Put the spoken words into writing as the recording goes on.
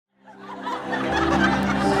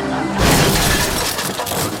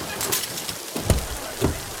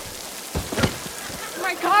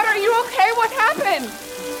in.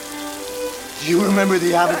 Do you remember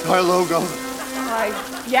the Avatar logo?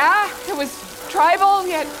 Yeah, it was tribal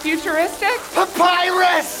yet futuristic.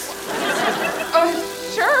 Papyrus!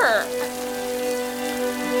 Sure.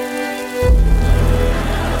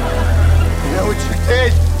 You know what you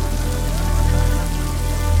did?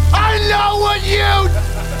 I know what you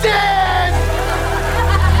did!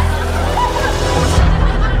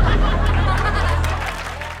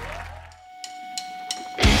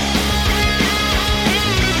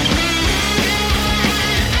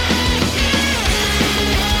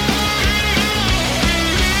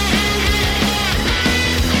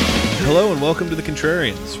 Hello and welcome to The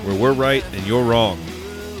Contrarians, where we're right and you're wrong.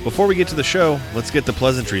 Before we get to the show, let's get the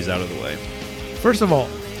pleasantries out of the way. First of all,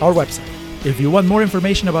 our website. If you want more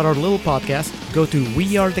information about our little podcast, go to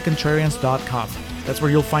wearethecontrarians.com. That's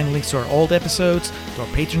where you'll find links to our old episodes, to our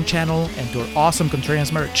Patreon channel, and to our awesome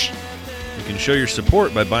Contrarians merch. You can show your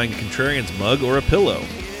support by buying a Contrarians mug or a pillow.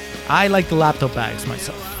 I like the laptop bags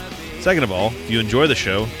myself. Second of all, if you enjoy the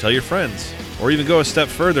show, tell your friends. Or even go a step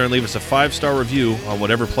further and leave us a 5-star review on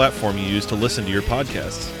whatever platform you use to listen to your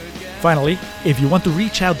podcasts. Finally, if you want to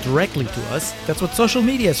reach out directly to us, that's what social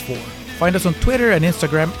media is for. Find us on Twitter and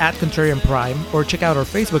Instagram at Contrarian Prime, or check out our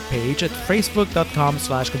Facebook page at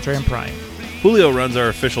facebook.com/Contrarian Prime. Julio runs our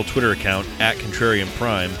official Twitter account at Contrarian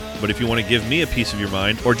Prime, but if you want to give me a piece of your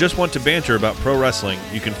mind or just want to banter about pro wrestling,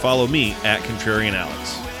 you can follow me at Contrarian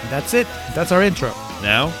Alex. And that's it. That's our intro.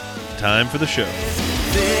 Now, time for the show.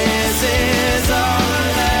 This is our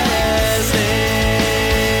lesson.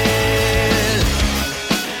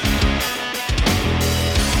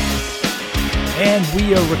 And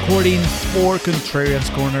we are recording for Contrarian's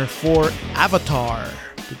Corner for Avatar,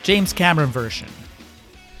 the James Cameron version.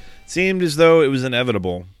 Seemed as though it was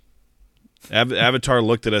inevitable. Avatar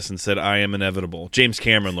looked at us and said, I am inevitable. James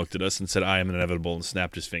Cameron looked at us and said, I am inevitable, and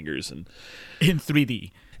snapped his fingers. And In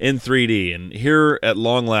 3D. In 3D. And here at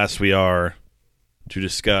long last we are to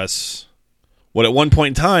discuss what at one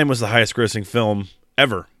point in time was the highest grossing film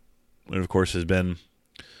ever. And of course has been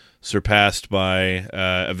surpassed by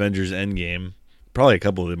Avengers Endgame. Probably a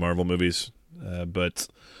couple of the Marvel movies. But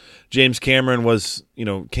James Cameron was,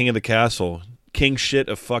 king of the castle. King shit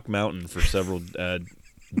of fuck mountain for several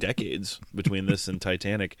decades between this and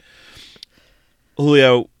Titanic.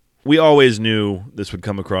 Julio, we always knew this would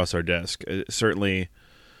come across our desk. Certainly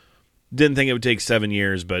didn't think it would take 7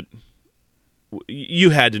 years, but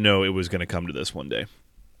you had to know it was going to come to this one day.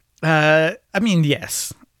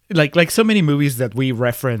 Yes. Like so many movies that we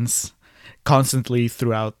reference constantly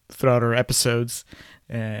throughout our episodes,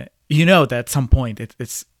 that at some point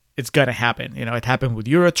it's going to happen. It happened with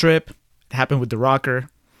Eurotrip. It happened with The Rocker.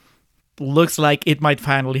 Looks like it might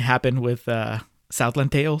finally happen with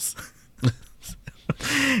Southland Tales.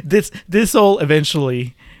 This all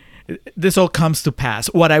comes to pass.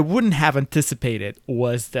 What I wouldn't have anticipated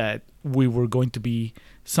was that we were going to be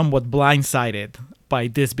somewhat blindsided by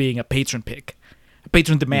this being a patron pick, a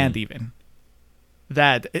patron demand even.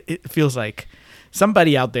 That it feels like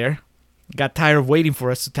somebody out there got tired of waiting for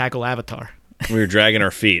us to tackle Avatar. We were dragging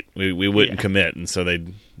our feet. We wouldn't commit, and so they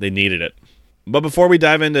needed it. But before we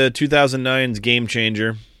dive into 2009's Game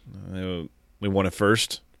Changer, we want to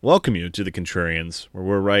first welcome you to The Contrarians, where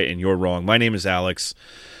we're right and you're wrong. My name is Alex.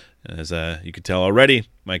 As you can tell already,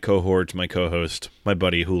 my cohort, my co-host, my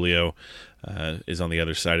buddy Julio is on the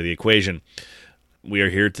other side of the equation. We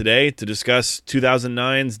are here today to discuss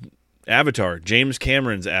 2009's Avatar, James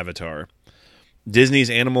Cameron's Avatar,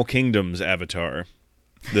 Disney's Animal Kingdom's Avatar,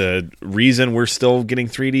 the reason we're still getting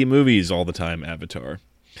 3D movies all the time, Avatar.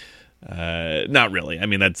 Not really. I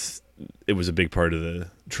mean, it was a big part of the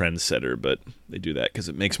trendsetter, but they do that because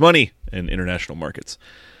it makes money in international markets.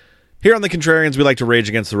 Here on The Contrarians, we like to rage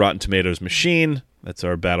against the Rotten Tomatoes machine. That's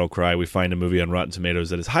our battle cry. We find a movie on Rotten Tomatoes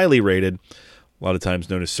that is highly rated, a lot of times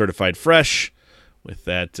known as certified fresh, with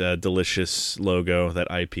that delicious logo, that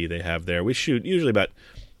IP they have there. We shoot usually about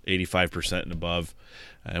 85% and above.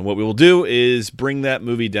 And what we will do is bring that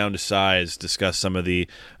movie down to size, discuss some of the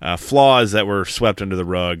flaws that were swept under the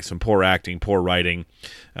rug, some poor acting, poor writing,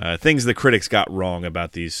 things the critics got wrong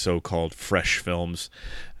about these so-called fresh films.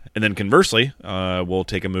 And then conversely, we'll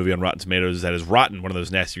take a movie on Rotten Tomatoes that is rotten, one of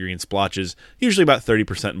those nasty green splotches, usually about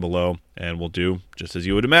 30% and below, and we'll do just as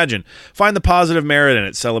you would imagine. Find the positive merit in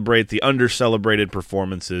it, celebrate the under-celebrated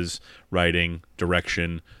performances, writing,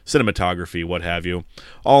 direction, cinematography, what have you,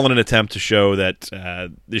 all in an attempt to show that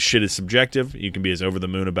this shit is subjective. You can be as over the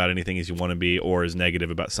moon about anything as you want to be, or as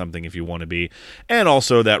negative about something if you want to be, and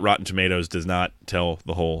also that Rotten Tomatoes does not tell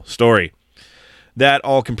the whole story. That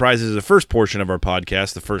all comprises the first portion of our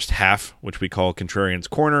podcast, the first half, which we call Contrarian's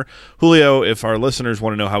Corner. Julio, if our listeners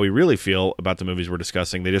want to know how we really feel about the movies we're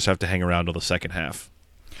discussing, they just have to hang around till the second half.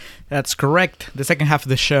 That's correct. The second half of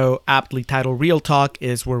the show, aptly titled Real Talk,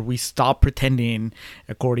 is where we stop pretending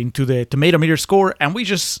according to the Tomato Meter score, and we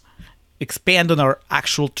just expand on our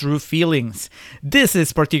actual true feelings. This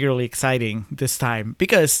is particularly exciting this time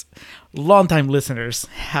because longtime listeners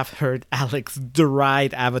have heard Alex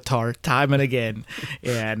deride Avatar time and again.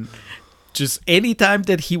 And just any time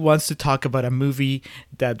that he wants to talk about a movie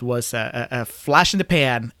that was a flash in the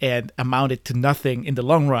pan and amounted to nothing in the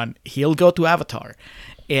long run, he'll go to Avatar.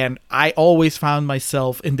 And I always found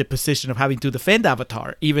myself in the position of having to defend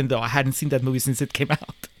Avatar, even though I hadn't seen that movie since it came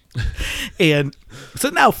out. And so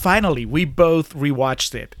now finally we both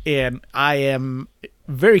rewatched it, and I am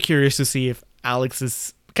very curious to see if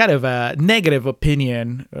Alex's kind of a negative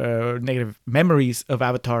opinion, negative memories of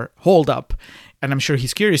Avatar hold up. And I'm sure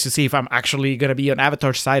he's curious to see if I'm actually going to be on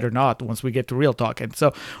Avatar's side or not once we get to Real Talk. And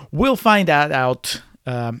so we'll find that out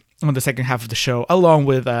on the second half of the show, along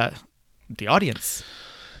with the audience.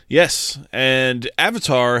 Yes, and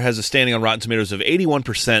Avatar has a standing on Rotten Tomatoes of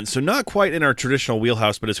 81%, so not quite in our traditional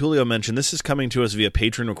wheelhouse, but as Julio mentioned, this is coming to us via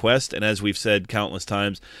patron request, and as we've said countless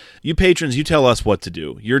times, you patrons, you tell us what to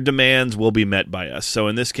do. Your demands will be met by us, so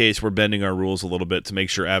in this case, we're bending our rules a little bit to make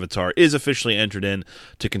sure Avatar is officially entered in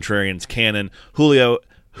to Contrarian's canon. Julio,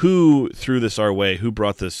 who threw this our way? Who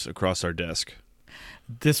brought this across our desk?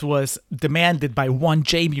 This was demanded by one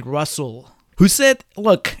Jamie Russell, who said,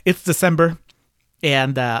 look, it's December,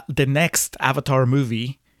 and the next Avatar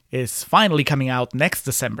movie is finally coming out next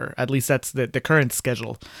December. At least that's the current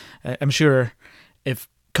schedule. I'm sure if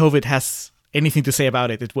COVID has anything to say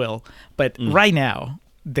about it, it will. But right now,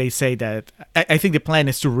 they say that I think the plan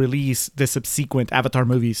is to release the subsequent Avatar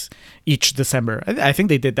movies each December. I think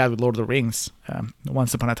they did that with Lord of the Rings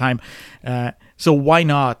once upon a time. So why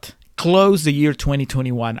not close the year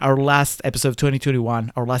 2021, our last episode of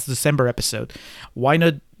 2021, our last December episode? Why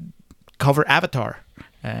not cover Avatar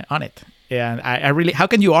on it? And I really, how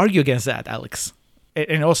can you argue against that, Alex?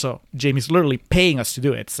 And also, Jamie's literally paying us to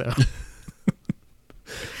do it, so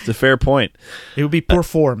It's a fair point. It would be poor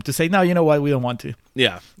form to say, no, you know what, we don't want to.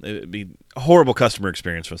 Yeah, it would be a horrible customer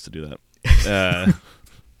experience for us to do that.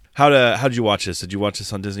 How did you watch this? Did you watch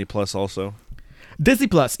this on Disney Plus also? Disney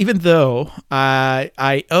Plus, even though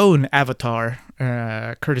I own Avatar,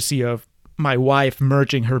 courtesy of my wife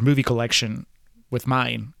merging her movie collection with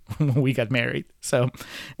mine when we got married. So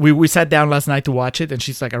we sat down last night to watch it, and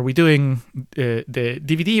she's like, are we doing the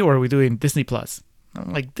DVD or are we doing Disney Plus?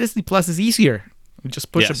 I'm like, Disney Plus is easier. We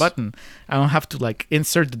just push a button. I don't have to like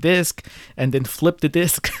insert the disc and then flip the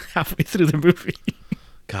disc halfway through the movie.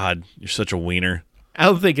 God, you're such a wiener. I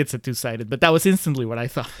don't think it's a two-sided, but that was instantly what I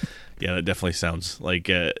thought. Yeah, that definitely sounds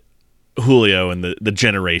like Julio and the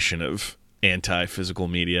generation of anti-physical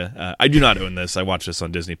media. I do not own this. I watched this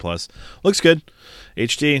on Disney Plus. Looks good.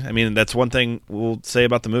 HD. I mean, that's one thing we'll say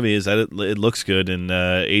about the movie is that it looks good in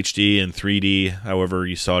HD and 3D, however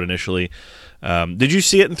you saw it initially. Did you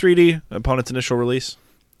see it in 3D upon its initial release?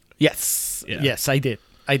 Yes. Yeah. Yes, I did.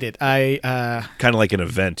 I kind of like an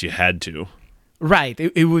event. You had to. Right.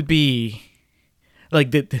 It would be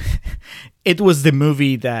like it was the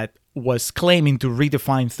movie that was claiming to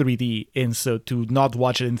redefine 3D, and so to not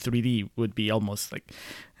watch it in 3D would be almost like,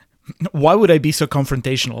 why would I be so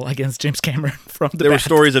confrontational against James Cameron from the There bat? were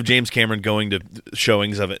stories of James Cameron going to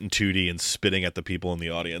showings of it in 2D and spitting at the people in the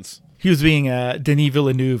audience. He was being Denis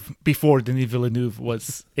Villeneuve before Denis Villeneuve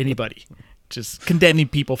was anybody, just condemning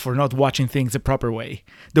people for not watching things the proper way,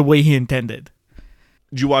 the way he intended.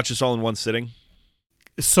 Did you watch this all in one sitting?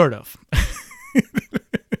 Sort of.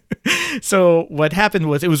 So what happened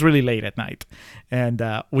was it was really late at night, and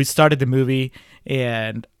we started the movie,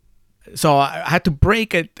 and so I had to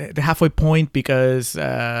break at the halfway point because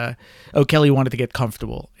Kelly wanted to get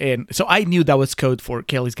comfortable, and so I knew that was code for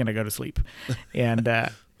Kelly's gonna go to sleep, and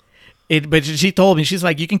but she told me, she's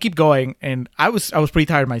like, you can keep going, and I was pretty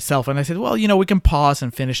tired myself, and I said, well, we can pause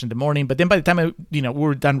and finish in the morning, but then by the time we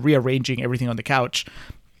were done rearranging everything on the couch,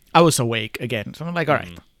 I was awake again, so I'm like, all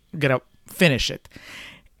right, I'm gonna finish it.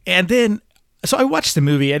 And then, so I watched the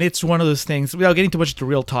movie, and it's one of those things, without getting too much into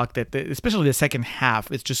real talk, that especially the second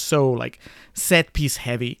half is just so like set piece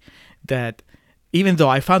heavy that even though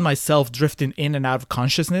I found myself drifting in and out of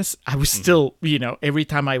consciousness, I was still, every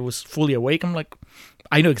time I was fully awake, I'm like,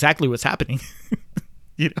 I know exactly what's happening.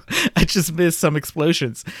 I just missed some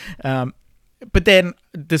explosions. But then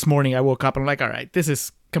this morning I woke up and I'm like, all right,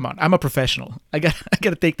 come on, I'm a professional. I got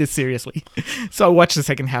to take this seriously. So I watched the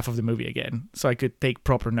second half of the movie again so I could take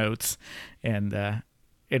proper notes and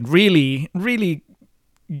really, really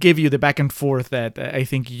give you the back and forth that I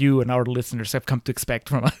think you and our listeners have come to expect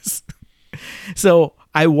from us. So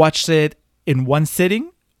I watched it in one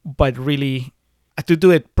sitting, but really, to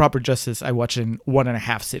do it proper justice, I watched it in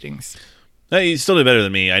 1.5 sittings. Hey, you still did better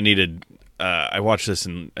than me. I watched this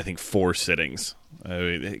in, I think, 4 sittings.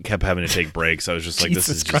 I kept having to take breaks. I was just like, this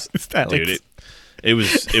is just, Christ, Alex. dude, it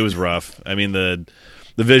was rough. I mean, the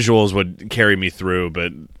visuals would carry me through,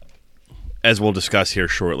 but as we'll discuss here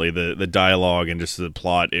shortly, the dialogue and just the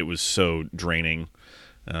plot, it was so draining.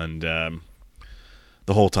 And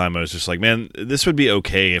the whole time I was just like, man, this would be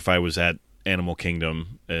okay if I was at Animal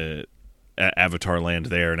Kingdom, at Avatar Land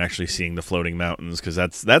there, and actually seeing the floating mountains, because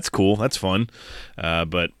that's cool, that's fun.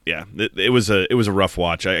 But yeah, it was a rough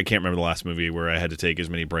watch. I can't remember the last movie where I had to take as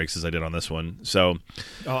many breaks as I did on this one. So,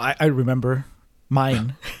 I remember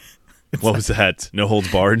mine. What was that? No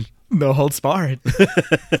Holds Barred? No Holds Barred.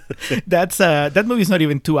 That movie's not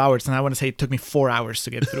even 2 hours, and I want to say it took me 4 hours to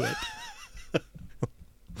get through it.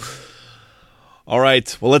 All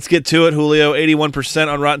right, well, let's get to it, Julio.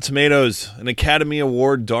 81% on Rotten Tomatoes, an Academy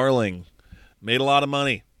Award darling. Made a lot of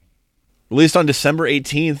money. Released on December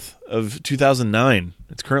 18th of 2009.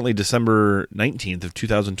 It's currently December 19th of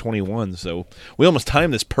 2021, so we almost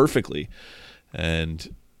timed this perfectly.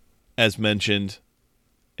 And as mentioned,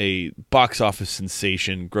 a box office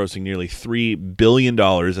sensation, grossing nearly $3 billion.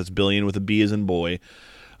 That's billion with a B as in boy.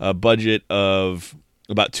 A budget of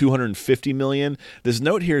about $250 million. This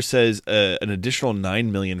note here says an additional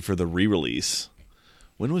 $9 million for the re-release.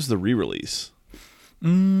 When was the re-release?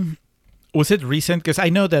 Was it recent? Because I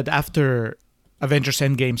know that after Avengers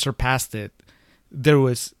Endgame surpassed it, there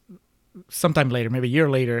was sometime later, maybe a year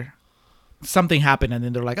later, something happened, and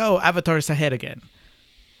then they're like, "Oh, Avatar is ahead again."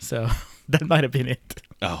 So that might have been it.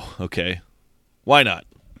 Oh, okay. Why not?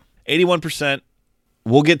 81%.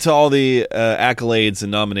 We'll get to all the accolades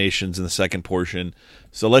and nominations in the second portion.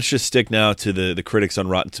 So let's just stick now to the critics on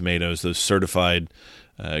Rotten Tomatoes, those certified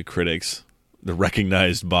critics, the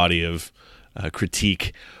recognized body of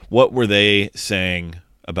critique. What were they saying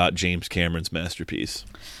about James Cameron's masterpiece?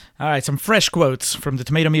 All right, some fresh quotes from the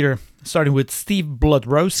Tomato Meter, starting with Steve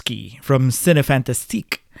Blodrowski from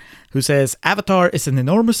Cinefantastique, who says, Avatar is an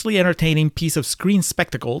enormously entertaining piece of screen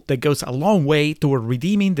spectacle that goes a long way toward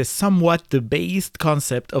redeeming the somewhat debased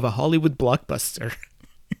concept of a Hollywood blockbuster.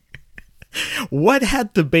 What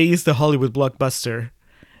had debased the Hollywood blockbuster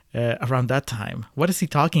around that time? What is he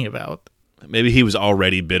talking about? Maybe he was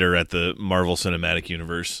already bitter at the Marvel Cinematic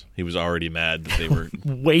Universe. He was already mad that they were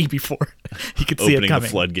way before he could see it opening coming. the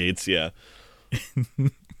floodgates, yeah.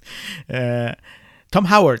 Tom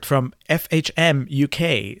Howard from FHM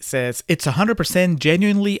UK says, it's 100%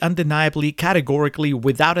 genuinely, undeniably, categorically,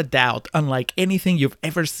 without a doubt, unlike anything you've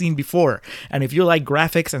ever seen before. And if you like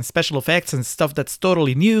graphics and special effects and stuff that's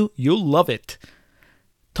totally new, you'll love it.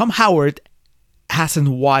 Tom Howard hasn't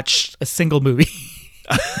watched a single movie.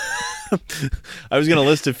 I was going to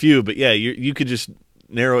list a few, but yeah, you could just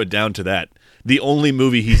narrow it down to that. The only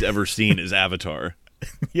movie he's ever seen is Avatar.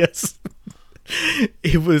 Yes.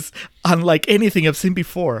 It was unlike anything I've seen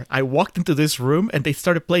before. I walked into this room and they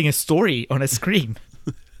started playing a story on a screen.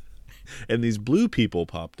 And these blue people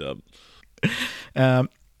popped up.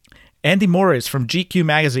 Andy Morris from GQ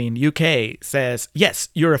Magazine UK says, yes,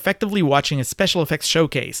 you're effectively watching a special effects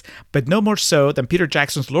showcase, but no more so than Peter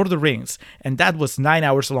Jackson's Lord of the Rings, and that was 9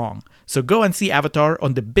 hours long. So go and see Avatar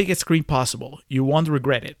on the biggest screen possible. You won't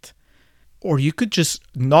regret it. Or you could just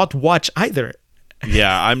not watch either.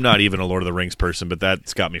 Yeah, I'm not even a Lord of the Rings person, but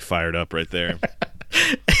that's got me fired up right there.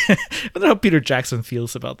 I don't know how Peter Jackson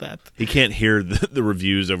feels about that. He can't hear the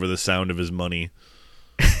reviews over the sound of his money.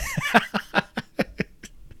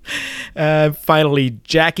 Finally,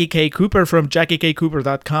 Jackie K. Cooper from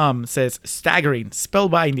JackieKCooper.com says, staggering,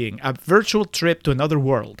 spellbinding, a virtual trip to another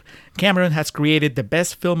world. Cameron has created the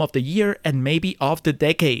best film of the year and maybe of the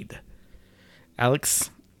decade.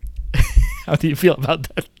 Alex, how do you feel about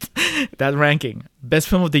that ranking? Best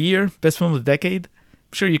film of the year, best film of the decade?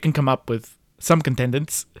 I'm sure you can come up with some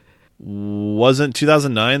contenders. Wasn't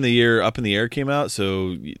 2009 the year Up in the Air came out?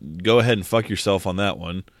 So go ahead and fuck yourself on that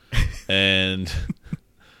one. And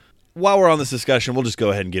while we're on this discussion, we'll just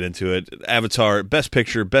go ahead and get into it. Avatar, Best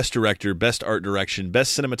Picture, Best Director, Best Art Direction,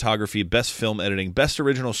 Best Cinematography, Best Film Editing, Best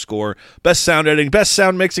Original Score, Best Sound Editing, Best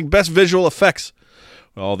Sound Mixing, Best Visual Effects.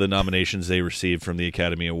 All the nominations they received from the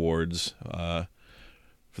Academy Awards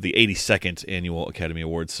for the 82nd Annual Academy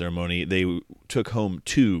Awards ceremony. They took home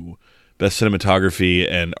 2, Best Cinematography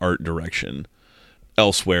and Art Direction.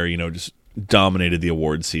 Elsewhere, just dominated the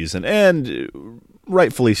award season, and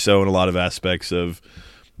rightfully so in a lot of aspects of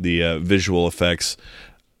the visual effects.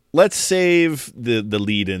 Let's save the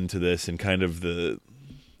lead into this and kind of the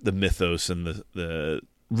the mythos and the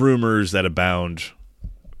rumors that abound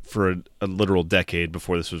for a literal decade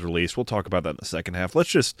before this was released. We'll talk about that in the second half. Let's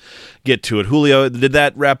just get to it. Julio, did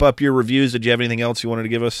that wrap up your reviews? Did you have anything else you wanted to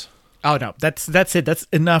give us? Oh no, that's it. That's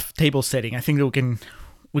enough table setting. I think that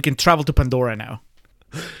we can travel to Pandora now.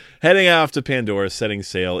 Heading off to Pandora, setting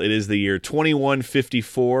sail. It is the year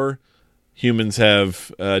 2154. Humans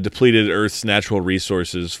have depleted Earth's natural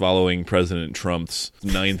resources following President Trump's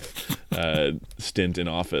 9th stint in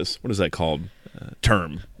office. What is that called?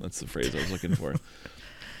 Term. That's the phrase I was looking for.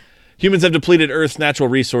 Humans have depleted Earth's natural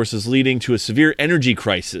resources, leading to a severe energy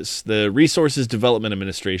crisis. The Resources Development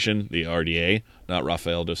Administration, the RDA, not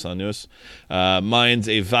Rafael dos Anjos, mines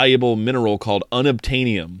a valuable mineral called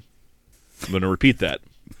unobtainium. I'm going to repeat that.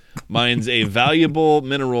 Mines a valuable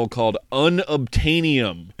mineral called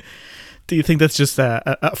unobtainium. Do you think that's just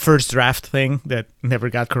a first draft thing that never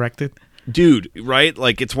got corrected? Dude, right?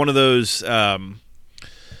 Like, it's one of those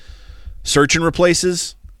search and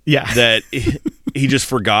replaces that he just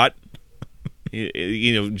forgot.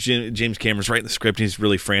 You know, James Cameron's writing the script, and he's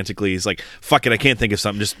really frantically, he's like, fuck it, I can't think of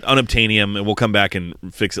something, just unobtainium, and we'll come back and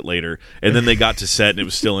fix it later. And then they got to set, and it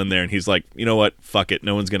was still in there, and he's like, you know what, fuck it,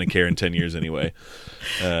 no one's going to care in 10 years anyway.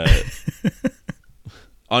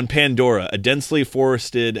 On Pandora, a densely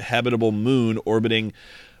forested, habitable moon orbiting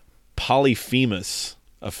Polyphemus,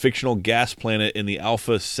 a fictional gas planet in the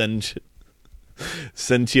Alpha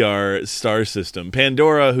Centaur star system.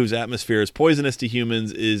 Pandora, whose atmosphere is poisonous to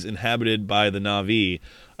humans, is inhabited by the Na'vi,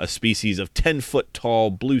 a species of 10-foot tall,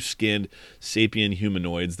 blue-skinned, sapient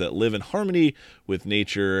humanoids that live in harmony with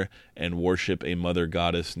nature and worship a mother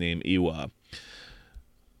goddess named Iwa.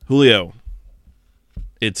 Julio,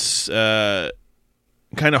 it's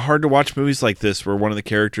kind of hard to watch movies like this where one of the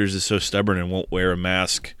characters is so stubborn and won't wear a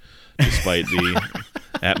mask despite the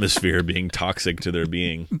atmosphere being toxic to their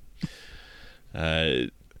being. To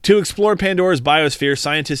explore Pandora's biosphere,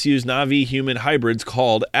 scientists use Na'vi-human hybrids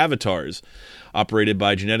called avatars. Operated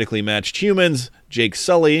by genetically matched humans, Jake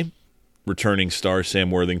Sully, returning star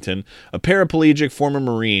Sam Worthington, a paraplegic former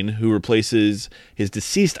Marine who replaces his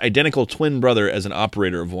deceased identical twin brother as an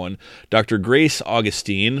operator of one, Dr. Grace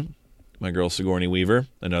Augustine, my girl Sigourney Weaver,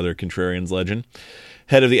 another Contrarians legend,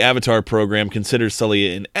 head of the Avatar program, considers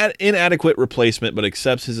Sully an inadequate replacement, but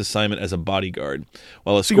accepts his assignment as a bodyguard.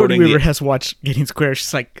 While escorting Sigourney Weaver has watched Getting Square.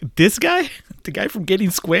 She's like, this guy? The guy from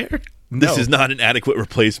Getting Square? No. This is not an adequate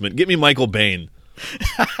replacement. Get me Michael Bain.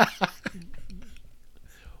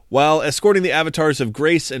 While escorting the avatars of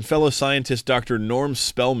Grace and fellow scientist Dr. Norm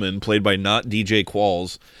Spellman, played by not DJ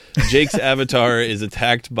Qualls, Jake's avatar is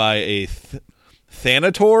attacked by a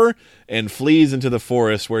Thanator and flees into the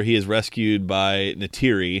forest, where he is rescued by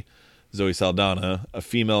Neytiri, Zoe Saldana, a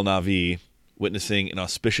female Na'vi. Witnessing an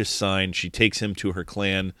auspicious sign, she takes him to her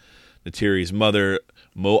clan. Neytiri's mother,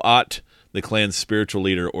 Mo'at, the clan's spiritual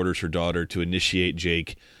leader, orders her daughter to initiate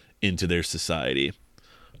Jake into their society.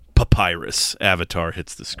 Papyrus. Avatar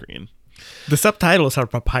hits the screen. The subtitles are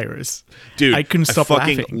Papyrus. Dude, I couldn't stop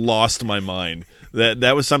fucking laughing. Lost my mind.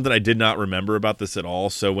 That was something I did not remember about this at all.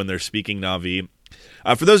 So when they're speaking Na'vi,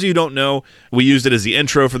 for those of you who don't know, we used it as the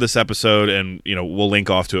intro for this episode, and we'll link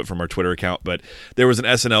off to it from our Twitter account. But there was an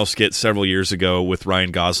SNL skit several years ago with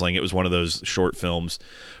Ryan Gosling. It was one of those short films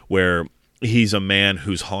where he's a man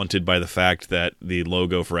who's haunted by the fact that the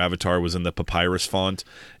logo for Avatar was in the papyrus font,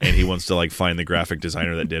 and he wants to find the graphic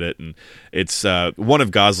designer that did it. And it's one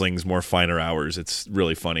of Gosling's more finer hours. It's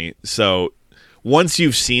really funny. So once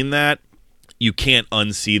you've seen that, you can't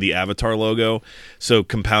unsee the Avatar logo. So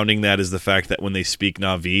compounding that is the fact that when they speak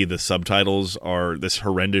Na'vi, the subtitles are this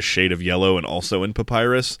horrendous shade of yellow and also in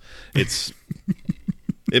papyrus. It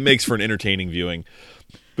makes for an entertaining viewing.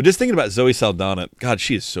 But just thinking about Zoe Saldana, God,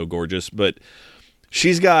 she is so gorgeous. But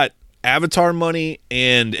she's got Avatar money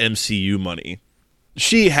and MCU money.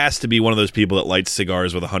 She has to be one of those people that lights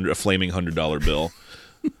cigars with a flaming $100 bill.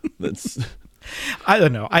 That's. I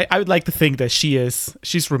don't know. I would like to think that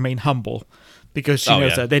she's remained humble, because she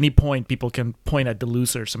knows that at any point people can point at the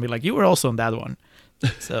losers and be like, you were also on that one.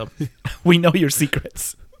 So we know your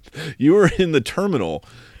secrets. You were in The Terminal.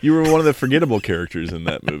 You were one of the forgettable characters in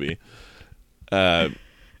that movie.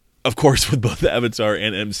 Of course, with both Avatar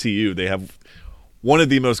and MCU, they have one of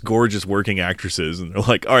the most gorgeous working actresses, and they're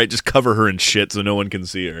like, all right, just cover her in shit so no one can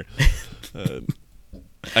see her.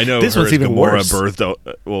 I know this her was as even Gamora worse.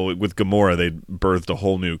 with Gamora, they birthed a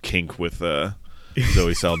whole new kink with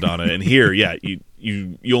Zoe Saldana. And here, yeah,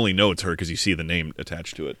 you only know it's her because you see the name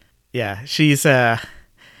attached to it. Yeah, she's I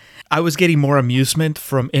was getting more amusement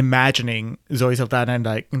from imagining Zoe Saldana in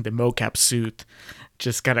the mocap suit,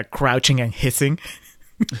 just kind of crouching and hissing.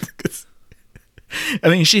 I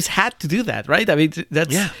mean, she's had to do that, right? I mean,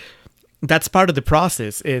 that's part of the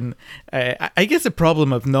process. And I guess the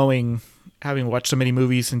problem of having watched so many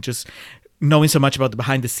movies and just knowing so much about the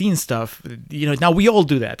behind the scenes stuff, now we all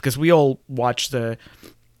do that because we all watch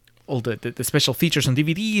all the special features on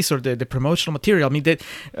DVDs or the promotional material. I mean,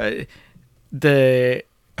 the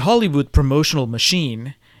Hollywood promotional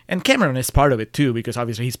machine, and Cameron is part of it too, because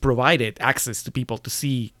obviously he's provided access to people to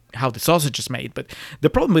see how the sausage is made. But the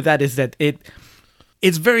problem with that is that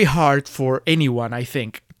it's very hard for anyone, I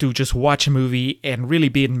think, to just watch a movie and really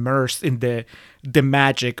be immersed in the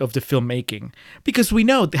magic of the filmmaking, because we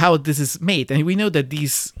know how this is made, and we know that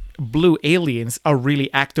these blue aliens are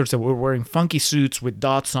really actors that were wearing funky suits with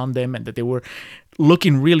dots on them, and that they were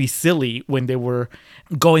looking really silly when they were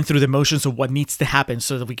going through the motions of what needs to happen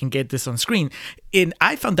so that we can get this on screen. And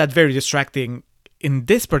I found that very distracting in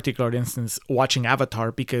this particular instance watching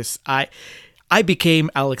Avatar, because I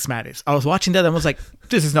became Alex Mattis. I was watching that and I was like,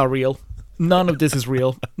 this is not real. None of this is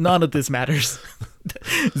real. None of this matters.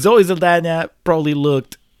 Zoe Saldana probably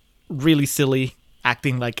looked really silly,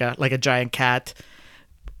 acting like a giant cat.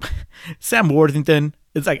 Sam Worthington,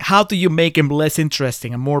 it's like, how do you make him less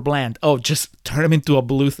interesting and more bland? Oh, just turn him into a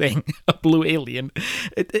blue thing, a blue alien.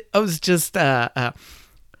 I was just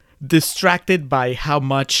distracted by how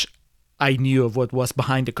much I knew of what was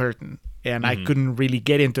behind the curtain. And I couldn't really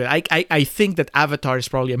get into it. I think that Avatar is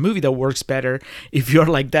probably a movie that works better if you're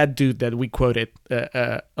like that dude that we quoted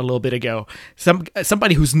a little bit ago.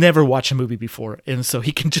 Somebody who's never watched a movie before, and so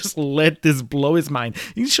he can just let this blow his mind.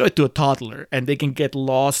 You can show it to a toddler, and they can get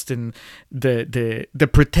lost in the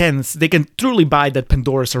pretense. They can truly buy that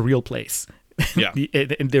Pandora's a real place. Yeah.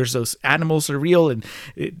 And there's those animals are real, and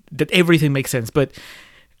that everything makes sense. But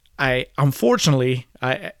unfortunately,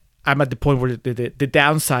 I'm at the point where the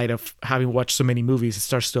downside of having watched so many movies, it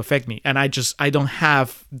starts to affect me. And I don't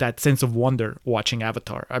have that sense of wonder watching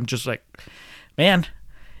Avatar. I'm just like, man,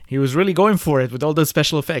 he was really going for it with all those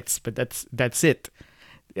special effects, but that's it.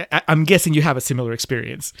 I'm guessing you have a similar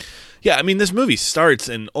experience. Yeah, I mean, this movie starts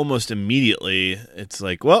and almost immediately it's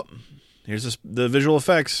like, well, here's the visual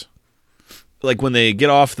effects. Like when they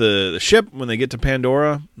get off the ship, when they get to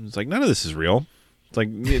Pandora, it's like, none of this is real. It's like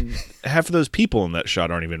half of those people in that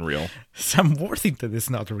shot aren't even real. Sam Worthington is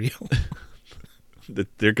not real.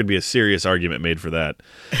 There could be a serious argument made for that.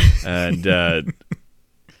 And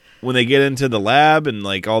when they get into the lab and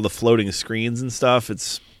like all the floating screens and stuff,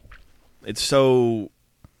 it's so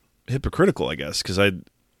hypocritical, I guess. Because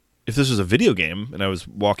if this was a video game and I was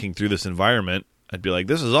walking through this environment, I'd be like,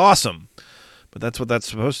 this is awesome. But that's what that's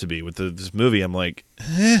supposed to be. With this movie, I'm like,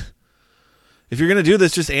 if you're going to do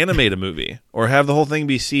this, just animate a movie or have the whole thing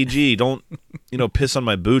be CG. Don't, piss on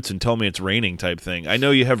my boots and tell me it's raining type thing. I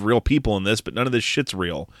know you have real people in this, but none of this shit's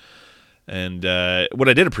real. And what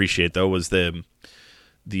I did appreciate, though, was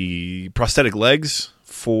the prosthetic legs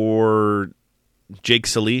for Jake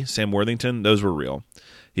Sully, Sam Worthington. Those were real.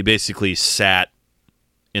 He basically sat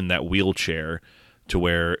in that wheelchair to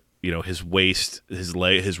where, his waist,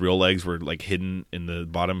 his real legs were like hidden in the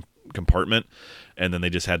bottom compartment. And then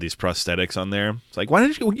they just had these prosthetics on there. It's like, why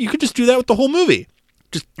didn't you could just do that with the whole movie?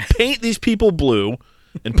 Just paint these people blue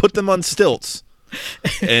and put them on stilts.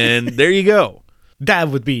 And there you go. That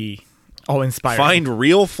would be inspiring. Find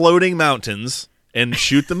real floating mountains and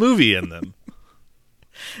shoot the movie in them.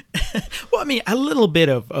 Well, I mean, a little bit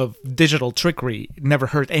of digital trickery never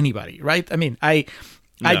hurt anybody, right? I mean, I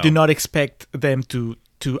do not expect them to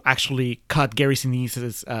actually cut Gary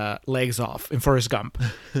Sinise's legs off in Forrest Gump.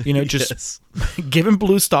 Just give him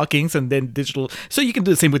blue stockings and then digital. So you can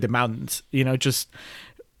do the same with the mountains. Just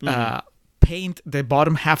paint the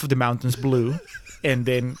bottom half of the mountains blue and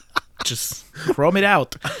then just chrome it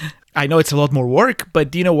out. I know it's a lot more work,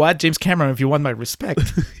 but you know what? James Cameron, if you want my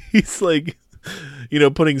respect. He's like,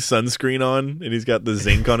 putting sunscreen on, and he's got the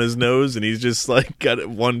zinc on his nose, and he's just like got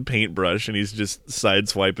one paintbrush, and he's just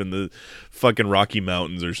sideswiping the fucking Rocky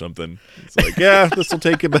Mountains or something. It's like, yeah, this will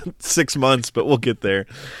take about 6 months, but we'll get there.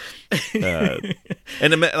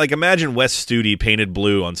 And imagine Wes Studi painted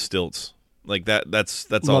blue on stilts like that. That's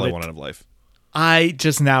all I want out of life. I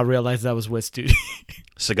just now realized that was Wes Studi.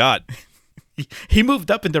 Sagat. He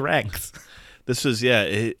moved up in the ranks. This was,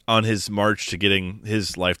 on his march to getting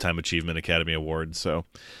his Lifetime Achievement Academy Award. So,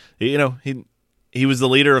 he was the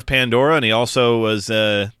leader of Pandora, and he also was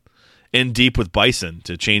in deep with Bison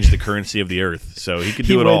to change the currency of the Earth. So he could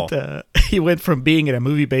do it all. He went from being in a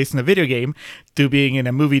movie based on a video game to being in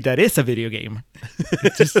a movie that is a video game.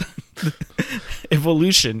 Just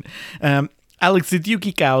evolution. Alex, did you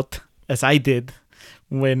geek out, as I did,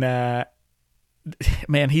 when...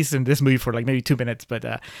 man, he's in this movie for like maybe 2 minutes,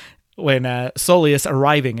 but... when Sully is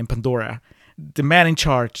arriving in Pandora, the man in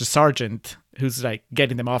charge, the sergeant, who's like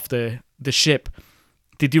getting them off the ship.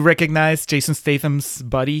 Did you recognize Jason Statham's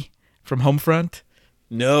buddy from Homefront?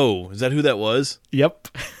 No. Is that who that was? Yep.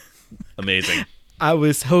 Amazing. I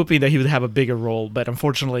was hoping that he would have a bigger role, but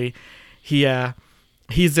unfortunately, he's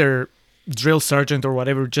their drill sergeant or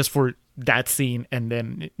whatever just for that scene, and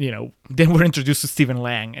then then we're introduced to Stephen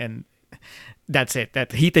Lang, and that's it.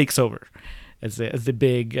 That he takes over as the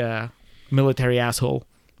big military asshole.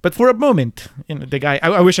 But for a moment, the guy,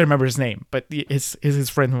 I wish I remember his name, but his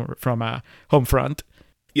friend from Homefront.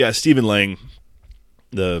 Yeah, Stephen Lang.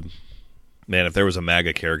 Man, if there was a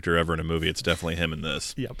MAGA character ever in a movie, it's definitely him in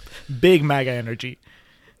this. Yep, big MAGA energy.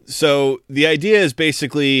 So the idea is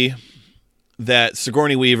basically that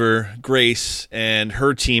Sigourney Weaver, Grace, and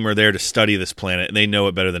her team are there to study this planet, and they know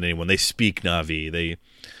it better than anyone. They speak Na'vi.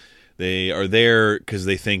 They are there because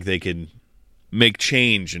they think they can make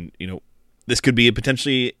change, and this could be a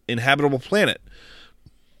potentially inhabitable planet.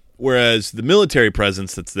 Whereas the military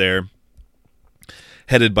presence that's there,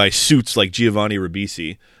 headed by suits like Giovanni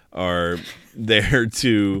Ribisi, are there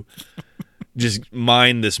to just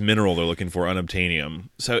mine this mineral they're looking for, unobtainium.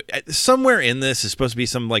 So somewhere in this is supposed to be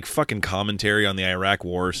some like fucking commentary on the Iraq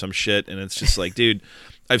War or some shit, and it's just like, dude,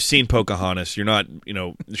 I've seen Pocahontas. You're not,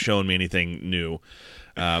 showing me anything new.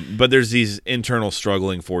 But there's these internal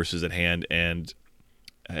struggling forces at hand, and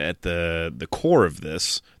at the core of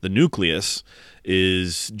this, the nucleus,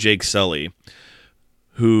 is Jake Sully,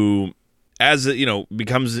 who, as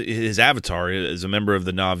becomes his avatar as a member of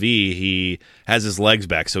the Na'vi. He has his legs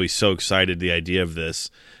back, so he's so excited the idea of this,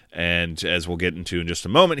 and as we'll get into in just a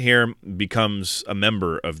moment here, becomes a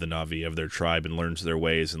member of the Na'vi, of their tribe, and learns their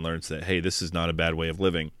ways and learns that, hey, this is not a bad way of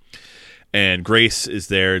living. And Grace is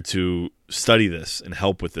there to study this and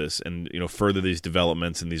help with this, and further these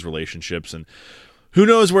developments and these relationships, and who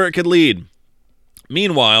knows where it could lead.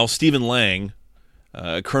 Meanwhile, Stephen Lang,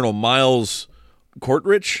 Colonel Miles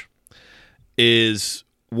Courtrich, is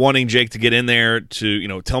wanting Jake to get in there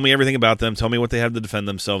to, tell me everything about them, tell me what they have to defend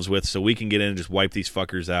themselves with, so we can get in and just wipe these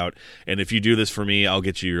fuckers out. And if you do this for me, I'll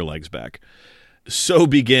get you your legs back. So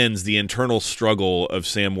begins the internal struggle of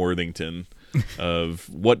Sam Worthington of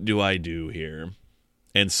what do I do here?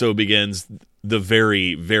 And so begins the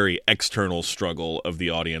very, very external struggle of the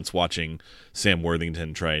audience watching Sam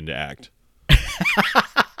Worthington trying to act.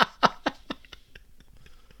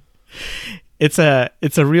 It's a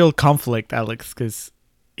real conflict, Alex, because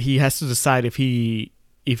he has to decide if he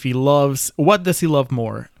loves, what does he love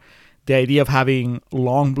more, the idea of having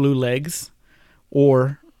long blue legs,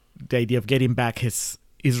 or the idea of getting back his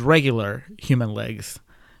regular human legs.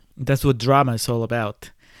 That's what drama is all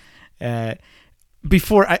about.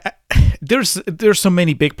 Before there's so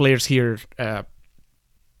many big players here,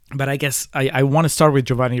 but I guess I want to start with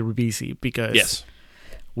Giovanni Ribisi because yes,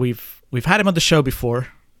 we've had him on the show before.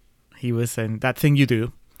 He was in That Thing You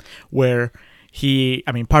Do, where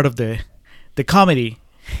part of the comedy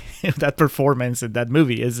of that performance in that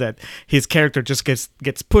movie is that his character just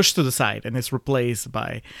gets pushed to the side and is replaced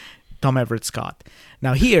by Tom Everett Scott.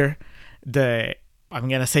 Now here, I'm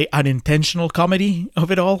going to say unintentional comedy of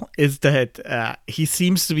it all is that he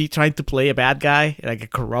seems to be trying to play a bad guy, like a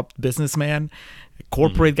corrupt businessman, a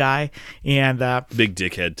corporate guy, and big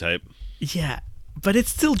dickhead type. Yeah. But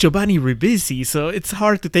it's still Giovanni Ribisi, so it's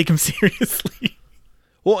hard to take him seriously.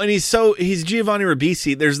 Well, and he's Giovanni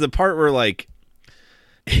Ribisi. There's the part where, like,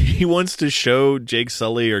 he wants to show Jake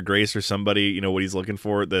Sully or Grace or somebody, what he's looking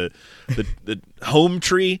for, the home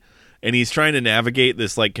tree, and he's trying to navigate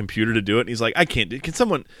this, like, computer to do it, and he's like, I can't do it. Can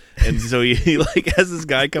someone... And so he like, has this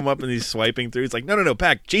guy come up, and he's swiping through. He's like, no,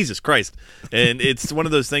 Pac, Jesus Christ. And it's one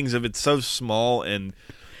of those things of it's so small,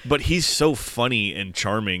 but he's so funny and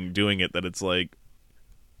charming doing it that it's like,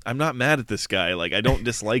 I'm not mad at this guy. Like, I don't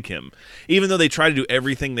dislike him. Even though they try to do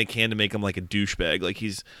everything they can to make him like a douchebag. Like,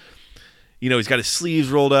 he's got his sleeves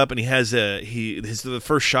rolled up, and he has the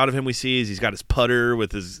first shot of him we see is he's got his putter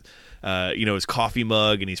with his, his coffee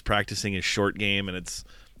mug, and he's practicing his short game, and it's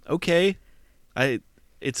okay.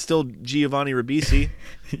 It's still Giovanni Ribisi.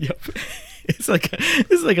 Yep. It's like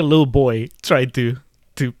a little boy trying to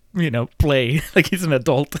play like he's an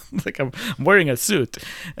adult. Like, I'm wearing a suit.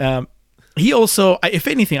 He also, if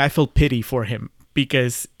anything, I feel pity for him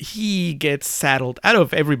because he gets saddled, out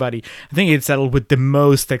of everybody, I think he gets saddled with the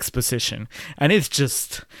most exposition. And it's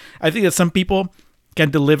just, I think that some people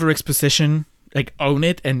can deliver exposition, like own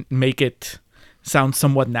it and make it sound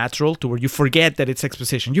somewhat natural to where you forget that it's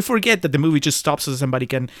exposition. You forget that the movie just stops so somebody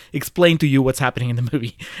can explain to you what's happening in the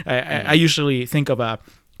movie. I usually think of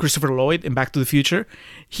Christopher Lloyd in Back to the Future.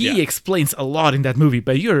 He explains a lot in that movie,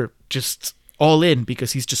 but you're just all in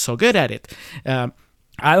because he's just so good at it.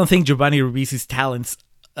 I don't think Giovanni Ribisi's talents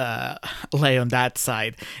lay on that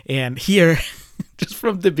side. And here, just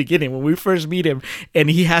from the beginning, when we first meet him, and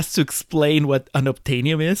he has to explain what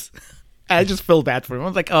unobtainium is, I just feel bad for him. I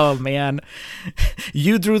was like, oh man,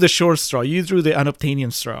 you drew the short straw, you drew the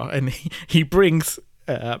unobtainium straw, and he brings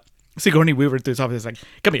Sigourney Weaver to his office. He's like,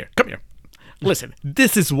 come here. Listen,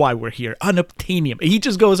 this is why we're here. Unobtainium. And he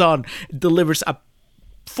just goes on, delivers a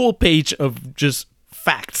full page of just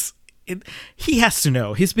facts. He has to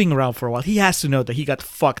know. He's been around for a while. He has to know that he got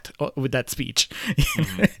fucked with that speech.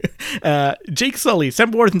 Jake Sully,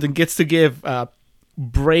 Sam Worthington gets to give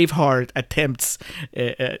Braveheart attempts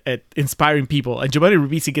at inspiring people, and Giovanni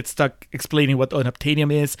Ribisi gets stuck explaining what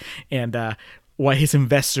unobtainium is and why his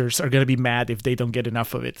investors are going to be mad if they don't get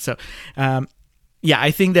enough of it. So,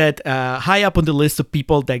 I think that high up on the list of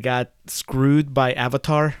people that got screwed by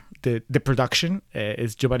Avatar, the production,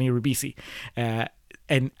 is Giovanni Ribisi.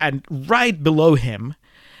 And right below him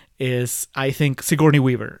is, I think, Sigourney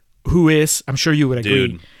Weaver, who is, I'm sure you would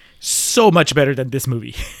agree, so much better than this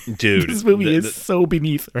movie. Dude. This movie is so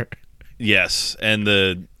beneath her. Yes, and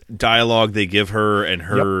the dialogue they give her and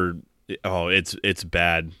her, it's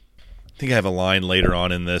bad. I think I have a line later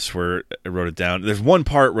on in this where I wrote it down. There's one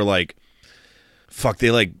part where, like,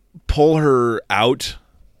 they, like, pull her out.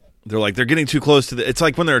 They're getting too close to it's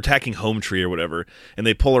like when they're attacking Home Tree or whatever, and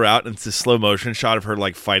they pull her out, and it's a slow motion shot of her,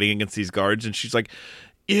 like, fighting against these guards, and she's like,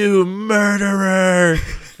 "You murderer!"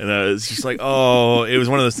 And it's just like, oh, it was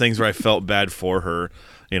one of those things where I felt bad for her.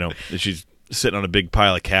 You know, she's sitting on a big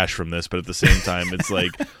pile of cash from this, but at the same time, it's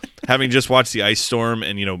like having just watched the Ice Storm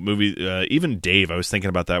and, you know, movie, even Dave, I was thinking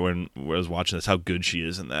about that when I was watching this, how good she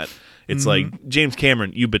is in that. It's like, James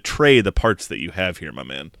Cameron, you betray the parts that you have here, my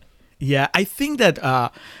man. Yeah, I think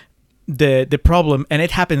that the problem, and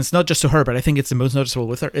it happens not just to her, but I think it's the most noticeable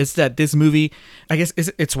with her, is that this movie, I guess,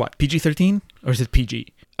 it's what, PG-13 or is it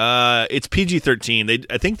PG? It's PG-13.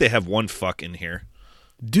 I think they have one fuck in here.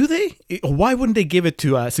 Do they? Why wouldn't they give it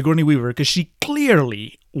to Sigourney Weaver? Because she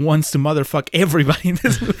clearly wants to motherfuck everybody in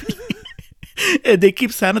this movie. And they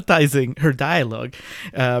keep sanitizing her dialogue.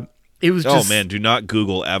 It was just... Oh, man, do not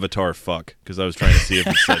Google Avatar fuck, because I was trying to see if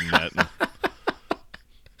it said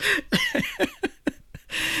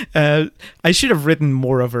that. I should have written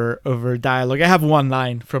more of her dialogue. I have one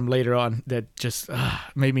line from later on that just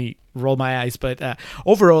made me roll my eyes. But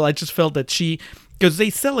overall, I just felt that because they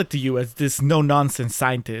sell it to you as this no-nonsense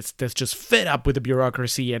scientist that's just fed up with the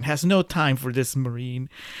bureaucracy and has no time for this Marine.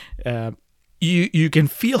 You can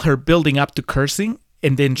feel her building up to cursing,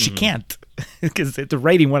 and then she can't because the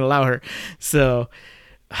rating won't allow her. So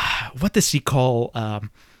what does she call...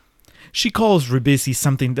 She calls Ribisi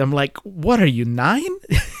something. I'm like, what are you, 9?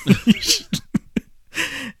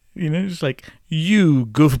 You know, it's like, you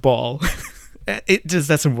goofball. It just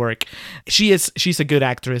doesn't work. She's a good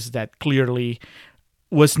actress that clearly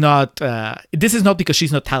was not... this is not because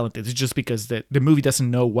she's not talented. It's just because the movie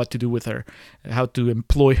doesn't know what to do with her, how to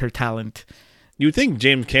employ her talent. You would think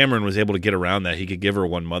James Cameron was able to get around that. He could give her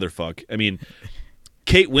one motherfuck. I mean...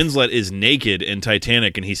 Kate Winslet is naked in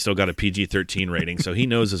Titanic, and he's still got a PG-13 rating, so he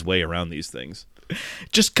knows his way around these things.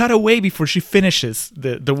 Just cut away before she finishes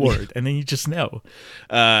the word, and then you just know.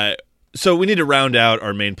 So we need to round out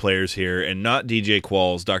our main players here, and not DJ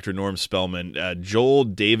Qualls, Dr. Norm Spellman, Joel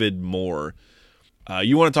David Moore.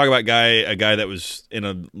 You want to talk about a guy that was in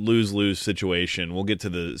a lose-lose situation. We'll get to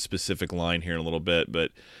the specific line here in a little bit, but...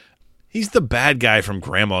 He's the bad guy from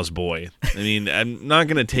Grandma's Boy. I mean, I'm not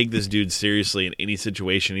going to take this dude seriously in any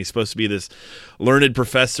situation. He's supposed to be this learned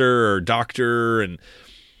professor or doctor, and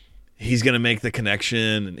he's going to make the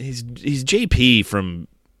connection. And he's JP from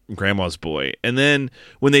Grandma's Boy. And then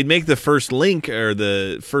when they make the first link or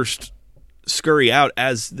the first scurry out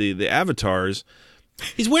as the avatars,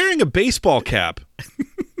 he's wearing a baseball cap.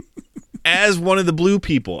 As one of the blue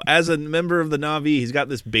people, as a member of the Na'vi, he's got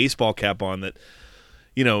this baseball cap on that...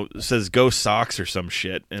 you know, says "Go Sox" or some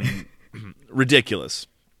shit, and ridiculous.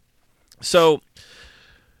 So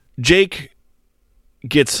Jake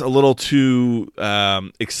gets a little too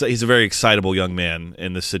he's a very excitable young man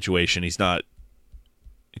in this situation. He's not,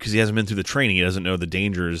 because he hasn't been through the training. He doesn't know the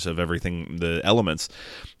dangers of everything, the elements.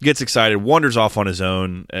 Gets excited, wanders off on his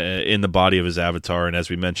own in the body of his avatar, and as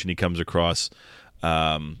we mentioned, he comes across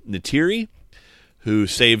Neytiri, who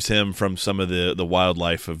saves him from some of the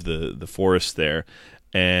wildlife of the forest there.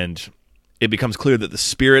 And it becomes clear that the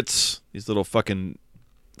spirits, these little fucking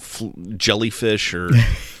jellyfish or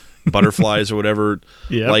butterflies or whatever,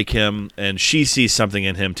 like him, and she sees something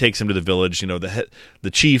in him, takes him to the village. You know, the head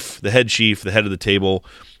chief, the head of the table,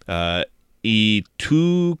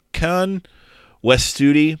 Itukan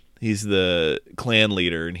Westudi. He's the clan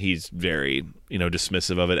leader, and he's very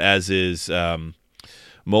dismissive of it, as is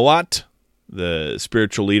Moat, the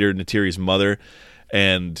spiritual leader, Neytiri's mother,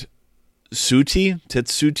 and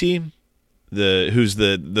Tetsuti, who's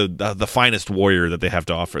the finest warrior that they have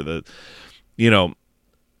to offer.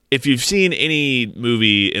 If you've seen any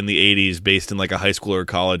movie in the 80s based in like a high school or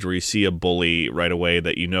college where you see a bully right away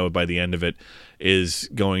that by the end of it is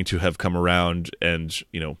going to have come around and,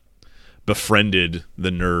 befriended the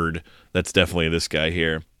nerd, that's definitely this guy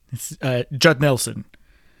here. It's Judd Nelson.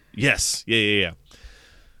 Yes. Yeah.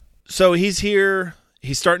 So he's here.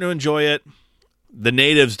 He's starting to enjoy it. The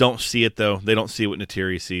natives don't see it, though. They don't see what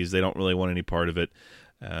Neytiri sees. They don't really want any part of it.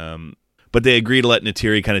 But they agree to let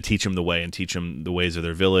Neytiri kind of teach them the way and teach them the ways of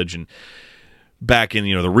their village. And back in,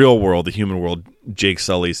 the real world, the human world, Jake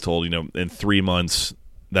Sully's told, in 3 months,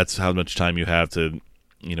 that's how much time you have to,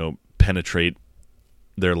 penetrate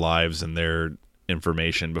their lives and their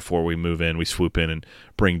information before we move in. We swoop in and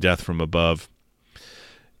bring death from above.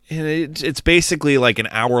 And it's basically like an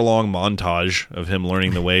hour-long montage of him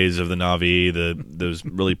learning the ways of the Na'vi, those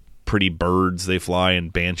really pretty birds they fly,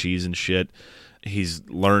 and banshees and shit. He's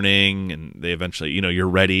learning, and they eventually, you're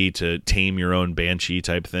ready to tame your own banshee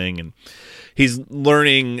type thing. And he's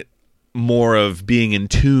learning more of being in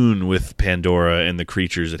tune with Pandora and the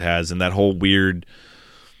creatures it has, and that whole weird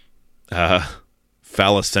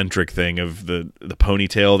phallocentric thing of the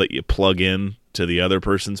ponytail that you plug in to the other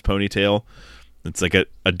person's ponytail. It's like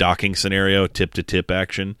a docking scenario, tip-to-tip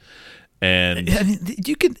action. And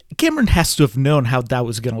Cameron has to have known how that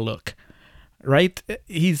was going to look, right?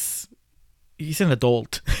 He's an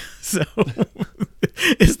adult, so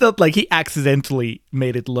it's not like he accidentally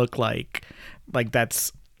made it look like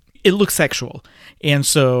it looks sexual. And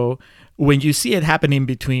so when you see it happening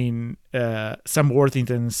between Sam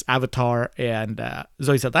Worthington's avatar and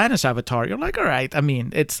Zoe Saldana's avatar, you're like, all right. I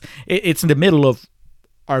mean, it's in the middle of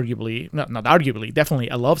definitely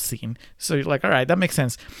a love scene. So you're like, all right, that makes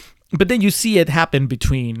sense. But then you see it happen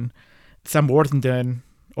between Sam Worthington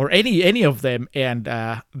or any of them and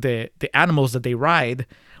the animals that they ride,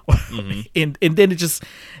 and then it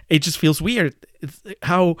just feels weird.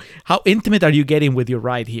 How intimate are you getting with your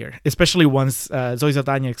ride here? Especially once Zoe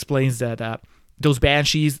Saldana explains that those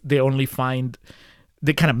banshees, they kind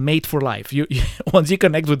of mate for life. You once you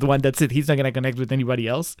connect with one, that's it. He's not gonna connect with anybody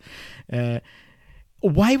else.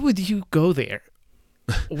 Why would you go there?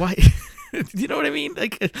 Why? You know what I mean?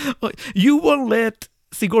 Like, you won't let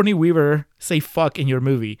Sigourney Weaver say fuck in your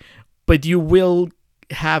movie, but you will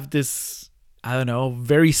have this, I don't know,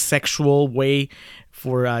 very sexual way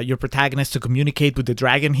for your protagonist to communicate with the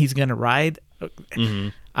dragon he's gonna ride. Mm-hmm.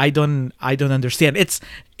 I don't understand.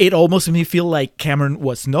 It almost made me feel like Cameron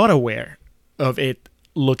was not aware of it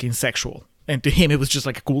looking sexual, and to him it was just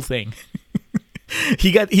like a cool thing.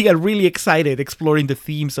 He got really excited exploring the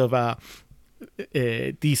themes of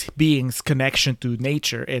these beings' connection to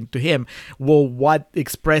nature, and to him, well, what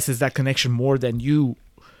expresses that connection more than you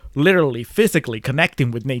literally physically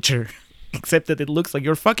connecting with nature, except that it looks like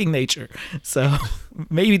you're fucking nature. So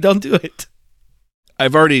maybe don't do it.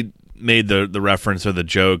 I've already made the reference or the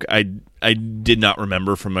joke. I did not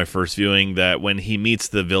remember from my first viewing that when he meets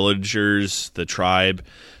the villagers, the tribe,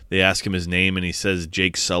 they ask him his name, and he says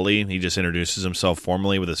Jake Sully. He just introduces himself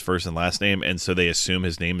formally with his first and last name, and so they assume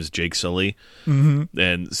his name is Jake Sully. Mm-hmm.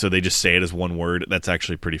 And so they just say it as one word. That's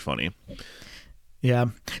actually pretty funny. Yeah.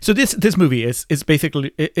 So this movie is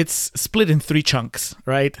basically, it's split in 3 chunks,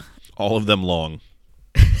 right? All of them long.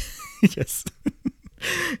 Yes.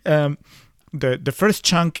 The first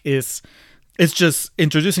chunk it's just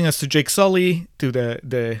introducing us to Jake Sully, to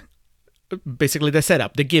the basically the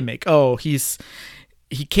setup, the gimmick. Oh,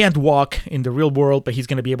 he can't walk in the real world, but he's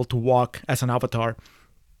going to be able to walk as an avatar.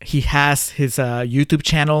 He has his YouTube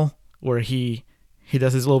channel where he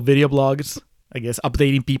does his little video blogs, I guess,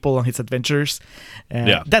 updating people on his adventures.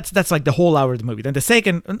 Yeah. That's like the whole hour of the movie. Then the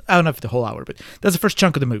second, I don't know if the whole hour, but that's the first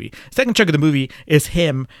chunk of the movie. Second chunk of the movie is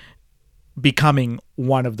him becoming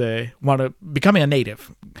becoming a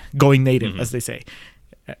native, going native, as they say.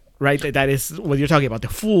 Right? That is what you're talking about, the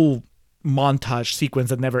full montage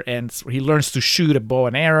sequence that never ends, where he learns to shoot a bow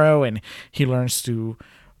and arrow, and he learns to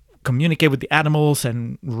communicate with the animals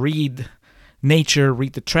and read nature,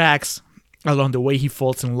 read the tracks. Along the way, he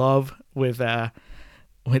falls in love with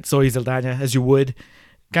Zoe Saldana, as you would.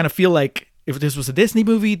 Kind of feel like if this was a Disney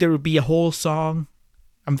movie, there would be a whole song.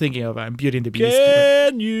 I'm thinking of Beauty and the Beast.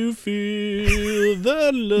 Can you feel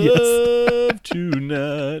the love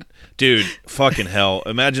tonight? Dude, fucking hell.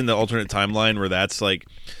 Imagine the alternate timeline where that's like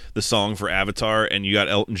the song for Avatar, and you got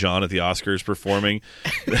Elton John at the Oscars performing.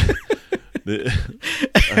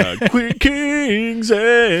 Queen Kings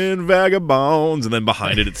and Vagabonds, and then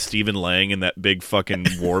behind it, it's Stephen Lang and that big fucking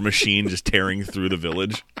war machine just tearing through the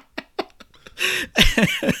village.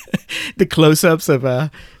 The close-ups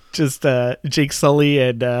of just Jake Sully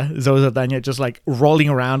and Zoe Saldana just like rolling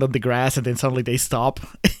around on the grass, and then suddenly they stop.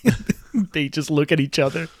 They just look at each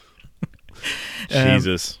other.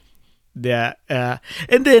 Jesus. Yeah,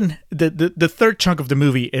 and then the third chunk of the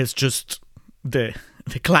movie is just the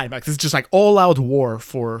climax. It's just like all out war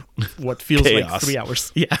for what feels like Chaos. 3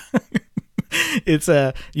 hours. Yeah, it's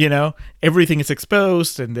everything is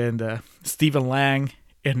exposed, and then Stephen Lang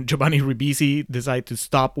and Giovanni Ribisi decide to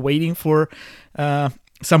stop waiting for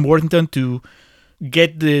Sam Worthington to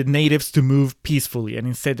get the natives to move peacefully, and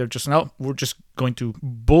instead they're just, no, we're just going to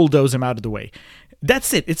bulldoze them out of the way.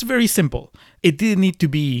 That's it. It's very simple. It didn't need to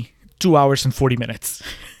be 2 hours and 40 minutes.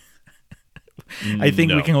 I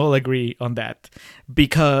think we can all agree on that,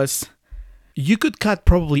 because you could cut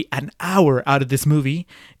probably an hour out of this movie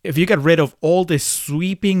if you got rid of all the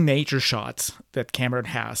sweeping nature shots that Cameron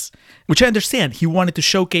has, which I understand he wanted to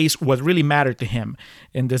showcase what really mattered to him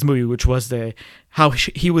in this movie, which was how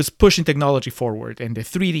he was pushing technology forward and the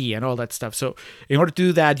 3D and all that stuff. So in order to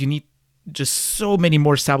do that, you need just so many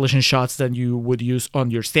more establishing shots than you would use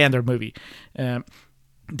on your standard movie.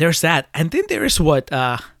 There's that. And then there is what,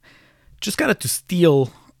 just kind of to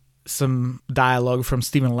steal some dialogue from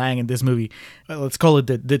Stephen Lang in this movie, let's call it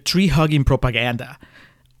the tree-hugging propaganda,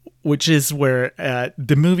 which is where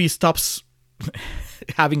the movie stops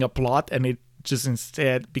having a plot and it just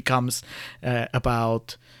instead becomes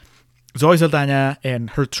about Zoe Saldana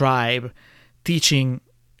and her tribe teaching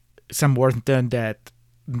Sam Worthington that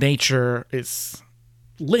nature is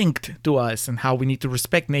linked to us and how we need to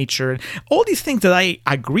respect nature. All these things that I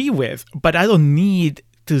agree with, but I don't need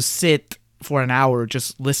to sit for an hour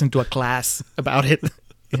just listen to a class about it.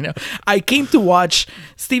 I came to watch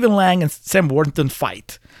Stephen Lang and Sam Worthington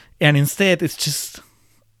fight, and instead it's just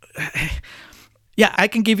I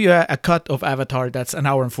can give you a cut of Avatar that's an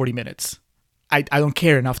hour and 40 minutes. I don't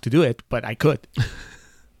care enough to do it, but I could.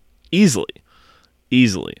 Easily.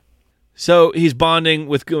 So he's bonding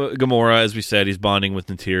with Gamora, as we said. He's bonding with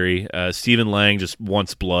Neytiri. Stephen Lang just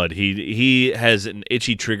wants blood. He has an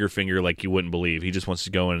itchy trigger finger like you wouldn't believe. He just wants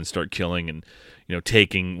to go in and start killing and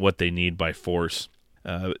taking what they need by force.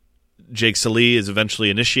 Jake Sully is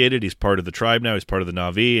eventually initiated. He's part of the tribe now. He's part of the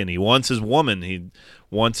Na'vi, and he wants his woman. He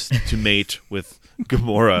wants to mate with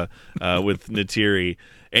Gamora, with Neytiri,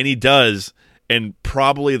 and he does. And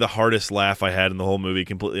probably the hardest laugh I had in the whole movie,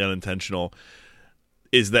 completely unintentional,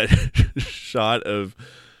 is that shot of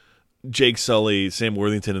Jake Sully, Sam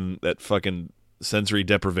Worthington, in that fucking sensory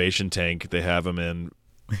deprivation tank they have him in,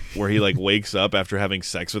 where he wakes up after having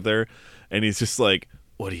sex with her, and he's just like,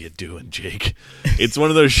 "What are you doing, Jake?" It's one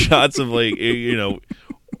of those shots of or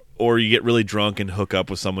you get really drunk and hook up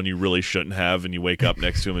with someone you really shouldn't have, and you wake up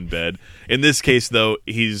next to him in bed. In this case, though,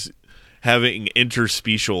 he's having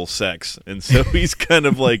interspecial sex, and so he's kind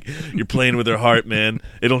of like, "You're playing with her heart, man.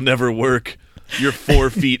 It'll never work. You're 4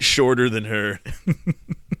 feet shorter than her."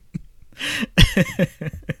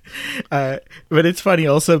 But it's funny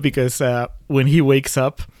also because when he wakes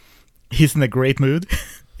up, he's in a great mood.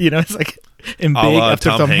 It's like in Big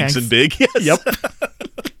after Tom Hanks in Big. Yes. Yep.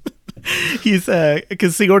 He's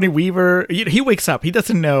because Sigourney Weaver, he wakes up. He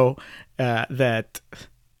doesn't know that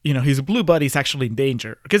his blue buddy is actually in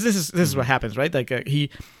danger, because this is what happens, right?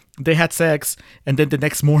 They had sex, and then the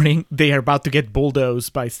next morning they are about to get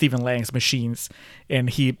bulldozed by Stephen Lang's machines,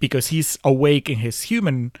 and because he's awake in his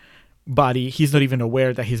human body, he's not even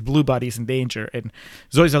aware that his blue body is in danger, and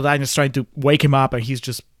Zoe Saldana is trying to wake him up, and he's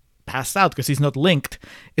just passed out because he's not linked.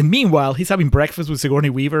 And meanwhile, he's having breakfast with Sigourney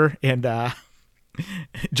Weaver and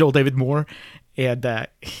Joel David Moore, and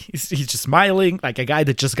he's just smiling like a guy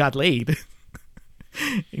that just got laid.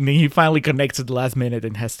 And then he finally connects at the last minute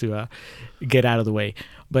and has to get out of the way.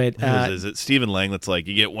 But is it Stephen Lang that's like,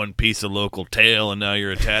 you get one piece of local tail and now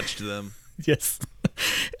you're attached to them? Yes.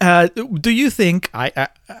 Do you think,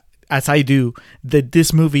 as I do, that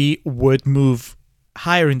this movie would move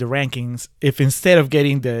higher in the rankings if instead of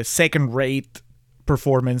getting the second-rate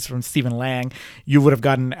performance from Stephen Lang, you would have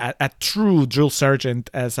gotten a true drill sergeant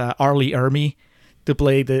as Arlie Ermy to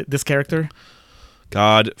play this character?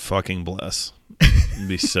 God fucking bless. It'd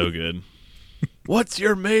be so good. What's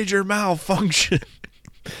your major malfunction?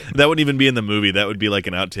 That wouldn't even be in the movie. That would be like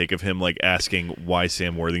an outtake of him asking why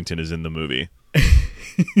Sam Worthington is in the movie.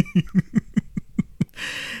 Can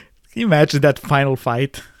you imagine that final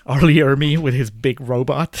fight? Arlie Ermy with his big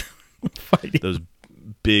robot fighting. Those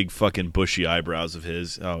big fucking bushy eyebrows of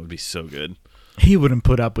his. Oh, it would be so good. He wouldn't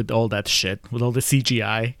put up with all that shit, with all the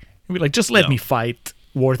CGI. I'd be like, just let No. me fight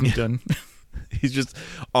Worthington. He's just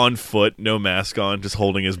on foot, no mask on, just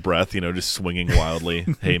holding his breath, just swinging wildly,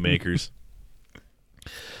 haymakers.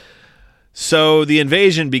 So the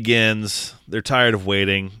invasion begins. They're tired of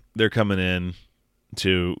waiting. They're coming in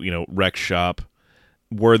to, wreck shop.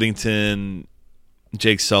 Worthington,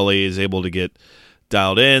 Jake Sully is able to get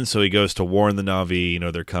dialed in, so he goes to warn the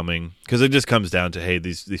Na'vi, they're coming. Because it just comes down to, hey,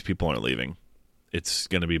 these people aren't leaving. It's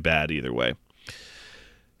going to be bad either way.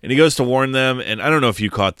 And he goes to warn them, and I don't know if you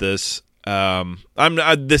caught this.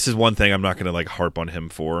 This is one thing I'm not going to harp on him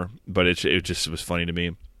for, but it just was funny to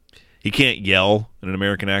me. He can't yell in an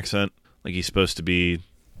American accent. Like he's supposed to be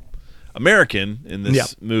American in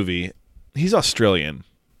this movie. He's Australian,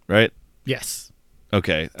 right? Yes.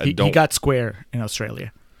 Okay. He got square in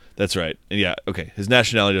Australia. That's right. Yeah. Okay. His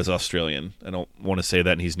nationality is Australian. I don't want to say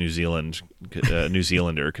that and he's New Zealander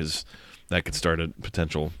because that could start a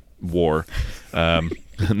potential war.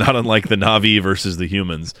 Not unlike the Na'vi versus the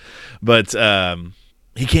humans, but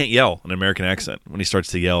he can't yell in an American accent. When he starts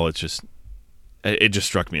to yell, it just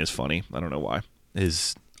struck me as funny. I don't know why.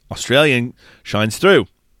 His Australian shines through.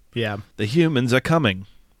 Yeah. The humans are coming.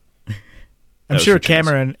 I'm sure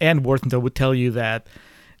Cameron and Worthington would tell you that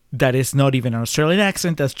is not even an Australian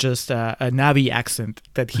accent. That's just a Na'vi accent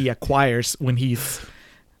that he acquires when he's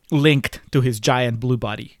linked to his giant blue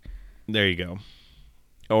body. There you go.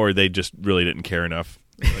 Or they just really didn't care enough.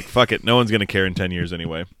 Like, fuck it. No one's going to care in 10 years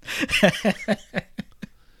anyway.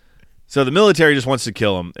 So the military just wants to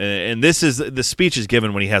kill him. And the speech is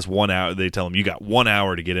given when he has 1 hour. They tell him, you got 1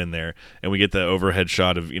 hour to get in there. And we get the overhead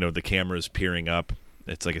shot of, the cameras peering up.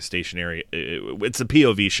 It's like a stationary. It's a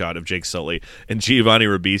POV shot of Jake Sully. And Giovanni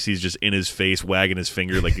Ribisi's just in his face, wagging his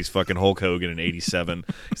finger like he's fucking Hulk Hogan in '87.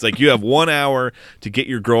 He's like, you have 1 hour to get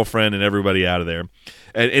your girlfriend and everybody out of there.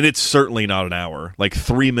 And it's certainly not an hour. Like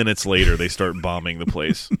 3 minutes later, they start bombing the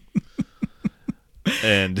place.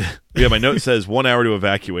 And my note says 1 hour to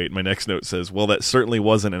evacuate. My next note says, well, that certainly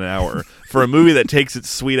wasn't an hour. For a movie that takes its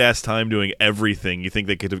sweet-ass time doing everything, you think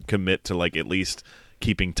they could commit to, at least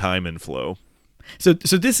keeping time in flow. So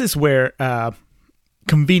this is where,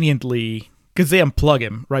 conveniently, because they unplug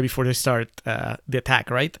him right before they start the attack,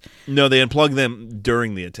 right? No, they unplug them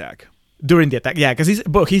during the attack. During the attack, yeah, because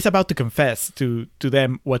he's about to confess to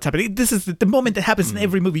them what's happening. This is the moment that happens in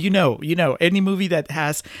every movie. Any movie that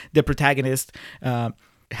has the protagonist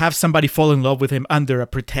have somebody fall in love with him under a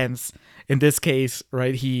pretense. In this case,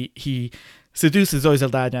 right, he seduces Zoe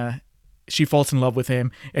Saldana. She falls in love with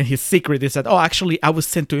him, and his secret is that, actually, I was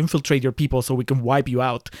sent to infiltrate your people so we can wipe you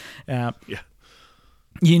out. Yeah.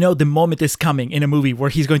 The moment is coming in a movie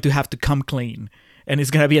where he's going to have to come clean. And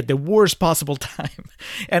it's going to be at the worst possible time.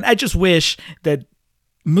 And I just wish that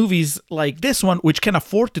movies like this one, which can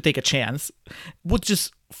afford to take a chance, would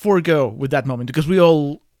just forego with that moment, because we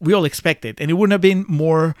all expect it. And it wouldn't have been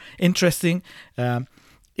more interesting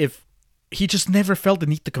if he just never felt the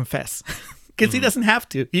need to confess. Because he doesn't have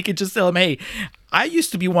to. He can just tell him, hey, I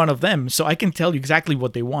used to be one of them, so I can tell you exactly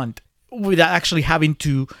what they want, without actually having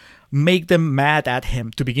to make them mad at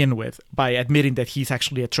him to begin with by admitting that he's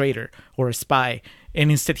actually a traitor or a spy.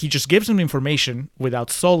 And instead, he just gives them information without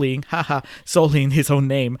sullying his own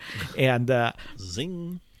name. And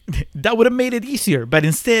Zing. That would have made it easier. But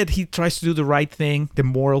instead, he tries to do the right thing, the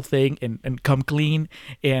moral thing, and come clean.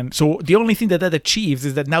 And so the only thing that achieves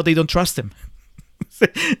is that now they don't trust him.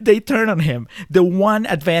 They turn on him. The one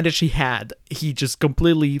advantage he had, he just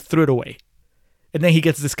completely threw it away. And then he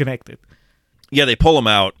gets disconnected. Yeah, they pull him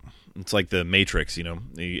out. It's like the Matrix,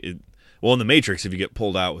 in the Matrix, if you get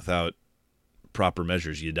pulled out without proper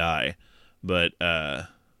measures, you die. But they're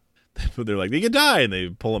like, you could die, and they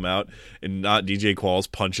pull him out, and not DJ Qualls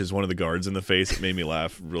punches one of the guards in the face. It made me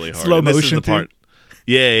laugh really hard. Slow and this motion, is the part.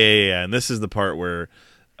 Yeah. And this is the part where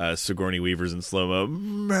Sigourney Weaver's in slow-mo,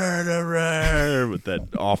 murderer, with that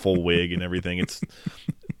awful wig and everything.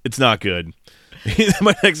 It's not good.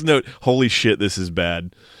 My next note, holy shit, this is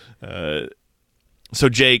bad. So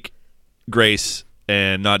Jake, Grace,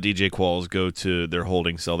 and not DJ Qualls go to their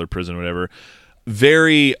holding cell, their prison, whatever.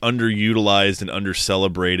 Very underutilized and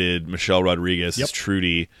undercelebrated Michelle Rodriguez is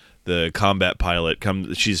Trudy, the combat pilot.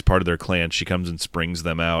 She's part of their clan. She comes and springs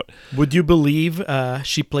them out. Would you believe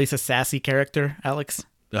she plays a sassy character, Alex?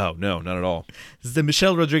 Oh, no, not at all. It's the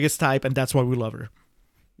Michelle Rodriguez type, and that's why we love her.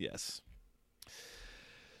 Yes.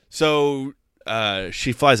 So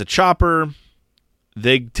she flies a chopper.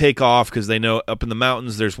 They take off because they know up in the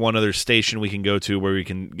mountains there's one other station we can go to where we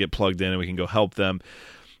can get plugged in and we can go help them.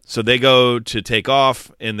 So they go to take off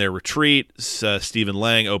in their retreat. Stephen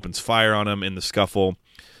Lang opens fire on them in the scuffle.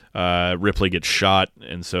 Ripley gets shot,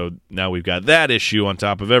 and so now we've got that issue on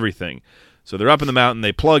top of everything. So they're up in the mountain.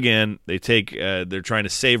 They plug in. They take. They're trying to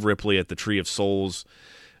save Ripley at the Tree of Souls.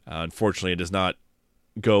 Unfortunately, it does not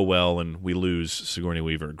go well, and we lose Sigourney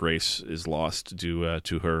Weaver. Grace is lost due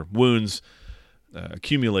to her wounds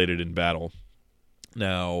accumulated in battle.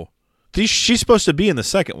 Now, she's supposed to be in the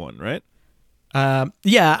second one, right?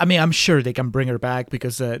 Yeah, I mean, I'm sure they can bring her back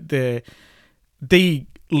because they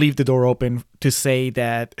leave the door open to say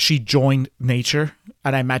that she joined nature,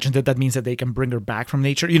 and I imagine that means that they can bring her back from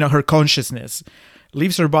nature. You know, her consciousness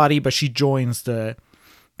leaves her body, but she joins the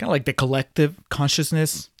kind of like the collective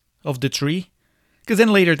consciousness of the tree. Because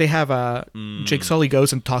then later they have Jake Sully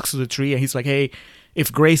goes and talks to the tree, and he's like, "Hey,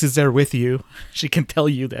 if Grace is there with you, she can tell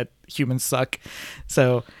you that humans suck."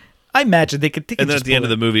 So I imagine they could. And then at the end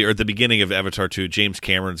of the movie, or at the beginning of Avatar 2, James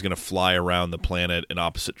Cameron's going to fly around the planet in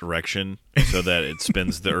opposite direction so that it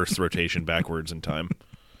spins the Earth's rotation backwards in time.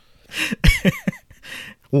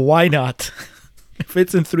 Why not? If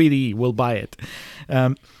it's in 3D, we'll buy it.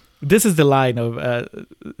 This is the line of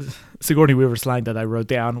Sigourney Weaver's line that I wrote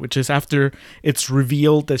down, which is after it's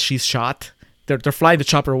revealed that she's shot. They're flying the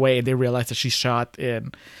chopper away, and they realize that she's shot.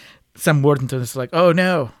 And Sam Worthington is like, "Oh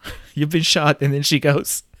no, you've been shot." And then she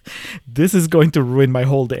goes, "This is going to ruin my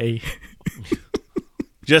whole day."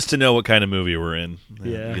 Just to know what kind of movie we're in.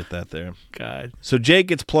 Yeah. You get that there. God. So Jake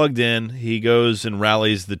gets plugged in. He goes and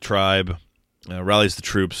rallies the tribe, rallies the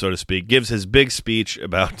troops, so to speak, gives his big speech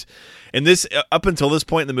about... And this, up until this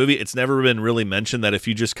point in the movie, it's never been really mentioned that if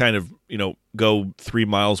you just kind of, go 3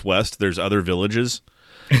 miles west, there's other villages.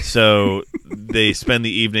 So they spend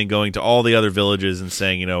the evening going to all the other villages and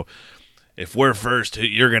saying, if we're first,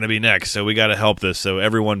 you're going to be next. So we got to help this. So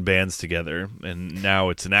everyone bands together, and now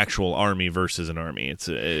it's an actual army versus an army.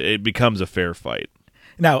 It becomes a fair fight.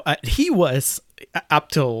 Now, he was, up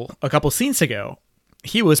till a couple scenes ago,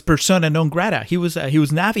 he was persona non grata. He was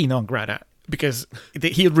Navi non grata. Because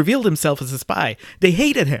he had revealed himself as a spy. They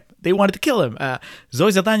hated him. They wanted to kill him.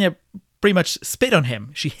 Zoe Saldana pretty much spit on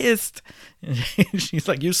him. She hissed. She's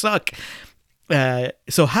like, "You suck."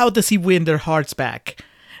 So how does he win their hearts back?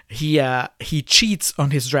 He cheats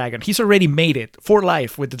on his dragon. He's already made it for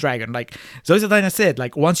life with the dragon. Like Zoe Saldana said,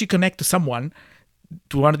 like once you connect to someone,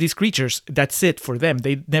 to one of these creatures, that's it for them.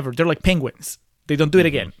 They're like penguins. They don't do it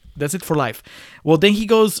again. That's it for life. Well, then he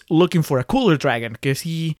goes looking for a cooler dragon because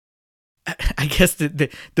I guess the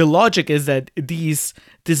logic is that these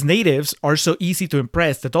natives are so easy to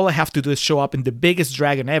impress that all I have to do is show up in the biggest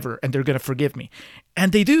dragon ever and they're going to forgive me.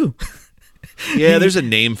 And they do. Yeah, there's a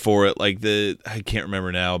name for it. Like I can't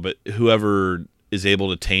remember now, but whoever is able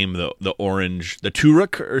to tame the orange, the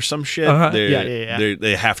Turok or some shit,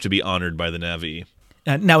 they have to be honored by the Na'vi.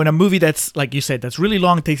 Now, in a movie that's, like you said, that's really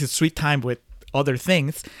long, takes its sweet time with other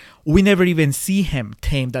things, we never even see him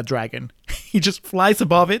tame that dragon. He just flies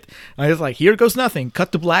above it, and it's like, here goes nothing.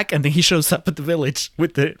 Cut to black, and then he shows up at the village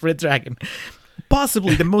with the red dragon.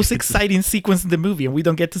 Possibly the most exciting sequence in the movie, and we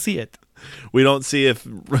don't get to see it. We don't see if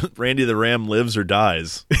Randy the Ram lives or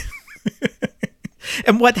dies.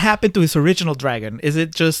 And what happened to his original dragon? Is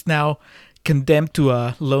it just now condemned to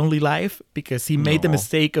a lonely life because he made the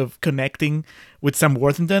mistake of connecting with Sam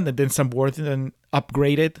Worthington, and then Sam Worthington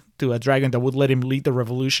upgraded to a dragon that would let him lead the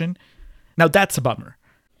revolution? Now that's a bummer.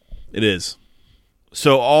 It is.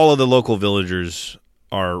 So all of the local villagers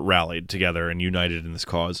are rallied together and united in this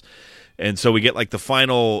cause. And so we get like the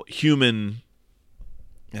final human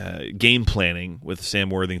game planning with Sam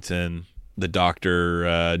Worthington, the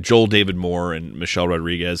doctor, Joel David Moore, and Michelle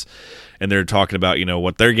Rodriguez. And they're talking about,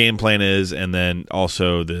 what their game plan is, and then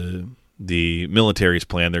also the military's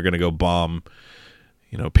plan. They're going to go bomb,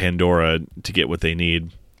 Pandora to get what they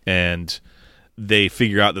need. And they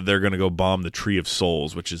figure out that they're going to go bomb the Tree of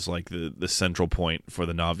Souls, which is like the central point for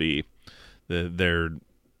the Na'vi, their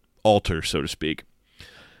altar, so to speak.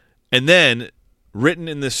 And then, written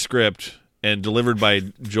in this script and delivered by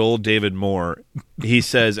Joel David Moore, he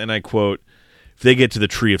says, and I quote, "If they get to the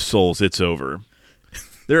Tree of Souls, it's over."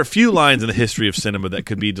 There are a few lines in the history of cinema that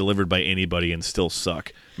could be delivered by anybody and still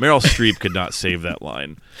suck. Meryl Streep could not save that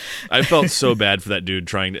line. I felt so bad for that dude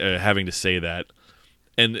having to say that.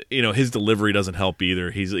 And, his delivery doesn't help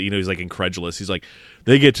either. He's like incredulous. He's like,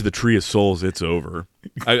 "They get to the Tree of Souls, it's over."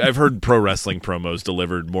 I've heard pro wrestling promos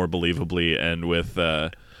delivered more believably and with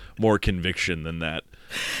more conviction than that.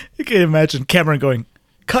 You can imagine Cameron going,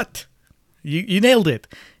 "Cut! You nailed it."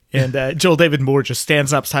 And Joel David Moore just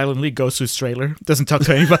stands up silently, goes to his trailer, doesn't talk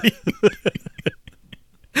to anybody.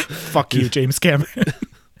 Fuck you, James Cameron.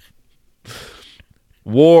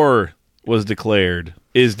 War was declared,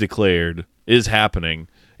 is happening.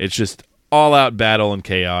 It's just all-out battle and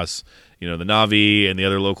chaos. The Na'vi and the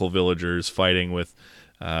other local villagers fighting with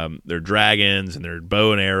their dragons and their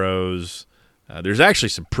bow and arrows. There's actually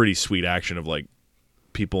some pretty sweet action of like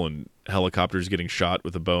people in helicopters getting shot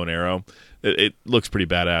with a bow and arrow. It looks pretty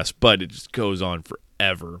badass, but it just goes on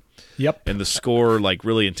forever. Yep. And the score like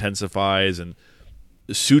really intensifies, and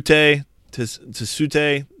Tsute,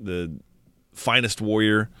 the finest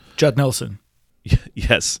warrior, Judd Nelson.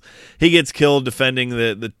 yes, he gets killed defending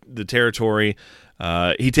the territory.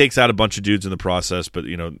 He takes out a bunch of dudes in the process, but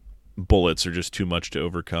bullets are just too much to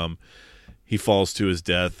overcome. He falls to his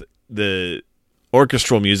death. The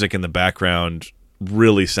orchestral music in the background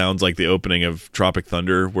really sounds like the opening of Tropic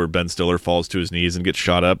Thunder, where Ben Stiller falls to his knees and gets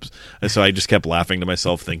shot up. And so I just kept laughing to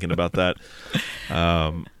myself thinking about that.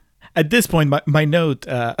 At this point, my note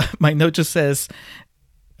just says,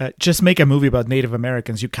 "Just make a movie about Native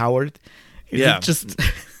Americans, you coward." Yeah.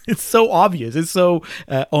 It's so obvious. It's so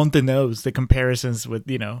on the nose, the comparisons with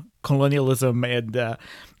colonialism and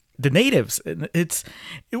the natives. And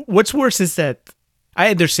what's worse is that I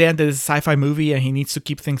understand that it's a sci-fi movie and he needs to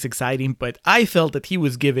keep things exciting, but I felt that he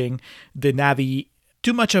was giving the Na'vi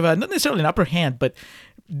too much of not necessarily an upper hand, but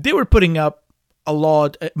they were putting up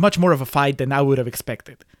much more of a fight than I would have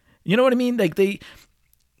expected. You know what I mean? Like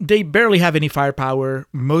they barely have any firepower.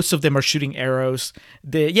 Most of them are shooting arrows.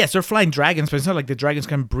 They're flying dragons, but it's not like the dragons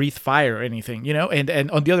can breathe fire or anything,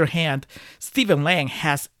 And on the other hand, Stephen Lang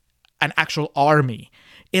has an actual army.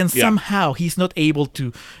 And somehow he's not able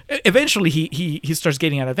to. Eventually, he starts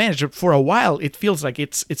getting an advantage. For a while, it feels like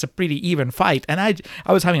it's a pretty even fight, and I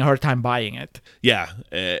was having a hard time buying it. Yeah,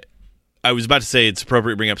 I was about to say it's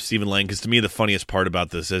appropriate to bring up Stephen Lang, because to me the funniest part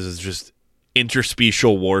about this is it's just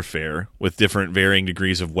interspecial warfare with different varying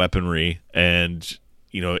degrees of weaponry, and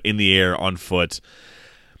in the air, on foot.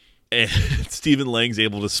 And Stephen Lang's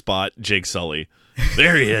able to spot Jake Sully.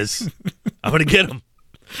 There he is. I'm gonna get him.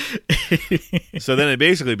 So then it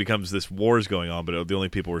basically becomes this war's going on, but the only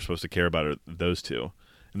people we're supposed to care about are those two.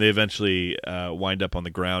 And they eventually wind up on the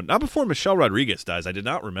ground. Not before Michelle Rodriguez dies. I did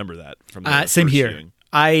not remember that from the same first here. viewing.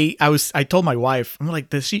 I told my wife, I'm like,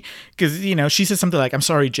 does she? Because she says something like, "I'm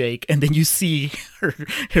sorry, Jake," and then you see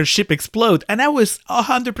her ship explode, and I was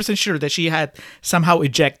 100% sure that she had somehow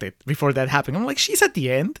ejected before that happened. I'm like, she's at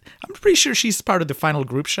the end. I'm pretty sure she's part of the final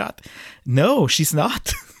group shot. No, she's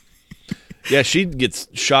not. Yeah, she gets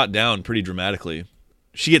shot down pretty dramatically.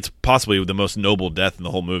 She gets possibly the most noble death in the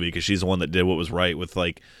whole movie, because she's the one that did what was right with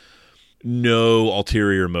like no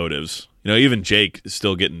ulterior motives. Even Jake is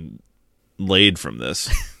still getting laid from this.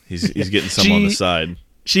 He's getting some on the side.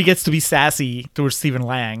 She gets to be sassy towards Stephen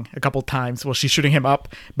Lang a couple times while she's shooting him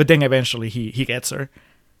up, but then eventually he gets her.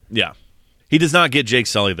 Yeah. He does not get Jake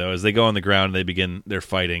Sully, though. As they go on the ground, they begin their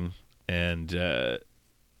fighting, and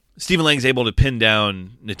Stephen Lang's able to pin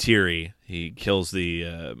down Neytiri. He kills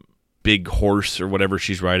the big horse or whatever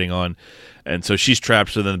she's riding on, and so she's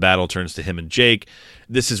trapped. So then the battle turns to him and Jake.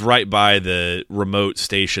 This is right by the remote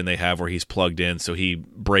station they have where he's plugged in, so he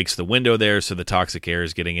breaks the window there, so the toxic air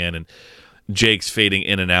is getting in, and Jake's fading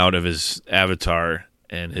in and out of his avatar,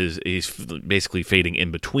 and he's basically fading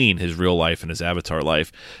in between his real life and his avatar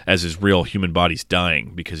life as his real human body's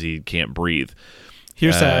dying because he can't breathe.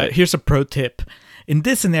 Here's a pro tip. In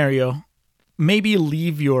this scenario, maybe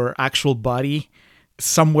leave your actual body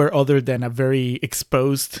somewhere other than a very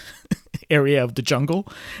exposed area of the jungle.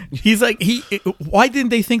 He's like, why didn't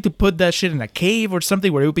they think to put that shit in a cave or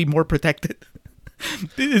something where it would be more protected?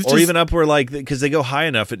 Even up where, because they go high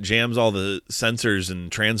enough, it jams all the sensors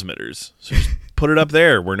and transmitters. So just put it up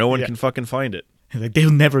there where no one can fucking find it. Like,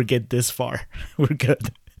 they'll never get this far. We're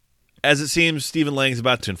good. As it seems, Stephen Lang's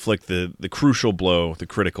about to inflict the crucial blow, the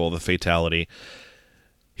critical, the fatality.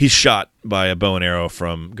 He's shot by a bow and arrow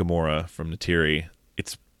from Gamora, from Neytiri.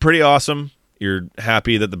 It's pretty awesome. You're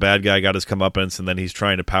happy that the bad guy got his comeuppance, and then he's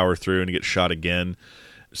trying to power through and get shot again.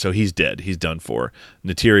 So he's dead. He's done for.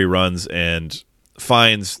 Neytiri runs and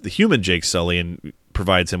finds the human Jake Sully and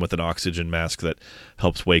provides him with an oxygen mask that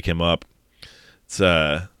helps wake him up.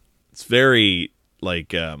 It's very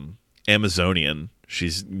Amazonian.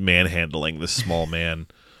 She's manhandling this small man.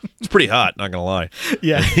 It's pretty hot, not gonna lie.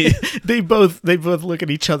 Yeah, they both look at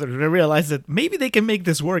each other and they realize that maybe they can make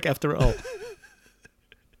this work after all.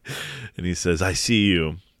 And he says, "I see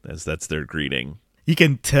you," as that's their greeting. You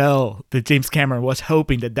can tell that James Cameron was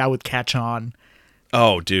hoping that would catch on.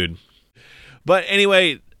 Oh, dude. But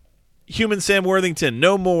anyway, human Sam Worthington,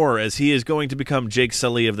 no more, as he is going to become Jake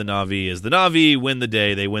Sully of the Na'vi. As the Na'vi win the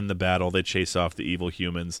day, they win the battle, they chase off the evil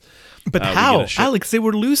humans. But how? Alex, they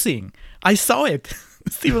were losing. I saw it.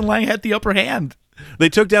 Stephen Lang had the upper hand. They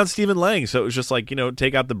took down Stephen Lang, so it was just like,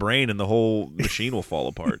 take out the brain and the whole machine will fall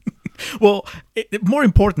apart. Well, more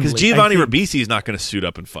importantly, because Giovanni Ribisi is not going to suit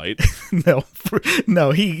up and fight.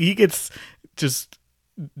 No, he gets just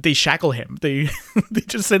they shackle him. They they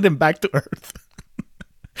just send him back to Earth.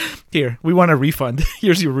 Here, we want a refund.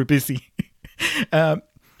 Here's your Ribisi.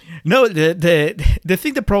 No, the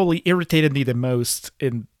thing that probably irritated me the most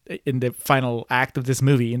in the final act of this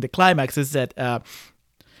movie, in the climax, is that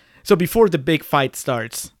so before the big fight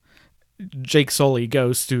starts, Jake Sully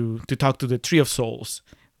goes to talk to the Tree of Souls,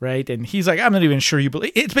 right? And he's like, I'm not even sure you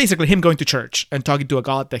believe. It's basically him going to church and talking to a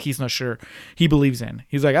god that he's not sure he believes in.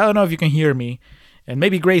 He's like, I don't know if you can hear me, and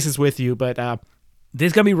maybe Grace is with you, but this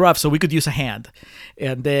is gonna be rough, so we could use a hand.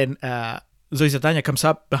 And then Zoe Saldana comes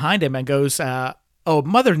up behind him and goes, oh,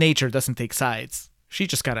 Mother Nature doesn't take sides. She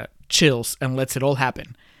just kind of chills and lets it all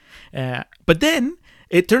happen. But then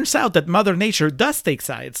it turns out that Mother Nature does take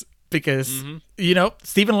sides because,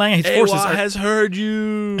 Stephen Lang and his forces has heard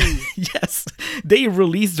you. Yes. They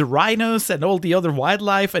release the rhinos and all the other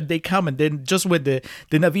wildlife, and they come, and then just when the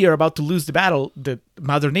Na'vi are about to lose the battle, the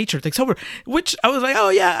Mother Nature takes over, which I was like, oh,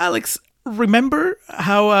 yeah, Alex, remember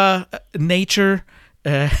how nature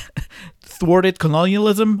thwarted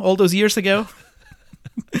colonialism all those years ago?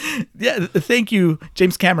 Yeah, thank you,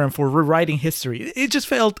 James Cameron, for rewriting history. It just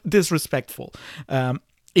felt disrespectful.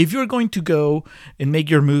 If you're going to go and make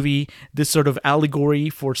your movie this sort of allegory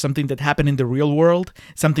for something that happened in the real world,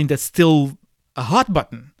 something that's still a hot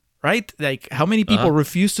button, right? Like, how many people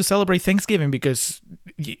refuse to celebrate Thanksgiving because,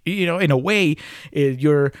 in a way,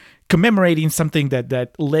 you're commemorating something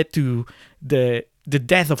that led to the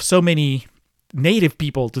death of so many native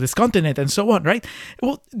people to this continent and so on, right?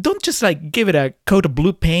 Well, don't just like give it a coat of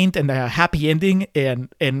blue paint and a happy ending and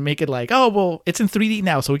make it like, oh, well, it's in 3D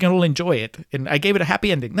now, so we can all enjoy it, and I gave it a happy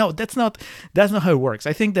ending. No, that's not how it works.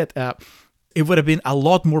 I think that it would have been a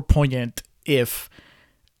lot more poignant if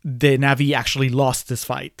the Na'vi actually lost this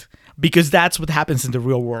fight, because that's what happens in the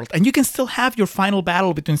real world. And you can still have your final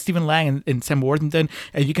battle between Stephen Lang and Sam Worthington,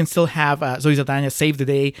 and you can still have Zoe Saldana save the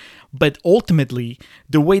day. But ultimately,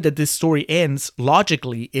 the way that this story ends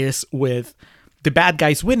logically is with the bad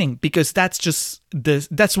guys winning, because that's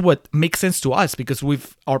what makes sense to us, because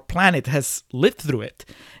our planet has lived through it,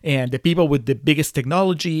 and the people with the biggest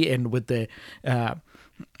technology and with the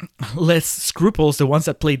less scruples, the ones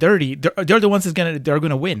that play dirty, they're the ones they're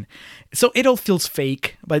gonna win. So it all feels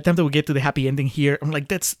fake. By the time that we get to the happy ending here, I'm like,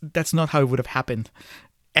 that's not how it would have happened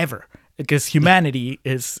ever, because humanity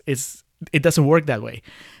it doesn't work that way.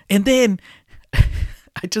 And then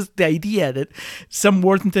the idea that Sam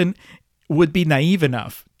Worthington would be naive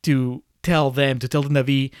enough to tell the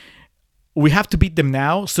Na'vi, we have to beat them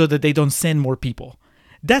now so that they don't send more people.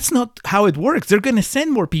 That's not how it works. They're going to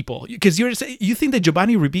send more people, because you think that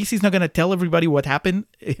Giovanni Ribisi is not going to tell everybody what happened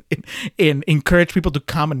and encourage people to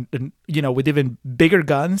come and with even bigger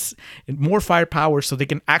guns and more firepower so they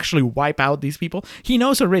can actually wipe out these people. He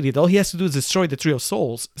knows already that all he has to do is destroy the Tree of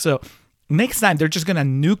Souls. So next time they're just going to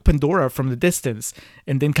nuke Pandora from the distance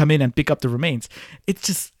and then come in and pick up the remains. It's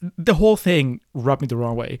just, the whole thing rubbed me the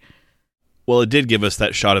wrong way. Well, it did give us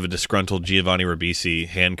that shot of a disgruntled Giovanni Ribisi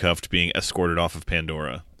handcuffed being escorted off of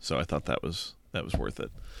Pandora. So I thought that was worth it.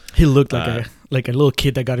 He looked like a little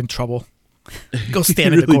kid that got in trouble. Go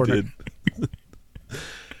stand in the corner.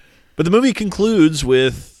 But the movie concludes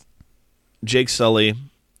with Jake Sully,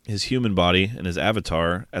 his human body, and his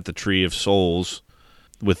avatar at the Tree of Souls,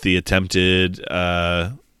 with the attempted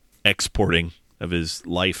exporting of his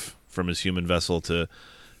life from his human vessel to,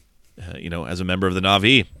 as a member of the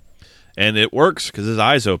Na'vi. And it works because his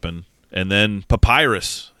eyes open, and then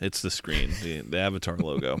Papyrus hits the screen, the Avatar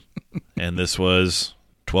logo. And this was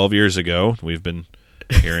 12 years ago. We've been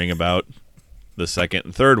hearing about the second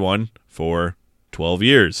and third one for 12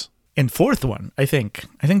 years. And fourth one, I think.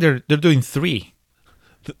 I think they're doing 3.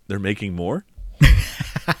 They're making more?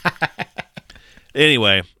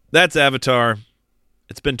 Anyway, that's Avatar.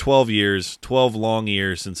 It's been 12 years, 12 long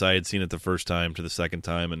years since I had seen it the first time to the second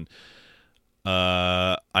time, and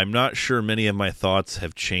I'm not sure many of my thoughts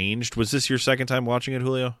have changed. Was this your second time watching it,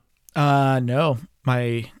 Julio? No.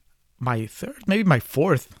 My third, maybe my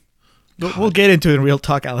fourth. We'll get into it in real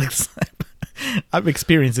talk, Alex. I've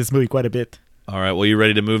experienced this movie quite a bit. All right, well, you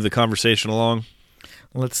ready to move the conversation along?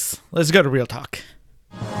 Let's go to real talk.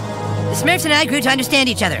 The Smurfs and I grew to understand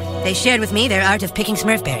each other. They shared with me their art of picking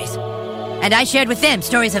Smurf berries. And I shared with them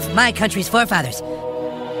stories of my country's forefathers.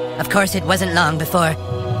 Of course, it wasn't long before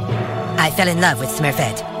I fell in love with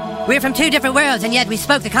Smurfette. We're from 2 different worlds, and yet we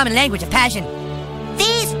spoke the common language of passion.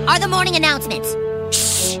 These are the morning announcements.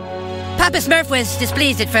 Shh! Papa Smurf was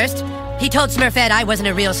displeased at first. He told Smurfette I wasn't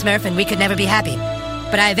a real Smurf and we could never be happy.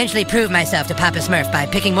 But I eventually proved myself to Papa Smurf by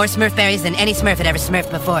picking more Smurf berries than any Smurf had ever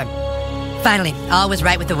smurfed before. Finally, all was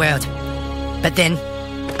right with the world. But then,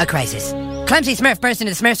 a crisis. clumsy Smurf burst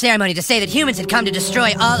into the Smurf ceremony to say that humans had come to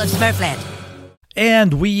destroy all of Smurfland.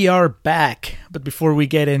 And we are back. But before we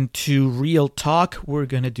get into real talk, we're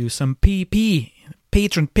going to do some PP,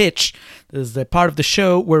 patron pitch. This is the part of the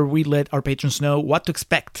show where we let our patrons know what to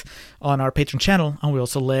expect on our Patreon channel, and we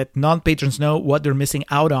also let non-patrons know what they're missing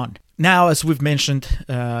out on. Now, as we've mentioned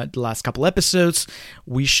the last couple episodes,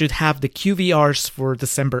 we should have the QVRs for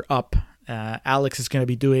December up. Alex is going to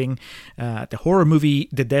be doing the horror movie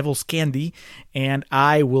The Devil's Candy, and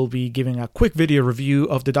I will be giving a quick video review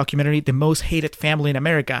of the documentary The Most Hated Family in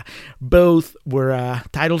America. Both were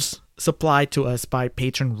titles supplied to us by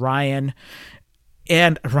patron Ryan,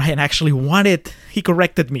 and Ryan actually he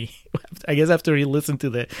corrected me. I guess after he listened to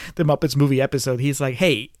the Muppets movie episode, he's like,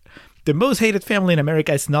 hey, The Most Hated Family in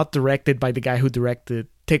America is not directed by the guy who directed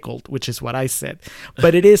Tickled, which is what I said.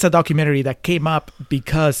 But it is a documentary that came up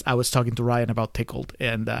because I was talking to Ryan about Tickled,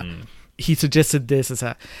 and he suggested this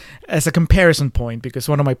as a comparison point, because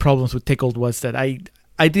one of my problems with Tickled was that I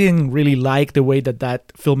didn't really like the way that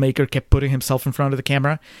filmmaker kept putting himself in front of the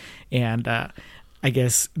camera, and I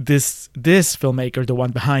guess this filmmaker, the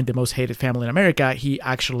one behind The Most Hated Family in America, he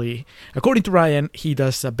actually, according to Ryan, he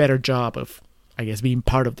does a better job of, I guess, being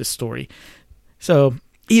part of the story. So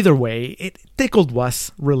either way, Tickled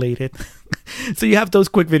was related. So you have those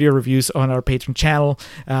quick video reviews on our Patreon channel.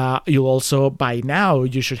 You'll also, by now,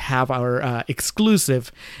 you should have our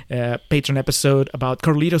exclusive Patreon episode about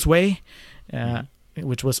Carlito's Way,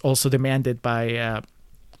 which was also demanded by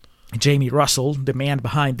Jamie Russell, the man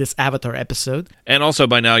behind this Avatar episode. And also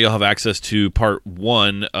by now you'll have access to part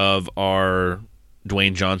 1 of our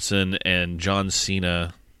Dwayne Johnson and John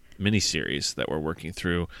Cena miniseries that we're working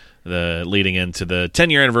through, leading into the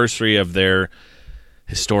 10-year anniversary of their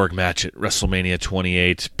historic match at WrestleMania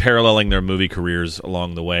 28, paralleling their movie careers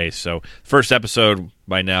along the way. So first episode,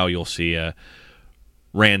 by now you'll see the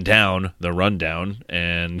rundown,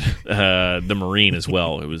 and the Marine as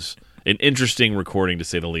well. It was an interesting recording, to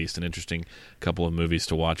say the least, an interesting couple of movies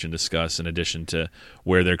to watch and discuss, in addition to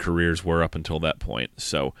where their careers were up until that point.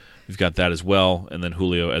 So we've got that as well. And then,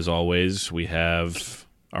 Julio, as always, we have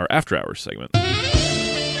our After Hours segment.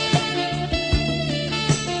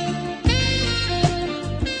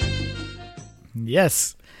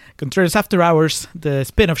 Yes. Contreras After Hours, the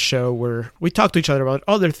spin-off show where we talk to each other about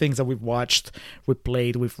other things that we've watched, we've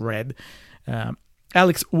played, we've read.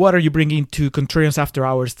 Alex, what are you bringing to Contrarians After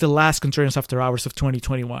Hours, the last Contrarians After Hours of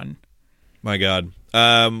 2021? My God.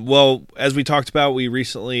 Well, as we talked about, we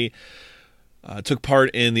recently took part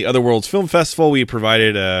in the Other Worlds Film Festival. We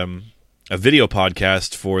provided a video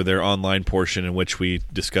podcast for their online portion, in which we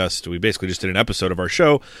basically just did an episode of our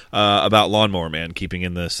show about Lawnmower Man, keeping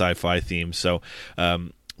in the sci-fi theme. So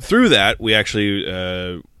through that, we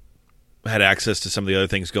actually had access to some of the other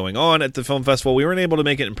things going on at the film festival. We weren't able to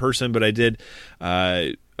make it in person, but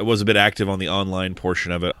I was a bit active on the online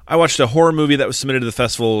portion of it. I watched a horror movie that was submitted to the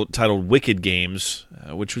festival titled Wicked Games,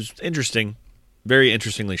 which was interesting, very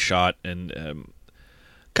interestingly shot, and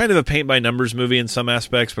kind of a paint-by-numbers movie in some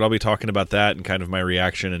aspects, but I'll be talking about that and kind of my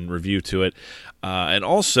reaction and review to it. And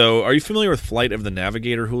also, are you familiar with Flight of the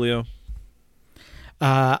Navigator, Julio?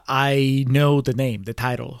 I know the name, the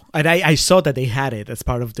title. And I saw that they had it as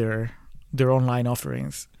part of their online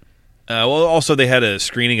offerings. Well, also they had a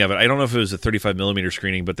screening of it. I don't know if it was a 35mm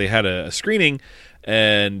screening, but they had a screening,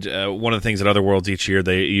 and one of the things at Other Worlds each year,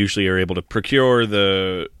 they usually are able to procure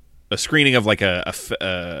a screening of like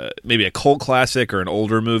maybe a cult classic or an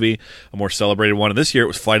older movie, a more celebrated one. And this year it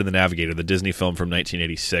was Flight of the Navigator, the Disney film from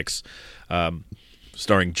 1986,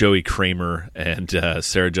 starring Joey Kramer and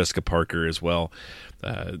Sarah Jessica Parker as well.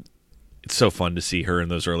 It's so fun to see her in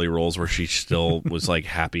those early roles where she still was like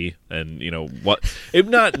happy, and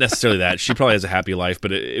not necessarily that she probably has a happy life,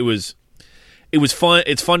 but it was fun.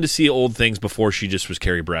 It's fun to see old things before she just was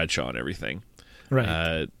Carrie Bradshaw and everything,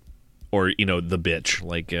 right? Or the bitch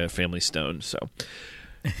like Family Stone. So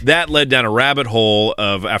that led down a rabbit hole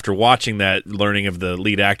of, after watching that, learning of the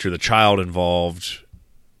lead actor, the child involved,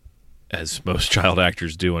 as most child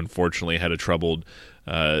actors do, unfortunately, had a troubled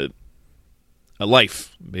a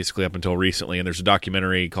life, basically, up until recently. And there's a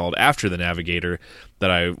documentary called After the Navigator that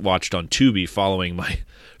I watched on Tubi following my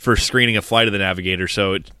first screening of Flight of the Navigator.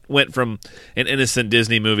 So it went from an innocent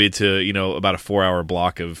Disney movie to, about a 4-hour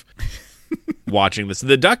block of watching this.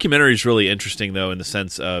 The documentary is really interesting, though, in the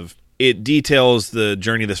sense of it details the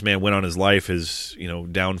journey this man went on, his life, his,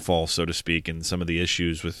 downfall, so to speak, and some of the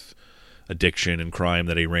issues with addiction and crime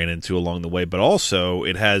that he ran into along the way. But also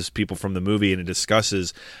it has people from the movie, and it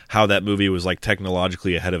discusses how that movie was like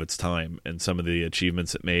technologically ahead of its time and some of the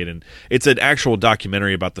achievements it made. And it's an actual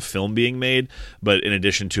documentary about the film being made, but in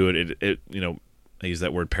addition to it I used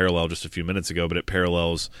that word parallel just a few minutes ago, but it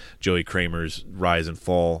parallels Joey Kramer's rise and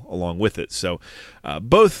fall along with it. So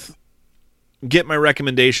both get my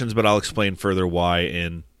recommendations, but I'll explain further why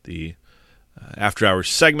in the After Hours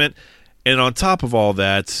segment. And on top of all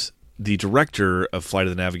that, the director of Flight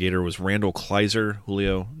of the Navigator was Randall Kleiser.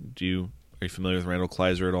 Julio, are you familiar with Randall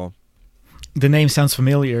Kleiser at all? The name sounds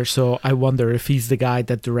familiar, so I wonder if he's the guy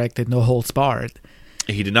that directed No Holds Barred.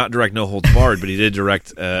 He did not direct No Holds Barred, but he did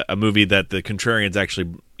direct a movie that the Contrarians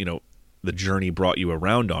actually, the journey brought you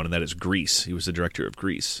around on, and that is Grease. He was the director of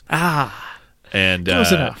Grease. And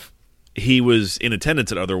close enough. He was in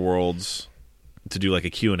attendance at Other Worlds to do like a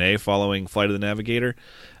Q&A following Flight of the Navigator,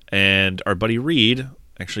 and our buddy Reed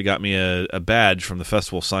actually got me a badge from the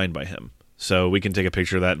festival signed by him. So we can take a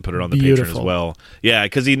picture of that and put it on the Patreon as well. Yeah,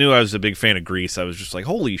 because he knew I was a big fan of Grease. I was just like,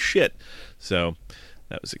 holy shit. So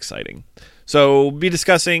that was exciting. So we'll be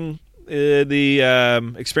discussing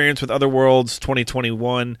the experience with Other Worlds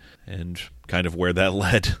 2021 and kind of where that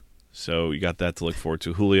led. So you got that to look forward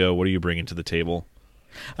to. Julio, what are you bringing to the table?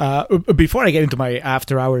 Before I get into my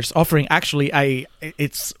After Hours offering, actually,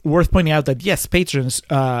 it's worth pointing out that, yes, patrons,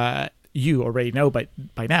 you already know by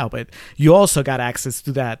now, but you also got access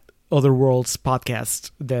to that Other Worlds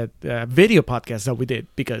podcast, that video podcast that we did,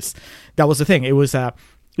 because that was the thing. It was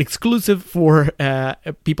exclusive for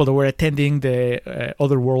people that were attending the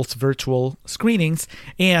Other Worlds virtual screenings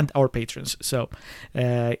and our patrons. So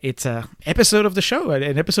it's an episode of the show,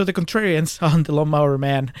 an episode of the Contrarians on the Lawnmower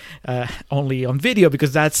Man, only on video,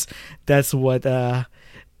 because that's what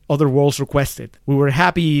Other Worlds requested. We were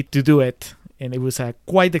happy to do it, and it was a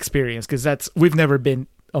quite experience, because we've never been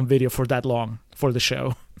on video for that long for the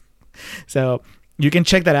show. So you can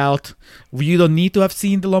check that out. You don't need to have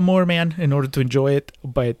seen The Lawnmower Man in order to enjoy it,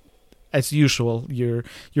 but as usual, your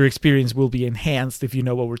experience will be enhanced if you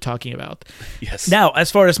know what we're talking about. Yes. Now, as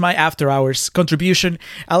far as my After Hours contribution,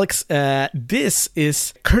 Alex, this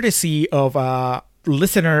is courtesy of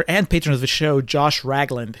listener and patron of the show, Josh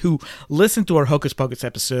Ragland, who listened to our Hocus Pocus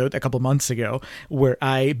episode a couple months ago, where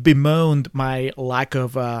I bemoaned my lack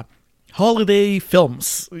of holiday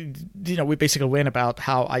films. We basically went about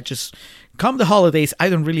how I just come the holidays, I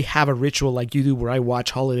don't really have a ritual like you do where I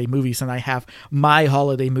watch holiday movies and I have my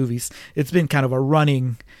holiday movies. It's been kind of a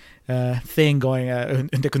running thing going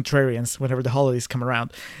in the Contrarians whenever the holidays come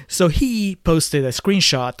around. So he posted a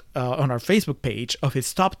screenshot on our Facebook page of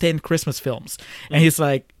his top 10 Christmas films, and he's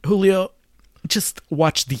like, Julio, just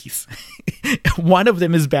watch these. One of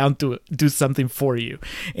them is bound to do something for you.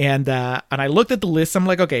 And I looked at the list. I'm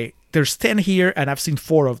like, okay, there's 10 here, and I've seen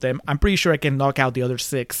 4 of them. I'm pretty sure I can knock out the other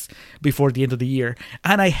 6 before the end of the year.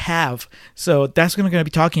 And I have. So that's what I'm going to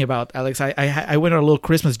be talking about, Alex. I went on a little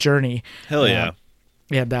Christmas journey. Hell yeah.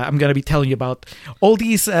 And I'm going to be telling you about all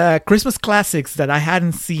these Christmas classics that I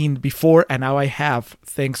hadn't seen before, and now I have,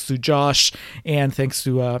 thanks to Josh and thanks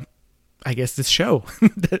to, I guess, this show.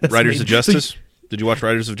 Riders of Justice? Did you watch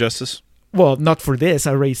Riders of Justice? Well, not for this.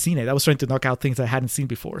 I already seen it. I was trying to knock out things I hadn't seen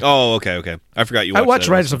before. Oh, okay. I forgot you watched I watched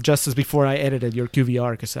that Riders also. of Justice before I edited your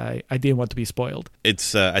QVR because I didn't want to be spoiled.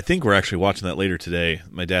 It's. I think we're actually watching that later today.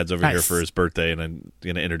 My dad's over here Nice. for his birthday, and I'm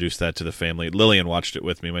going to introduce that to the family. Lillian watched it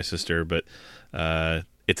with me, my sister, but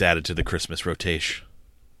it's added to the Christmas rotation.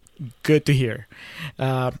 Good to hear.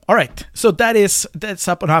 All right, so that's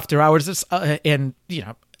up on After Hours, and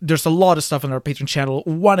there's a lot of stuff on our Patreon channel.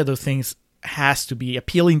 One of those things has to be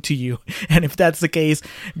appealing to you, and if that's the case,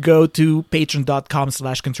 go to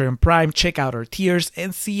patreon.com/Contrarian Prime, check out our tiers,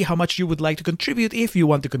 and see how much you would like to contribute if you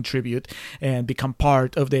want to contribute and become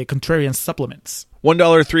part of the Contrarian supplements. $1,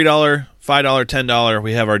 $3, $5, $10.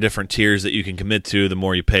 We have our different tiers that you can commit to. The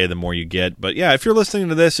more you pay, the more you get. But yeah, if you're listening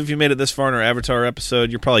to this, if you made it this far in our Avatar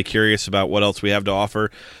episode, you're probably curious about what else we have to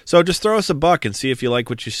offer. So just throw us a buck and see if you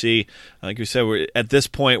like what you see. Like we said, at this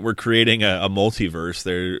point, we're creating a multiverse.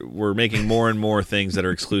 We're making more and more things that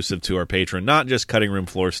are exclusive to our patron, not just cutting room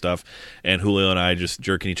floor stuff and Julio and I just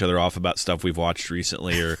jerking each other off about stuff we've watched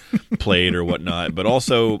recently or played or whatnot. But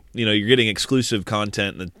also, you're getting exclusive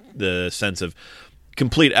content in the sense of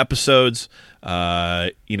complete episodes,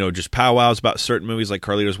 just powwows about certain movies like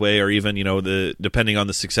Carlito's Way, or even, depending on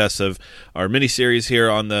the success of our miniseries here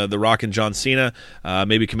on the Rock and John Cena,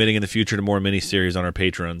 maybe committing in the future to more miniseries on our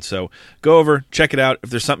Patreon. So go over, check it out.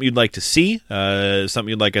 If there's something you'd like to see, something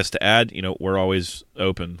you'd like us to add, we're always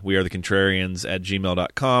open. We are the Contrarians at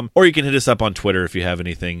gmail.com, or you can hit us up on Twitter if you have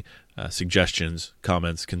anything, suggestions,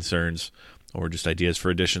 comments, concerns, or just ideas for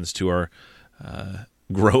additions to our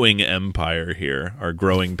growing empire here, our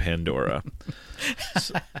growing Pandora.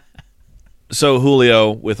 So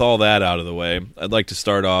Julio, with all that out of the way, I'd like to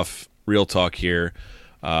start off Real Talk here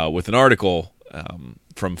with an article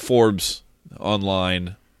from Forbes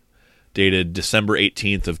online dated December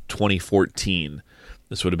 18th of 2014.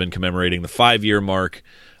 This would have been commemorating the 5-year mark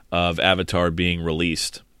of Avatar being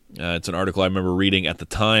released. It's an article I remember reading at the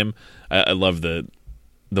time. I love the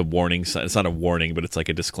warning sign. It's not a warning, but it's like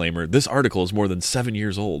a disclaimer. This article is more than 7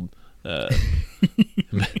 years old.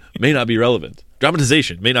 May not be relevant.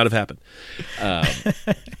 Dramatization may not have happened.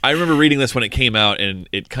 I remember reading this when it came out, and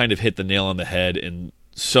it kind of hit the nail on the head in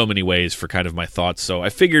so many ways for kind of my thoughts. So I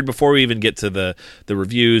figured before we even get to the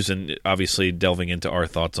reviews and obviously delving into our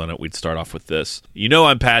thoughts on it, we'd start off with this. You know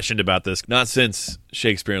I'm passionate about this, not since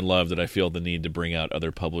Shakespeare in Love that I feel the need to bring out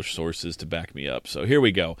other published sources to back me up. So here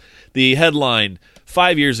we go. The headline,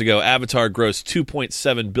 5 years ago, Avatar grossed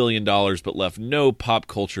 $2.7 billion but left no pop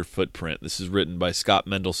culture footprint. This is written by Scott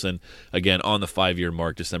Mendelson, again on the 5-year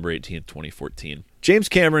mark, December 18th, 2014. James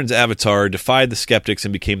Cameron's Avatar defied the skeptics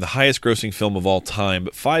and became the highest-grossing film of all time,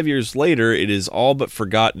 but 5 years later, it is all but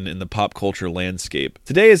forgotten in the pop culture landscape.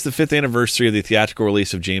 Today is the 5th anniversary of the theatrical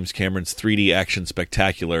release of James Cameron's 3D action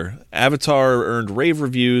spectacular. Avatar earned rave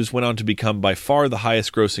reviews, went on to become by far the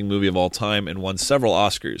highest-grossing movie of all time, and won several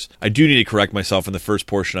Oscars. I do need to correct myself. In the first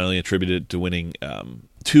portion, I only attributed it to winning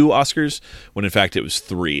 2 Oscars, when in fact it was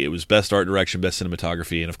 3. It was Best Art Direction, Best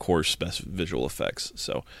Cinematography, and of course, Best Visual Effects.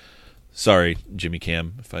 So, sorry, Jimmy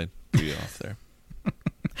Cam, if I threw you off there.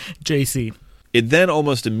 JC. It then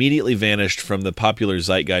almost immediately vanished from the popular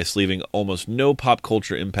zeitgeist, leaving almost no pop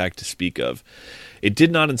culture impact to speak of. It did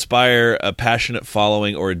not inspire a passionate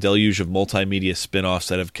following or a deluge of multimedia spin-offs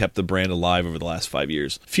that have kept the brand alive over the last 5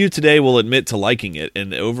 years. Few today will admit to liking it,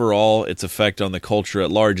 and overall, its effect on the culture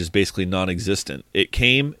at large is basically non-existent. It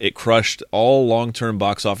came, it crushed all long-term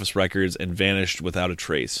box office records, and vanished without a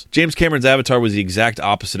trace. James Cameron's Avatar was the exact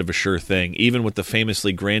opposite of a sure thing, even with the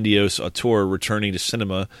famously grandiose auteur returning to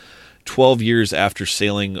cinema 12 years after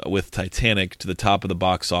sailing with Titanic to the top of the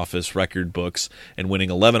box office record books and winning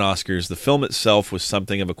 11 Oscars. The film itself was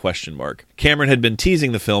something of a question mark. Cameron had been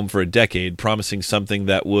teasing the film for a decade, promising something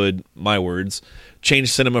that would, my words,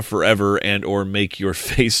 change cinema forever and or make your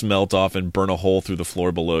face melt off and burn a hole through the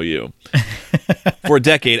floor below you. For a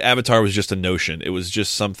decade, Avatar was just a notion. It was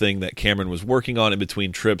just something that Cameron was working on in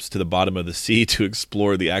between trips to the bottom of the sea to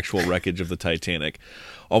explore the actual wreckage of the Titanic.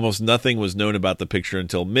 Almost nothing was known about the picture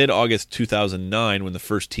until mid-August 2009 when the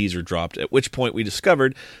first teaser dropped, at which point we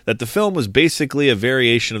discovered that the film was basically a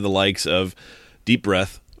variation of the likes of Deep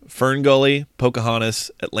Breath, Fern Gully,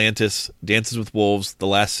 Pocahontas, Atlantis, Dances with Wolves, The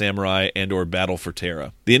Last Samurai, and or Battle for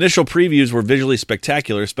Terra. The initial previews were visually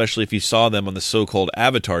spectacular, especially if you saw them on the so-called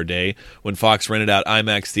Avatar Day, when Fox rented out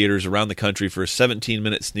IMAX theaters around the country for a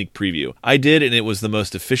 17-minute sneak preview. I did, and it was the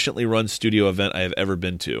most efficiently run studio event I have ever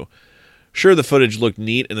been to. Sure, the footage looked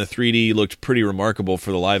neat and the 3D looked pretty remarkable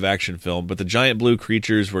for the live-action film, but the giant blue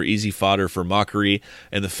creatures were easy fodder for mockery,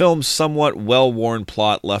 and the film's somewhat well-worn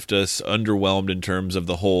plot left us underwhelmed in terms of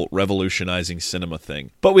the whole revolutionizing cinema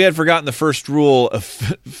thing. But we had forgotten the first rule of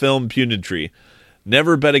film punditry.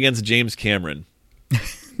 Never bet against James Cameron.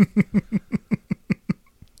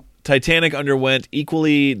 Titanic underwent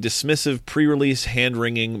equally dismissive pre-release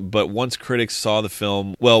hand-wringing, but once critics saw the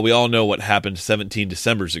film, well, we all know what happened 17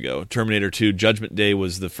 Decembers ago. Terminator 2 Judgment Day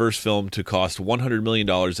was the first film to cost $100 million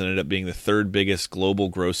and ended up being the third biggest global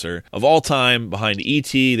grosser of all time, behind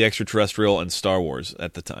E.T., The Extraterrestrial, and Star Wars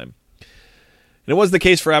at the time. And it was the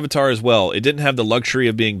case for Avatar as well. It didn't have the luxury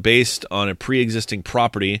of being based on a pre-existing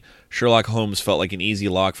property. Sherlock Holmes felt like an easy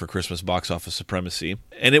lock for Christmas box office supremacy.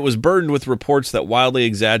 And it was burdened with reports that wildly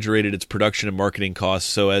exaggerated its production and marketing costs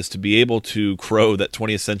so as to be able to crow that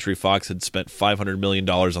 20th Century Fox had spent $500 million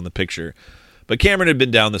on the picture. But Cameron had been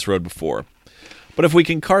down this road before. But if we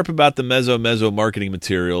can carp about the mezzo marketing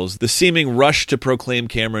materials, the seeming rush to proclaim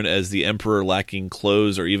Cameron as the emperor lacking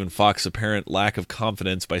clothes, or even Fox's apparent lack of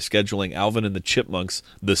confidence by scheduling Alvin and the Chipmunks,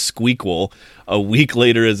 the Squeakquel, a week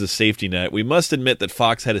later as a safety net, we must admit that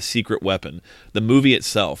Fox had a secret weapon, the movie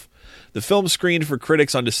itself. The film screened for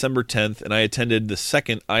critics on December 10th, and I attended the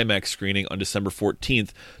second IMAX screening on December 14th,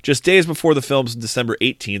 just days before the film's December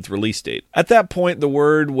 18th release date. At that point, the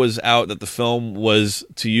word was out that the film was,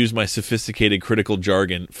 to use my sophisticated critical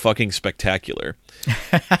jargon, fucking spectacular.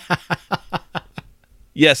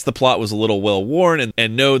 Yes, the plot was a little well-worn,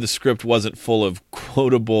 and no, the script wasn't full of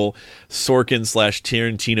quotable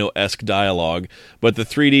Sorkin/Tarantino-esque dialogue, but the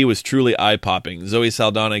 3D was truly eye-popping. Zoe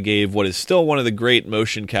Saldana gave what is still one of the great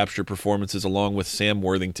motion capture performances along with Sam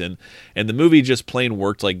Worthington, and the movie just plain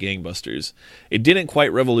worked like gangbusters. It didn't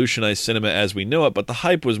quite revolutionize cinema as we know it, but the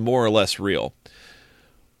hype was more or less real.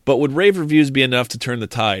 But would rave reviews be enough to turn the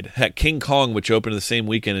tide? Heck, King Kong, which opened the same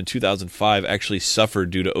weekend in 2005, actually suffered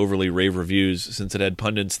due to overly rave reviews since it had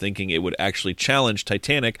pundits thinking it would actually challenge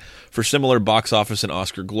Titanic for similar box office and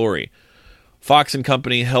Oscar glory. Fox and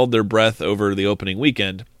company held their breath over the opening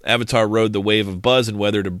weekend. Avatar rode the wave of buzz and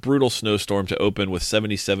weathered a brutal snowstorm to open with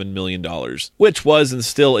 $77 million, which was and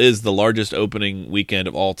still is the largest opening weekend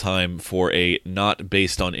of all time for a not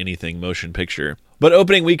based on anything motion picture. But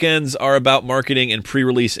opening weekends are about marketing and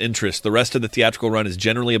pre-release interest. The rest of the theatrical run is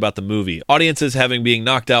generally about the movie. Audiences having being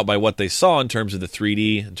knocked out by what they saw in terms of the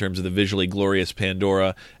 3D, in terms of the visually glorious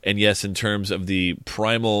Pandora, and yes, in terms of the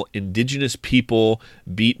primal indigenous people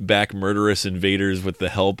beat back murderous invaders with the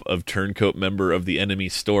help of turncoat member of the enemy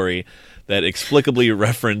story that explicably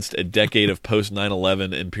referenced a decade of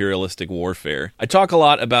post-9/11 imperialistic warfare. I talk a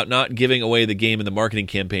lot about not giving away the game in the marketing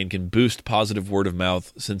campaign can boost positive word of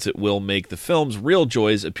mouth since it will make the film's real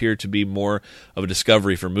joys appear to be more of a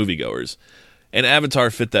discovery for moviegoers. And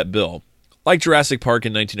Avatar fit that bill. Like Jurassic Park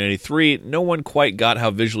in 1993, no one quite got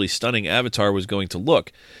how visually stunning Avatar was going to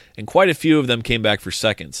look, and quite a few of them came back for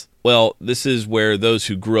seconds. Well, this is where those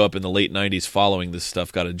who grew up in the late 90s following this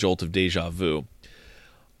stuff got a jolt of deja vu.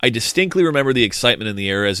 I distinctly remember the excitement in the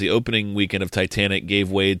air as the opening weekend of Titanic gave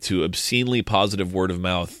way to obscenely positive word of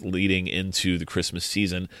mouth leading into the Christmas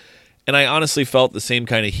season, and I honestly felt the same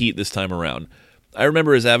kind of heat this time around. I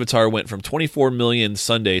remember as Avatar went from 24 million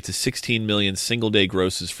Sunday to 16 million single-day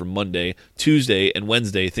grosses for Monday, Tuesday, and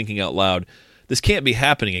Wednesday, thinking out loud, this can't be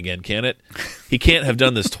happening again, can it? He can't have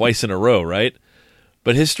done this twice in a row, right?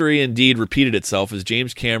 But history indeed repeated itself as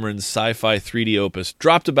James Cameron's sci-fi 3D opus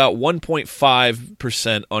dropped about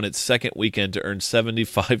 1.5% on its second weekend to earn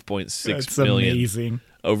 $75.6 million amazing.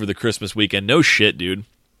 Over the Christmas weekend. No shit, dude.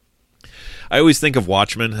 I always think of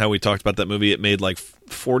Watchmen, how we talked about that movie. It made like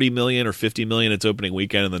 40 million or 50 million its opening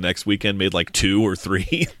weekend, and the next weekend made like 2 or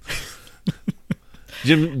 3.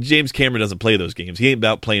 James Cameron doesn't play those games. He ain't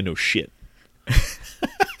about playing no shit.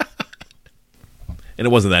 And it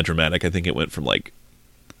wasn't that dramatic. I think it went from like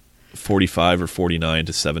 45 or 49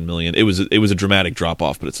 to 7 million. It was a dramatic drop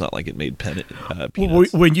off, but it's not like it made peanuts.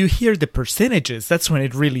 When you hear the percentages, that's when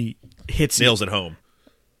it really hits you. Nails it home.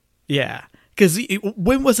 Yeah, because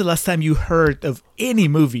when was the last time you heard of any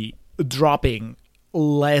movie dropping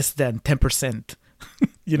less than 10%?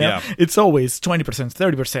 Yeah. It's always 20%,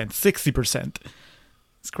 30%, 60%.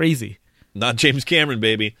 It's crazy. Not James Cameron,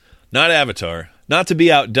 baby. Not Avatar. Not to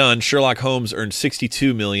be outdone, Sherlock Holmes earned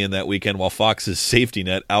 $62 million that weekend, while Fox's safety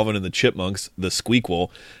net, Alvin and the Chipmunks, The Squeakquel,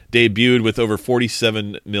 debuted with over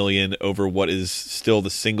 $47 million over what is still the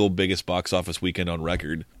single biggest box office weekend on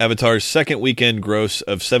record. Avatar's second weekend gross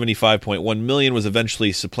of $75.1 million was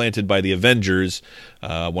eventually supplanted by The Avengers,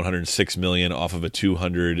 $106 million off of a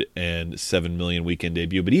 $207 million weekend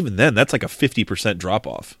debut. But even then, that's like a 50%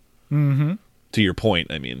 drop-off. Mm-hmm. To your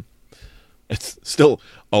point, I mean. It's still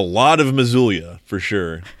a lot of Mazulia, for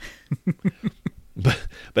sure.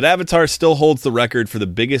 But Avatar still holds the record for the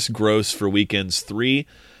biggest gross for weekends 3,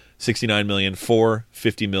 $69 million, 4,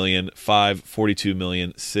 $50 million, 5, $42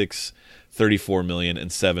 million, 6, $34 million,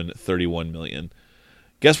 and 7, $31 million.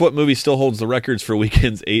 Guess what movie still holds the records for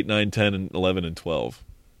weekends 8, 9, 10, and 11, and 12?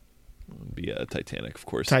 It would be Titanic, of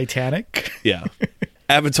course. Titanic? Yeah.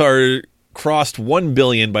 Avatar crossed $1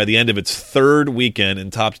 billion by the end of its third weekend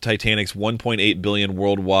and topped Titanic's $1.8 billion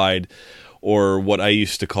worldwide, or what I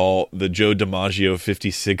used to call the Joe DiMaggio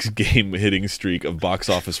 56 game hitting streak of box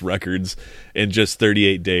office records in just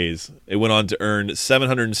 38 days. It went on to earn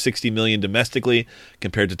 $760 million domestically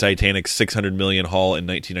compared to Titanic's $600 million haul in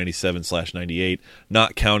 1997/98,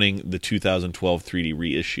 not counting the 2012 3D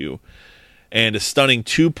reissue. And a stunning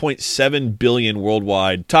 $2.7 billion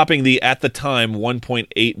worldwide, topping the, at the time,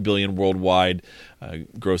 $1.8 billion worldwide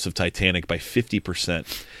gross of Titanic by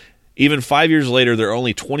 50%. Even 5 years later, there are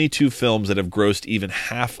only 22 films that have grossed even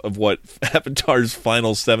half of what Avatar's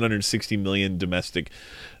final $760 million domestic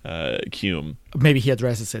cum. Maybe he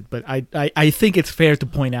addresses it, but I think it's fair to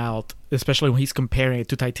point out, especially when he's comparing it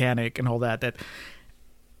to Titanic and all that, that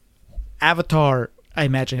Avatar, I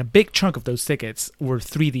imagine a big chunk of those tickets were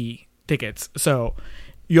 3D tickets, so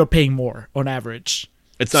you're paying more on average.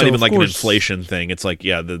 It's not even like an inflation thing. It's like,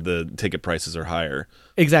 yeah, the ticket prices are higher.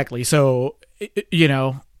 Exactly. So,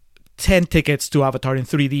 10 tickets to Avatar in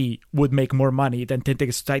 3D would make more money than 10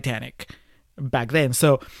 tickets to Titanic back then.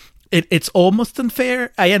 So it's almost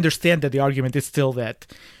unfair. I understand that the argument is still that,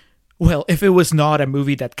 well, if it was not a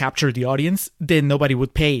movie that captured the audience, then nobody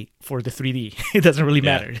would pay for the 3D. It doesn't really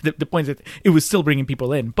matter. Yeah. The point is that it was still bringing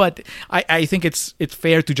people in. But I think it's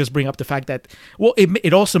fair to just bring up the fact that, well,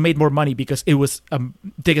 it also made more money because it was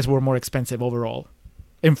tickets were more expensive overall.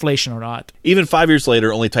 inflation or not. Even 5 years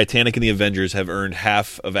later, only Titanic and the Avengers have earned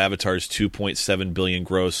half of Avatar's $2.7 billion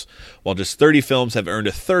gross, while just 30 films have earned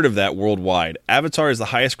a third of that worldwide. Avatar is the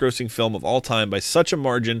highest-grossing film of all time by such a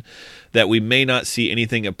margin that we may not see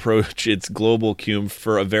anything approach its global cum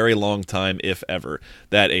for a very long time, if ever.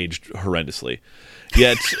 That aged horrendously.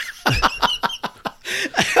 Yet...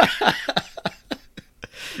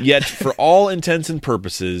 Yet, for all intents and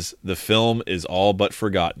purposes, the film is all but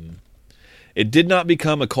forgotten. It did not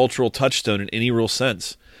become a cultural touchstone in any real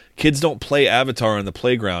sense. Kids don't play Avatar on the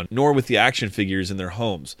playground, nor with the action figures in their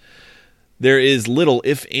homes. There is little,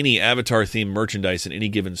 if any, Avatar-themed merchandise in any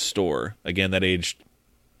given store. Again, that aged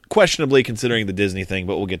questionably considering the Disney thing,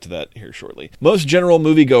 but we'll get to that here shortly. Most general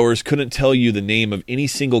moviegoers couldn't tell you the name of any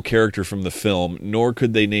single character from the film, nor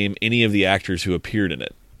could they name any of the actors who appeared in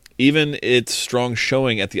it. Even its strong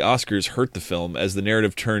showing at the Oscars hurt the film, as the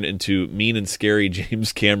narrative turned into mean and scary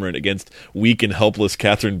James Cameron against weak and helpless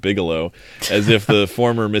Catherine Bigelow, as if the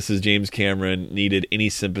former Mrs. James Cameron needed any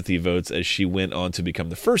sympathy votes as she went on to become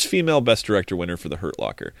the first female Best Director winner for The Hurt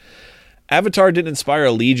Locker. Avatar didn't inspire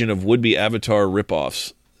a legion of would-be Avatar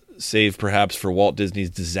ripoffs, save perhaps for Walt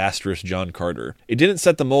Disney's disastrous John Carter. It didn't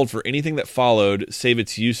set the mold for anything that followed, save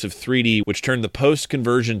its use of 3D, which turned the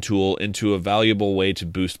post-conversion tool into a valuable way to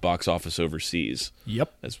boost box office overseas.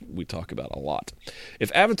 Yep. As we talk about a lot.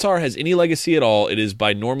 If Avatar has any legacy at all, it is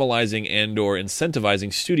by normalizing and/or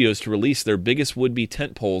incentivizing studios to release their biggest would-be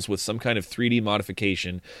tentpoles with some kind of 3D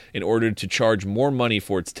modification in order to charge more money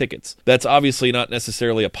for its tickets. That's obviously not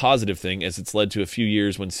necessarily a positive thing, as it's led to a few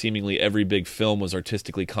years when seemingly every big film was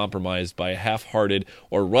artistically compromised by a half-hearted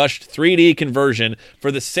or rushed 3D conversion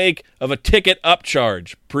for the sake of a ticket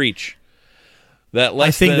upcharge. Preach. That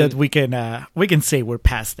that we can say we're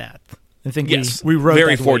past that. I think yes, we rode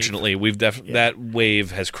very that fortunately wave. that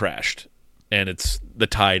wave has crashed and the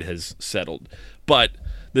tide has settled. But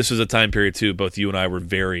this was a time period too. Both you and I were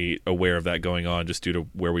very aware of that going on, just due to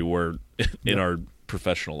where we were in our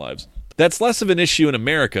professional lives. That's less of an issue in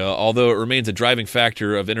America, although it remains a driving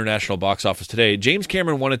factor of international box office today. James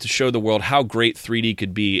Cameron wanted to show the world how great 3D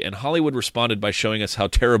could be, and Hollywood responded by showing us how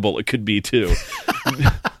terrible it could be too.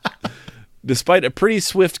 Despite a pretty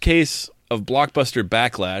swift case of blockbuster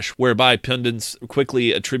backlash, whereby pundits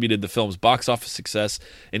quickly attributed the film's box office success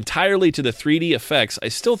entirely to the 3D effects, I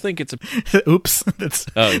still think it's a... Oops. That's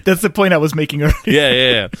the point I was making earlier.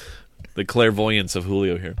 Yeah. The clairvoyance of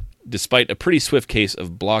Julio here. Despite a pretty swift case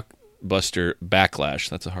of blockbuster backlash,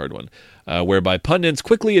 that's a hard one, whereby pundits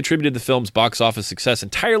quickly attributed the film's box office success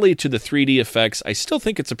entirely to the 3D effects, I still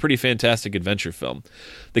think it's a pretty fantastic adventure film.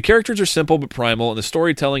 The characters are simple but primal, and the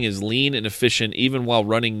storytelling is lean and efficient even while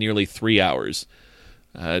running nearly 3 hours.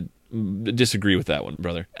 Disagree with that one,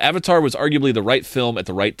 brother. Avatar was arguably the right film at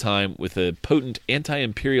the right time, with a potent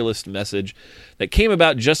anti-imperialist message that came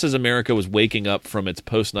about just as America was waking up from its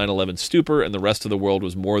post-9/11 stupor and the rest of the world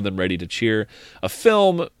was more than ready to cheer. A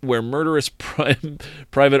film where murderous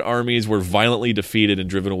private armies were violently defeated and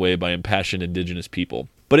driven away by impassioned indigenous people.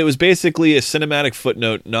 But it was basically a cinematic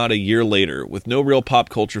footnote not a year later, with no real pop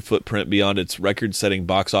culture footprint beyond its record-setting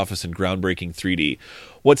box office and groundbreaking 3D.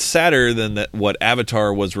 What's sadder than that what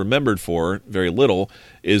Avatar was remembered for, very little,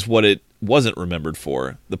 is what it wasn't remembered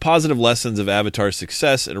for. The positive lessons of Avatar's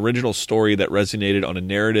success, an original story that resonated on a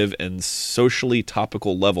narrative and socially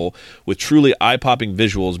topical level, with truly eye-popping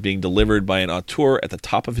visuals being delivered by an auteur at the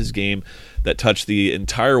top of his game that touched the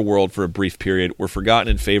entire world for a brief period, were forgotten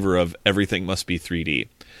in favor of everything must be 3D.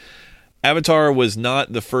 Avatar was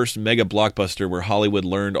not the first mega blockbuster where Hollywood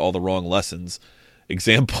learned all the wrong lessons.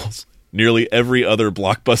 Examples: nearly every other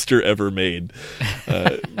blockbuster ever made.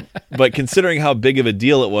 But considering how big of a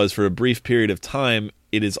deal it was for a brief period of time,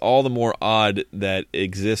 it is all the more odd that it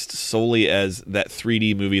exists solely as that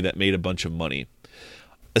 3D movie that made a bunch of money.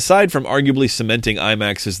 Aside from arguably cementing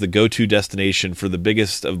IMAX as the go-to destination for the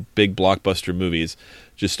biggest of big blockbuster movies,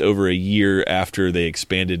 just over a year after they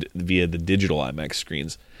expanded via the digital IMAX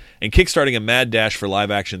screens, and kickstarting a mad dash for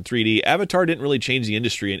live-action 3D, Avatar didn't really change the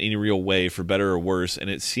industry in any real way, for better or worse, and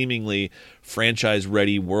its seemingly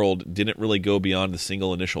franchise-ready world didn't really go beyond the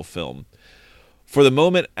single initial film. For the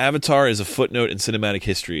moment, Avatar is a footnote in cinematic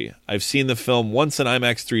history. I've seen the film once in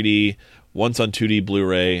IMAX 3D, once on 2D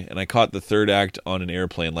Blu-ray, and I caught the third act on an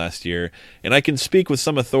airplane last year, and I can speak with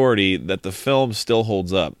some authority that the film still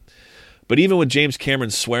holds up. But even with James Cameron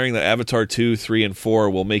swearing that Avatar 2, 3, and 4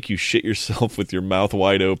 will make you shit yourself with your mouth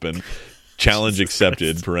wide open, challenge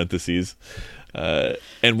accepted, parentheses,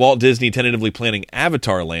 and Walt Disney tentatively planning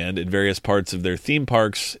Avatar Land in various parts of their theme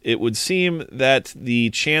parks, it would seem that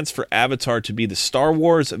the chance for Avatar to be the Star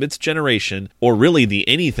Wars of its generation, or really the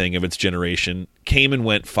anything of its generation, came and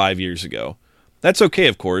went 5 years ago. That's okay,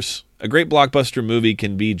 of course. A great blockbuster movie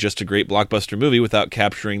can be just a great blockbuster movie without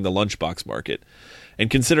capturing the lunchbox market. And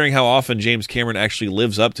considering how often James Cameron actually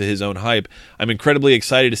lives up to his own hype, I'm incredibly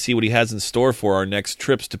excited to see what he has in store for our next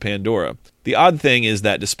trips to Pandora. The odd thing is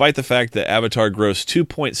that despite the fact that Avatar grossed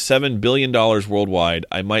 $2.7 billion worldwide,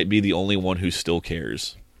 I might be the only one who still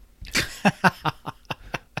cares.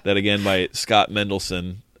 That again by Scott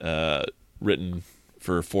Mendelson, written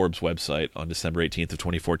for Forbes website on December 18th of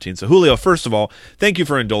 2014. So Julio, first of all, thank you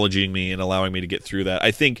for indulging me and allowing me to get through that. I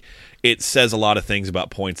think it says a lot of things about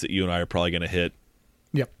points that you and I are probably going to hit.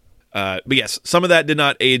 Yep. But yes, some of that did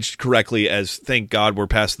not age correctly, as thank God we're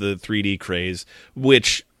past the 3D craze,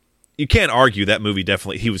 which you can't argue that movie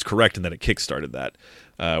definitely, he was correct in that it kickstarted that,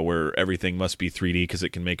 where everything must be 3D because it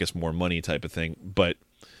can make us more money type of thing. But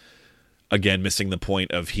again, missing the point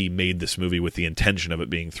of he made this movie with the intention of it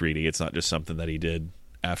being 3D. It's not just something that he did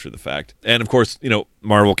after the fact. And of course,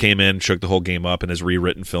 Marvel came in, shook the whole game up, and has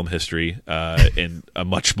rewritten film history in a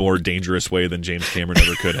much more dangerous way than James Cameron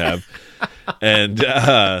ever could have. And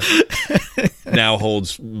now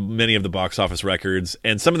holds many of the box office records.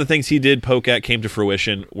 And some of the things he did poke at came to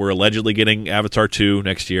fruition. We're allegedly getting Avatar 2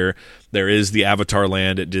 next year. There is the Avatar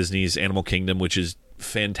Land at Disney's Animal Kingdom, which is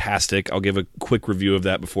fantastic. I'll give a quick review of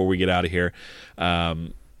that before we get out of here.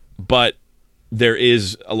 But there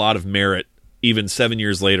is a lot of merit, even 7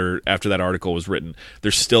 years later after that article was written.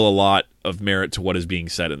 There's still a lot of merit to what is being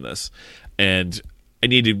said in this. And I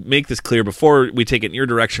need to make this clear before we take it in your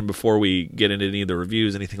direction, before we get into any of the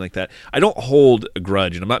reviews, anything like that. I don't hold a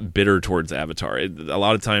grudge, and I'm not bitter towards Avatar. A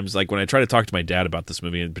lot of times, like when I try to talk to my dad about this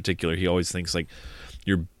movie in particular, he always thinks like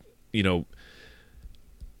you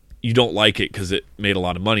don't like it because it made a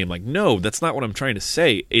lot of money. I'm like, no, that's not what I'm trying to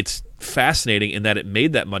say. It's fascinating in that it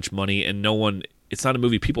made that much money, and it's not a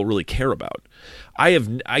movie people really care about.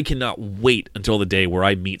 I cannot wait until the day where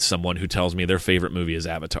I meet someone who tells me their favorite movie is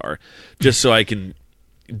Avatar, just so I can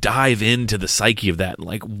dive into the psyche of that.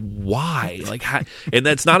 Like, why? Like, how? And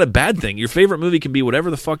that's not a bad thing. Your favorite movie can be whatever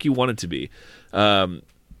the fuck you want it to be.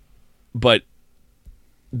 But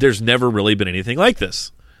there's never really been anything like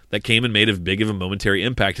this that came and made as big of a momentary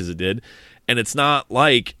impact as it did. And it's not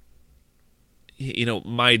like,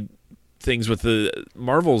 my things with the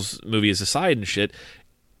Marvel's movies aside and shit,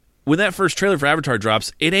 when that first trailer for Avatar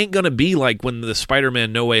drops, it ain't going to be like when the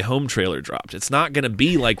Spider-Man No Way Home trailer dropped. It's not going to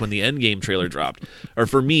be like when the Endgame trailer dropped. Or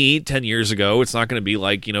for me, 10 years ago, it's not going to be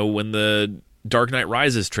like, when the Dark Knight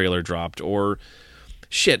Rises trailer dropped. Or,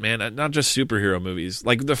 shit, man, not just superhero movies.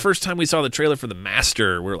 Like, the first time we saw the trailer for The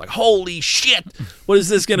Master, we were like, holy shit, what is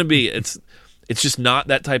this going to be? It's just not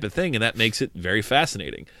that type of thing, and that makes it very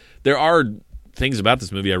fascinating. There are things about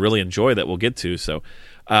this movie I really enjoy that we'll get to, so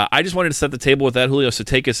I just wanted to set the table with that, Julio, so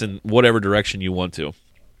take us in whatever direction you want to.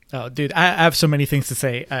 Oh, dude, I have so many things to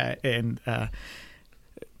say, and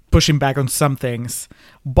pushing back on some things,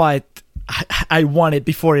 but I want it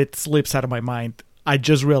before it slips out of my mind. I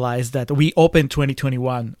just realized that we opened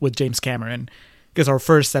 2021 with James Cameron because our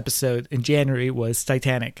first episode in January was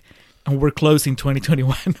Titanic, and we're closing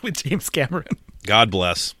 2021 with James Cameron. God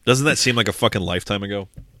bless. Doesn't that seem like a fucking lifetime ago?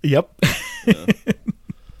 Yep. Yeah.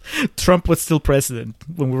 Trump was still president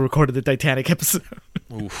when we recorded the Titanic episode.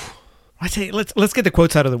 Oof. I tell you, let's get the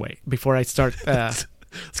quotes out of the way before I start. Let's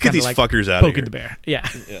get these fuckers out of here. Poking the bear. Yeah.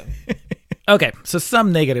 Okay, so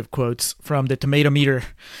some negative quotes from the Tomato Meter.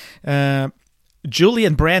 Julie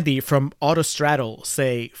and Brandy from Autostraddle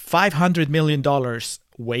say $500 million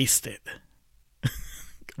wasted.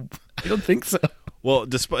 I don't think so. Well,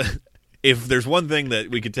 if there's one thing that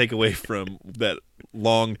we could take away from that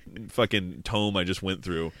long fucking tome I just went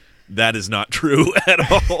through, that is not true at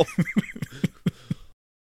all.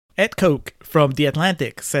 Ed Koch from The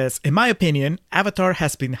Atlantic says, in my opinion, Avatar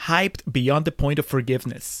has been hyped beyond the point of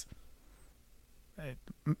forgiveness.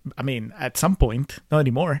 I mean, at some point, not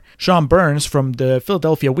anymore. Sean Burns from the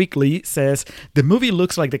Philadelphia Weekly says, the movie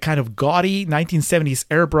looks like the kind of gaudy 1970s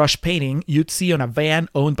airbrush painting you'd see on a van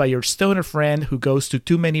owned by your stoner friend who goes to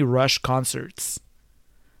too many Rush concerts.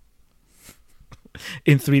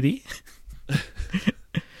 In 3D.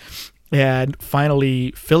 And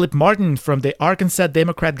finally, Philip Martin from the Arkansas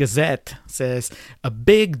Democrat Gazette says, a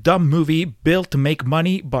big, dumb movie built to make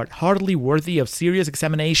money, but hardly worthy of serious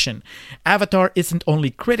examination. Avatar isn't only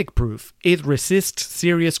critic-proof, it resists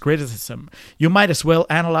serious criticism. You might as well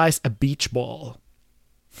analyze a beach ball.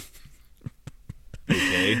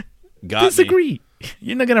 Okay. Got Disagree. Me.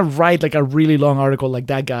 You're not going to write like a really long article like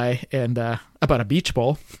that guy and about a beach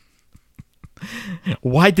ball.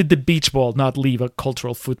 Why did the beach ball not leave a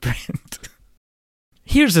cultural footprint?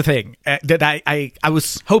 Here's the thing that I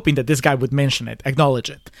was hoping that this guy would mention it,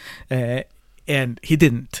 acknowledge it, and he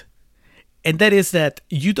didn't. and that is that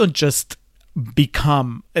you don't just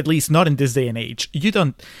become, at least not in this day and age, you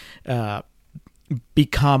don't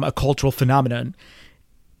become a cultural phenomenon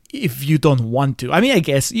if you don't want to. I mean, I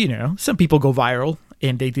guess, some people go viral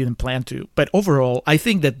and they didn't plan to. But overall, I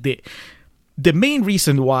think that the main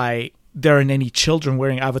reason why there aren't any children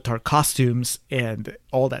wearing Avatar costumes and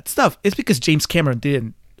all that stuff is because James Cameron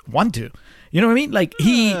didn't want to. You know what I mean? Like,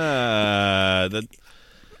 he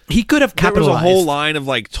could have capitalized. There was a whole line of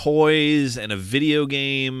like toys and a video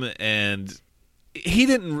game, and he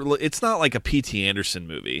didn't. It's not like a P.T. Anderson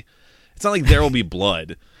movie. It's not like There Will Be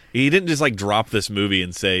Blood. He didn't just like drop this movie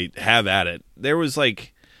and say, have at it. There was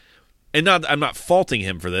like, and I'm not faulting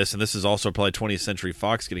him for this, and this is also probably 20th Century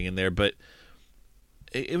Fox getting in there, but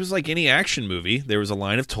it was like any action movie. There was a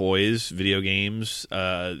line of toys, video games,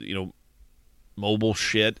 mobile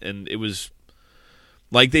shit, and it was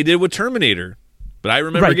like they did with Terminator. But I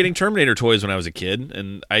remember getting Terminator toys when I was a kid,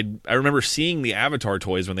 and I remember seeing the Avatar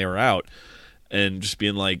toys when they were out, and just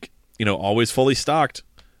being like, always fully stocked.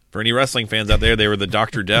 For any wrestling fans out there, they were the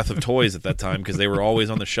Dr. Death of toys at that time because they were always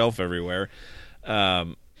on the shelf everywhere.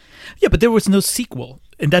 Yeah, but there was no sequel,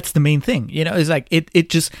 and that's the main thing. It's like it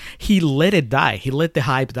just, he let it die. He let the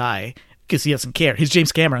hype die because he doesn't care. He's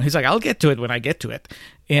James Cameron. He's like, I'll get to it when I get to it.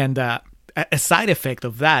 And a side effect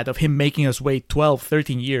of that, of him making us wait 12,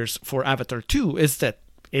 13 years for Avatar 2, is that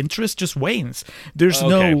interest just wanes. There's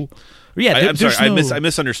no... Yeah, I'm sorry, I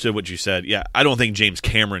misunderstood what you said. Yeah, I don't think James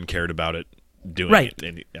Cameron cared about it doing it.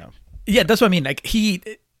 And, yeah, that's what I mean. Like,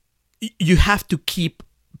 you have to keep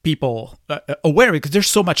people aware because there's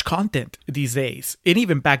so much content these days, and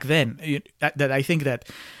even back then, that I think that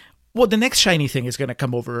the next shiny thing is going to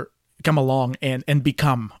come along and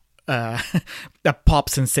become a pop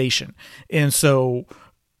sensation. And so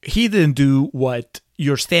he didn't do what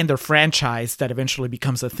your standard franchise that eventually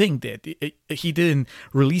becomes a thing did. He didn't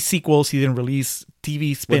release sequels. He didn't release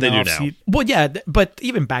TV spin-offs. What they do now. But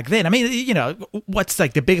even back then, I mean, what's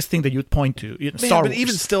like the biggest thing that you'd point to? Star Wars. But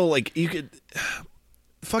even still, like, you could...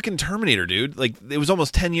 Fucking Terminator, dude. Like, it was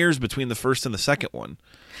almost 10 years between the first and the second one.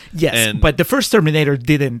 Yes, but the first Terminator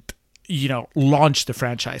didn't, launch the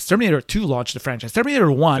franchise. Terminator 2 launched the franchise.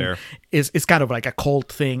 Terminator 1 is kind of like a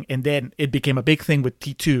cult thing, and then it became a big thing with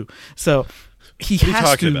T2. So... What are you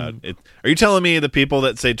talking about? Are you telling me the people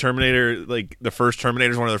that say Terminator, like the first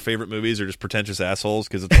Terminator, is one of their favorite movies, are just pretentious assholes?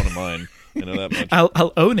 Because it's one of mine. I know that much.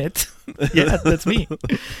 I'll own it. Yeah, that's me.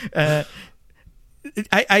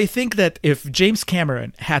 I think that if James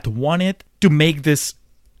Cameron had wanted to make this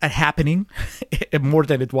a happening more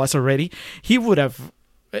than it was already, he would have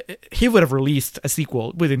released a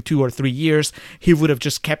sequel within 2 or 3 years. He would have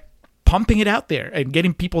just kept pumping it out there and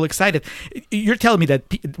getting people excited. You're telling me that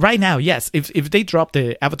right now, yes, if they drop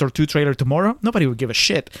the Avatar 2 trailer tomorrow, nobody would give a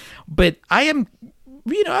shit. But I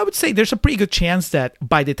would say there's a pretty good chance that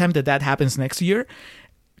by the time that happens next year,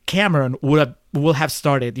 Cameron will have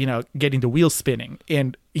started, getting the wheels spinning,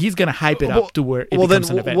 and he's gonna hype it up to where it becomes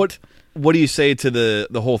an event. What do you say to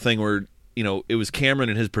the whole thing where it was Cameron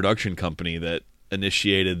and his production company that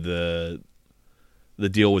initiated the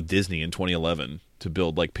deal with Disney in 2011 to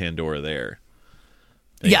build like Pandora there?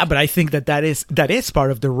 Yeah, but I think that is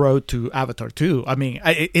part of the road to Avatar 2. I mean,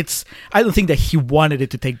 I don't think that he wanted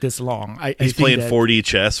it to take this long. He's playing 4D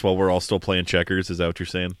chess while we're all still playing checkers. Is that what you're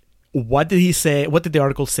saying? What did he say? What did the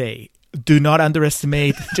article say? Do not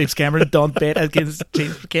underestimate James Cameron. Don't bet against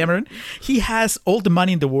James Cameron. He has all the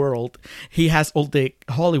money in the world. He has all the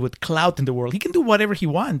Hollywood clout in the world. He can do whatever he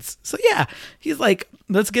wants. So yeah, he's like,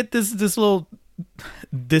 let's get this little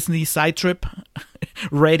Disney side trip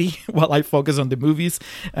ready while I focus on the movies.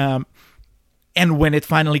 And when it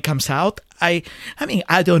finally comes out, I mean,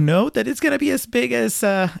 I don't know that it's going to be as big as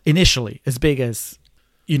initially, as big as,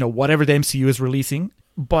 whatever the MCU is releasing.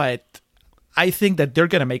 But I think that they're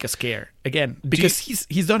going to make a scare again because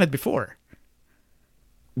he's done it before.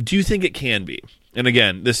 Do you think it can be? And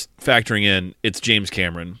again, this factoring in, it's James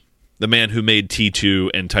Cameron, the man who made T2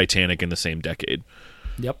 and Titanic in the same decade.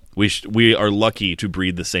 Yep. We are lucky to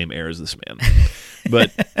breathe the same air as this man.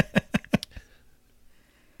 But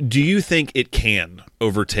do you think it can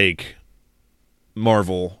overtake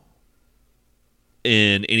Marvel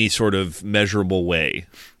in any sort of measurable way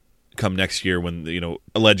come next year when,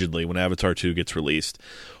 allegedly when Avatar 2 gets released?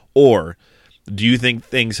 Or do you think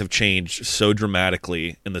things have changed so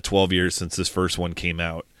dramatically in the 12 years since this first one came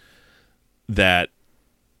out that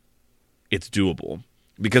it's doable?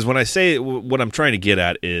 Because when I say, what I'm trying to get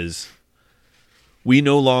at is, we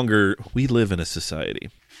live in a society.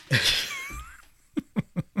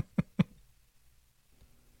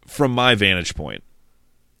 From my vantage point,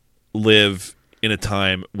 live in a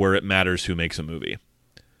time where it matters who makes a movie.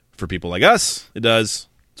 For people like us, it does.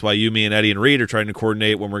 That's why you, me, and Eddie and Reed are trying to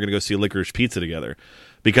coordinate when we're going to go see Licorice Pizza together.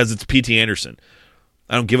 Because it's P.T. Anderson.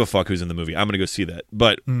 I don't give a fuck who's in the movie. I'm going to go see that.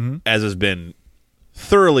 But as has been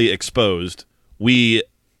thoroughly exposed, we,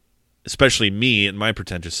 especially me and my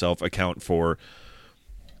pretentious self, account for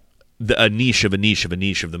a niche of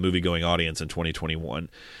the movie-going audience in 2021.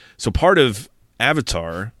 So part of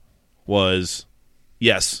Avatar was,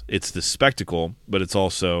 yes, it's the spectacle, but it's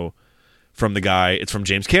also from it's from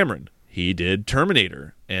James Cameron. He did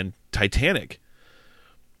Terminator and Titanic.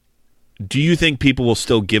 Do you think people will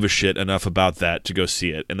still give a shit enough about that to go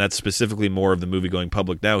see it? And that's specifically more of the movie-going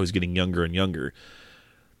public now who's getting younger and younger.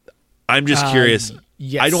 I'm just curious.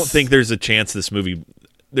 Yes. I don't think there's a chance this movie...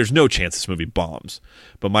 There's no chance this movie bombs.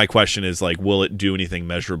 But my question is, like, will it do anything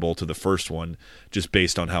measurable to the first one just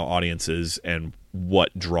based on how audiences and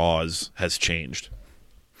what draws has changed?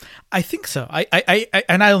 I think so. I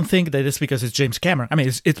don't think that it's because it's James Cameron. I mean,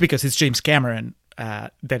 it's because it's James Cameron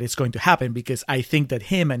that it's going to happen, because I think that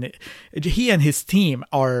he and his team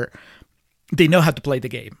they know how to play the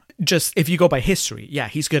game. Just if you go by history, yeah,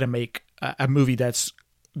 he's going to make a movie that's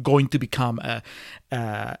going to become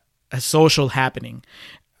a social happening.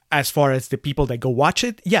 As far as the people that go watch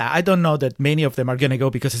it, yeah, I don't know that many of them are going to go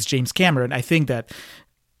because it's James Cameron. I think a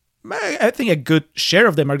good share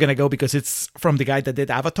of them are going to go because it's from the guy that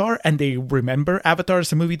did Avatar, and they remember Avatar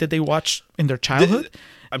as a movie that they watched in their childhood.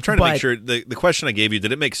 I'm trying to make sure, the question I gave you,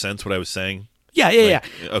 did it make sense what I was saying? Yeah.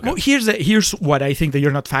 Okay. Well, here's what I think that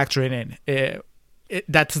you're not factoring in.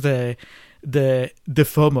 That's the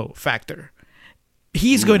FOMO factor.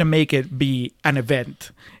 He's going to make it be an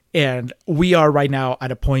event, and we are right now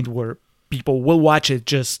at a point where people will watch it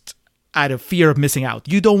just out of fear of missing out.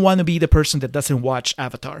 You don't want to be the person that doesn't watch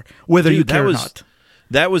Avatar, whether you care or not.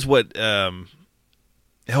 That was what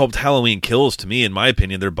helped Halloween Kills, to me, in my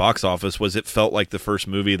opinion. Their box office was, it felt like the first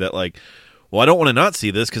movie that, like, well, I don't want to not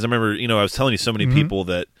see this, because I remember, I was telling you so many people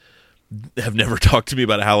that have never talked to me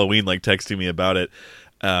about Halloween, like texting me about it.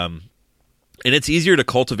 And it's easier to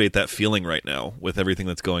cultivate that feeling right now with everything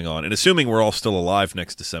that's going on. And assuming we're all still alive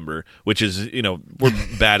next December, which is,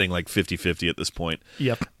 we're batting like 50-50 at this point.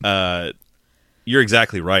 Yep. You're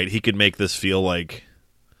exactly right. He could make this feel like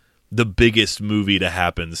the biggest movie to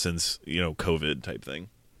happen since, COVID type thing.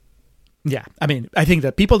 Yeah. I mean, I think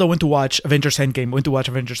that people that went to watch Avengers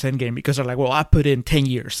Endgame because they're like, well, I put in 10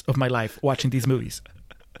 years of my life watching these movies.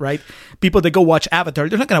 Right? People that go watch Avatar,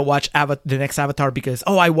 they're not going to watch the next Avatar because,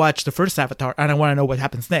 I watched the first Avatar and I want to know what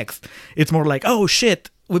happens next. It's more like, oh shit,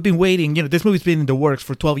 we've been waiting. This movie's been in the works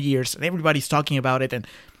for 12 years and everybody's talking about it. And,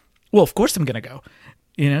 well, of course I'm going to go.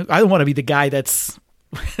 I don't want to be the guy that's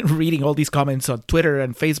reading all these comments on Twitter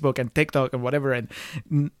and Facebook and TikTok and whatever. And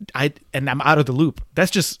I'm out of the loop.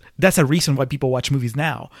 That's a reason why people watch movies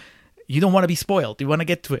now. You don't want to be spoiled. You want to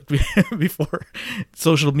get to it before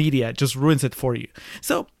social media just ruins it for you.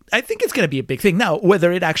 So I think it's going to be a big thing. Now,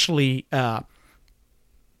 whether it actually gives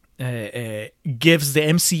the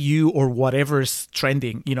MCU or whatever's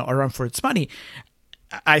trending, a run for its money,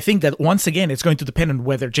 I think that once again, it's going to depend on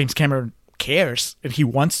whether James Cameron cares and he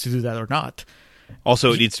wants to do that or not.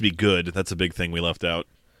 Also, it needs to be good. That's a big thing we left out.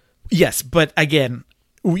 Yes, but again,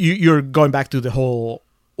 you're going back to the whole,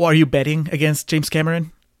 are you betting against James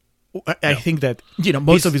Cameron? I think that,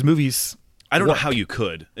 most of his movies... I don't know how you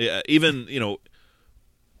could. Even,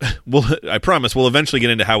 I promise we'll eventually get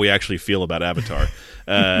into how we actually feel about Avatar.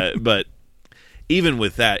 But even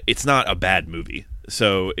with that, it's not a bad movie.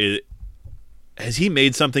 So has he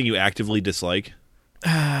made something you actively dislike?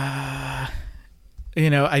 I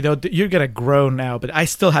know you're going to groan now, but I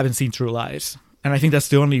still haven't seen True Lies. And I think that's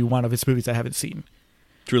the only one of his movies I haven't seen.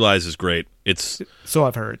 True Lies is great. So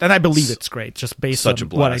I've heard, and I believe it's great, just based on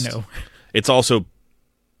what I know. It's also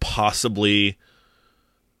possibly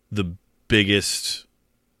the biggest.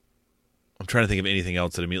 I'm trying to think of anything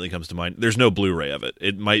else that immediately comes to mind. There's no Blu-ray of it.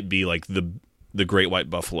 It might be like the Great White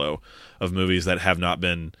Buffalo of movies that have not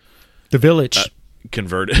been The Village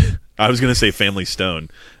converted. I was going to say Family Stone.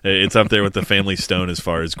 It's up there with the Family Stone as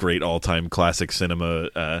far as great all-time classic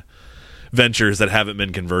cinema ventures that haven't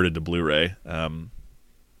been converted to Blu-ray.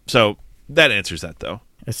 So that answers that, though.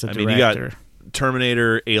 It's you got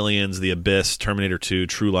Terminator, Aliens, The Abyss, Terminator 2,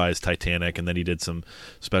 True Lies, Titanic, and then he did some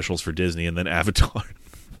specials for Disney, and then Avatar.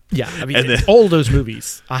 Yeah, I mean, all those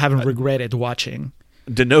movies I haven't regretted watching.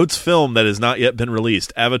 Denotes film that has not yet been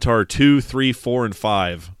released. Avatar 2, 3, 4, and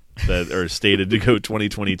 5 that are stated to go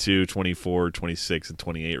 2022, 24, 26, and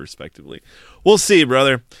 28, respectively. We'll see,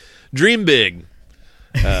 brother. Dream big.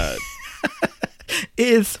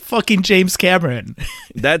 Is fucking James Cameron.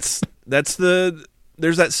 That's the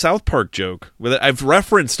there's that South Park joke that I've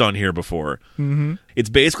referenced on here before. Mm-hmm. It's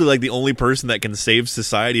basically like the only person that can save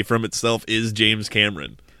society from itself is James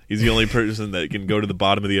Cameron. He's the only person that can go to the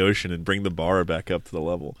bottom of the ocean and bring the bar back up to the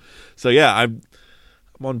level. So yeah, I'm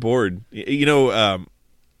on board. You know,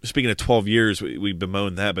 speaking of 12 years, we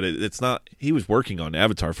bemoan that, but it's not. He was working on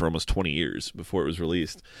Avatar for almost 20 years before it was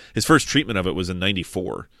released. His first treatment of it was in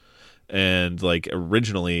 '94, and like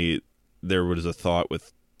originally there was a thought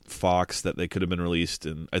with Fox that they could have been released,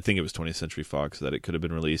 and I think it was 20th Century Fox, that it could have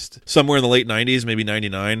been released somewhere in the late 90s, maybe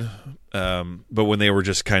 99. But when they were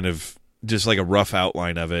just kind of just like a rough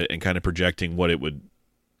outline of it and kind of projecting what it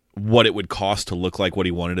would cost to look like what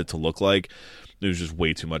he wanted it to look like, it was just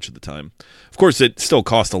way too much at the time. Of course, it still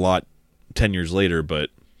cost a lot 10 years later,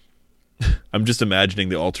 but I'm just imagining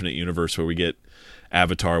the alternate universe where we get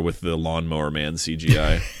Avatar with the Lawnmower Man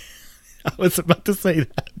CGI. I was about to say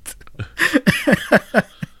that.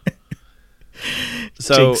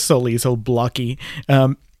 So Jake Sully is so blocky.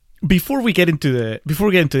 Before we get into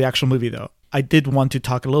the actual movie, though, I did want to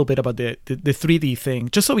talk a little bit about the 3D thing,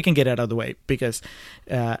 just so we can get it out of the way, because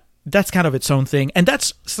that's kind of its own thing, and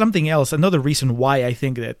that's something else. Another reason why I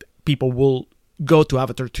think that people will go to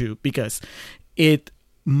Avatar 2, because it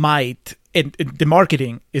might, and the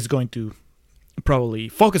marketing is going to probably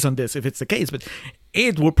focus on this if it's the case, but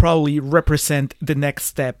it will probably represent the next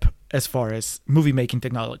step as far as movie making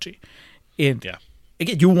technology. And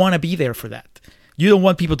again, you want to be there for that. You don't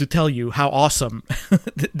want people to tell you how awesome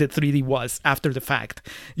the 3D was after the fact.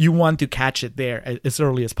 You want to catch it there as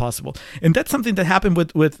early as possible. And that's something that happened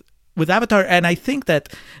with Avatar. And I think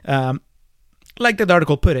that, like that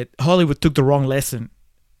article put it, Hollywood took the wrong lesson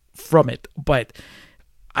from it. But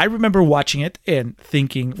I remember watching it in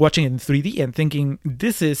 3D and thinking,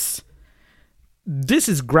 this is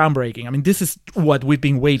groundbreaking. I mean, this is what we've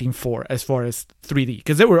been waiting for as far as 3D,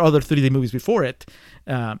 because there were other 3D movies before it,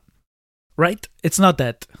 right? It's not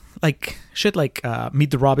that like shit like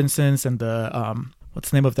Meet the Robinsons and the what's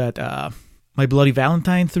the name of that My Bloody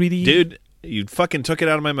Valentine 3D. Dude, you fucking took it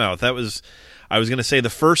out of my mouth. I was gonna say the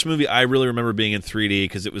first movie I really remember being in 3D,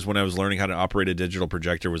 because it was when I was learning how to operate a digital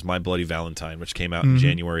projector, was My Bloody Valentine, which came out in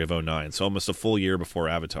January of 2009, so almost a full year before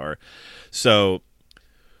Avatar. So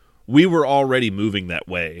we were already moving that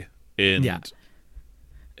way, and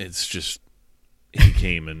it's just he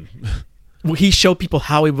came and he showed people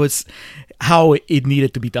how it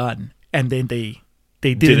needed to be done, and then they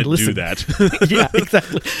didn't listen. Do that. Yeah,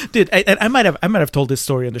 exactly, dude. I might have told this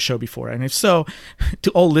story on the show before, and if so, to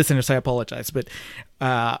all listeners, I apologize. But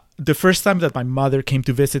the first time that my mother came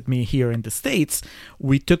to visit me here in the States,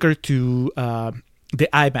 we took her to the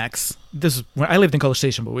IMAX. This is when I lived in College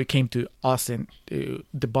Station, but we came to Austin to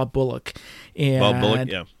the Bob Bullock. And, Bob Bullock,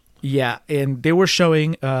 yeah. Yeah, and they were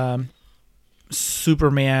showing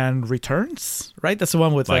Superman Returns, right? That's the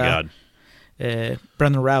one with God.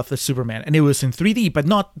 Brandon Routh, the Superman. And it was in 3D, but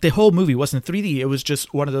not the whole movie wasn't 3D. It was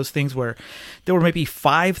just one of those things where there were maybe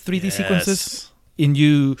 5 3D sequences.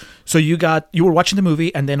 So you were watching the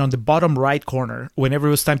movie, and then on the bottom right corner, whenever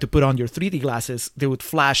it was time to put on your 3D glasses, they would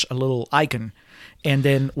flash a little icon. And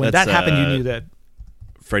then when that happened, you knew that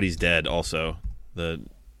Freddy's Dead also, the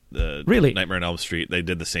really Nightmare on Elm Street, they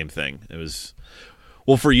did the same thing. It was,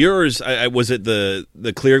 well, for yours, was it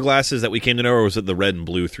the clear glasses that we came to know, or was it the red and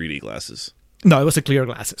blue 3D glasses? No, it was the clear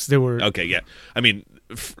glasses. They were okay. Yeah, I mean,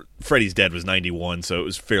 Freddy's Dead was 91, so it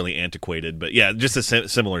was fairly antiquated. But yeah, just a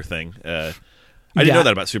similar thing. I didn't know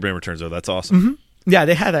that about Superman Returns, though. That's awesome. Mm-hmm. Yeah,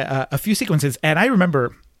 they had a few sequences, and I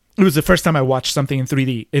remember it was the first time I watched something in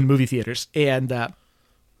 3D in movie theaters. And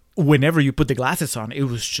whenever you put the glasses on, it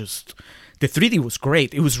was just, the 3D was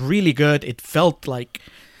great. It was really good. It felt like,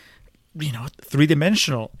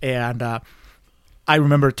 3-dimensional. And I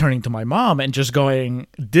remember turning to my mom and just going,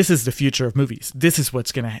 this is the future of movies. This is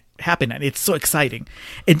what's going to happen. And it's so exciting.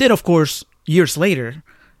 And then, of course, years later,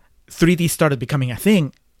 3D started becoming a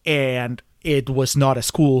thing. And it was not as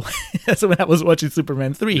cool as when I was watching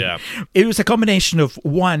Superman 3. Yeah. It was a combination of,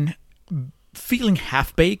 one, feeling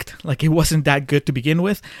half-baked, like it wasn't that good to begin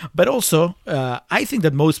with, but also, I think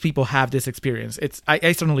that most people have this experience.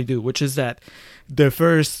 I certainly do, which is that the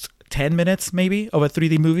first 10 minutes, maybe, of a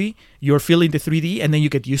 3D movie, you're feeling the 3D, and then you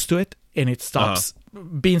get used to it, and it stops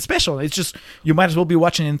being special. It's just, you might as well be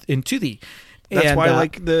watching in 2D. That's why I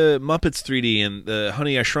like the Muppets 3D and the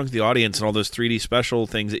Honey, I Shrunk the Audience and all those 3D special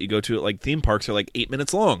things that you go to at like theme parks are like 8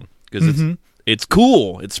 minutes long, because it's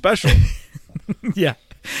cool, it's special. Yeah.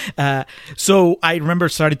 So I remember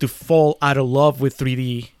starting to fall out of love with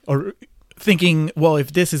 3D, or thinking, well,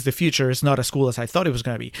 if this is the future, it's not as cool as I thought it was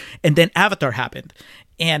going to be. And then Avatar happened,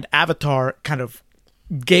 and Avatar kind of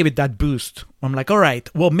gave it that boost. I'm like, all right,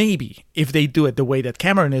 well, maybe if they do it the way that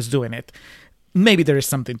Cameron is doing it, maybe there is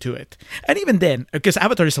something to it. And even then, because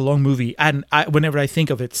Avatar is a long movie, and whenever I think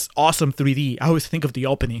of its awesome 3D, I always think of the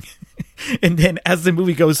opening. And then as the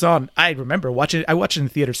movie goes on, I remember watching it. I watched it in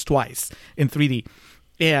theaters twice in 3D.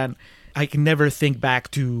 And I can never think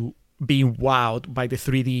back to being wowed by the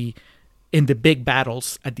 3D in the big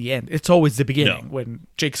battles at the end. It's always the beginning when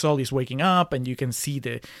Jake Sully is waking up and you can see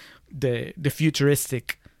the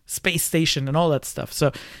futuristic space station and all that stuff.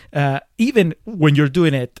 So even when you're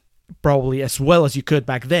doing it probably as well as you could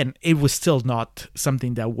back then, it was still not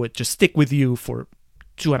something that would just stick with you for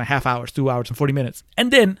 2.5 hours, 2 hours and 40 minutes.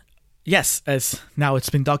 And then, yes, as now it's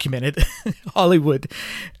been documented, Hollywood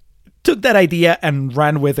took that idea and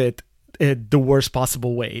ran with it the worst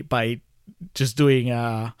possible way by just doing,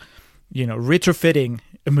 retrofitting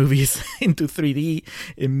movies into 3D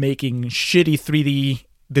and making shitty 3D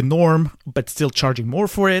the norm, but still charging more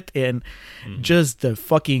for it, and just the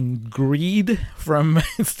fucking greed from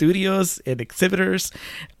studios and exhibitors.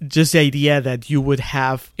 Just the idea that you would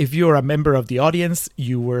have, if you're a member of the audience,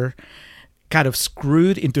 you were kind of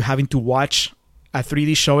screwed into having to watch a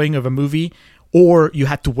 3D showing of a movie, or you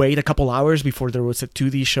had to wait a couple hours before there was a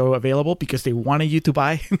 2D show available because they wanted you to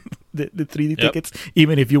buy the 3D tickets,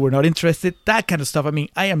 even if you were not interested. That kind of stuff. I mean,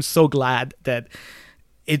 I am so glad that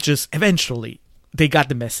it just eventually they got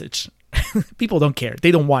the message. People don't care.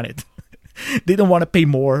 They don't want it. They don't want to pay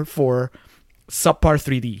more for subpar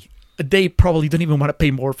 3D. They probably don't even want to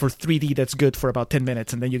pay more for 3D that's good for about 10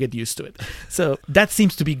 minutes, and then you get used to it. So that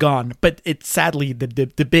seems to be gone. But it's sadly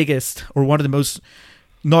the biggest, or one of the most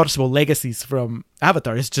noticeable legacies from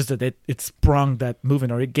Avatar is just that it sprung that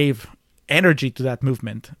movement, or it gave energy to that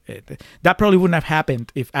movement. That probably wouldn't have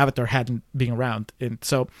happened if Avatar hadn't been around. And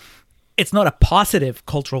so it's not a positive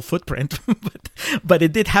cultural footprint, but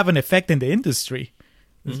it did have an effect in the industry.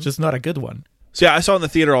 It's just not a good one. So yeah, I saw it in the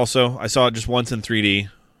theater also. I saw it just once in 3D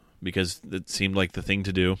because it seemed like the thing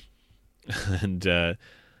to do. And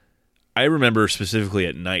I remember specifically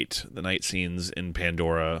at night, the night scenes in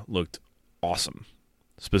Pandora looked awesome.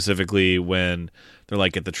 Specifically when they're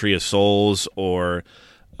like at the Tree of Souls, or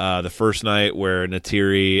the first night where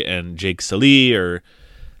Neytiri and Jake Sully are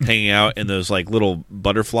hanging out and those like little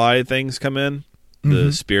butterfly things come in,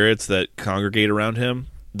 the spirits that congregate around him.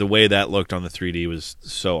 The way that looked on the 3D was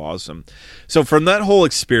so awesome. So from that whole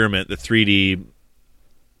experiment, the 3D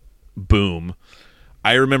boom,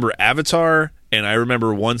 I remember Avatar, and I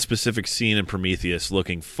remember one specific scene in Prometheus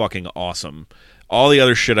looking fucking awesome. All the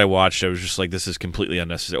other shit I watched, I was just like, this is completely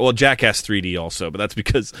unnecessary. Well, Jackass 3D also, but that's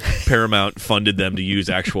because Paramount funded them to use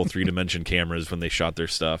actual 3-dimension cameras when they shot their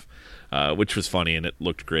stuff, which was funny, and it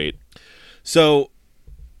looked great. So,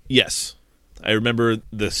 yes, I remember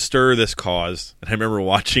the stir this caused, and I remember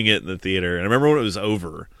watching it in the theater, and I remember when it was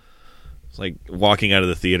over. It was like walking out of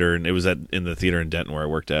the theater, and it was in the theater in Denton where I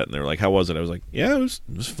worked at, and they were like, how was it? I was like, yeah, it was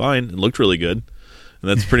fine. It looked really good.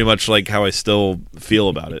 And that's pretty much like how I still feel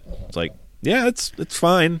about it. It's like, yeah, it's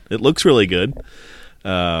fine. It looks really good.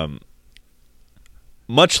 Much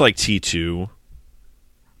like T2,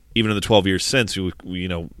 even in the 12 years since, we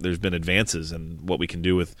there's been advances in what we can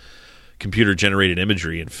do with computer-generated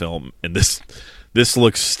imagery in film, and this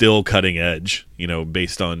looks still cutting edge.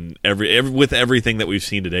 Based on with everything that we've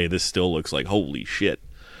seen today, this still looks like holy shit.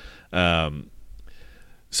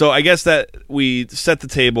 So I guess that we set the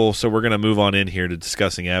table. So we're gonna move on in here to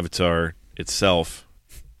discussing Avatar itself.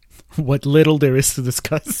 What little there is to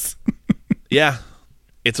discuss. Yeah.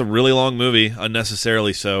 It's a really long movie,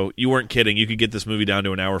 unnecessarily so. You weren't kidding. You could get this movie down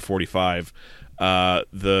to 1 hour 45.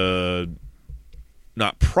 The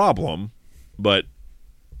not problem, but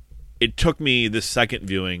it took me this second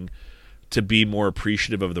viewing to be more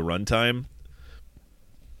appreciative of the runtime.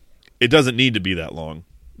 It doesn't need to be that long,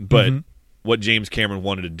 but what James Cameron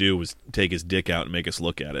wanted to do was take his dick out and make us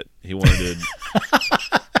look at it. He wanted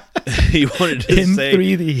to he wanted to in say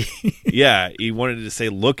 3D. Yeah, he wanted to say,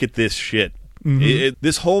 look at this shit.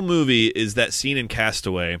 This whole movie is that scene in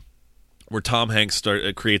Castaway where Tom Hanks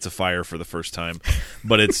creates a fire for the first time,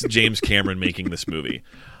 but it's James Cameron making this movie.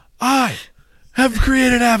 I have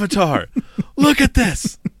created Avatar. Look at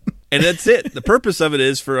this. And that's it. The purpose of it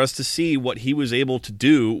is for us to see what he was able to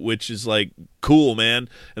do, which is like, cool, man.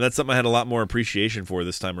 And that's something I had a lot more appreciation for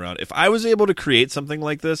this time around. If I was able to create something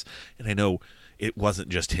like this, and I know it wasn't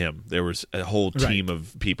just him. There was a whole team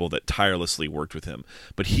of people that tirelessly worked with him.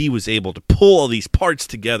 But he was able to pull all these parts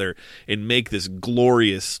together and make this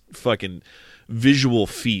glorious fucking visual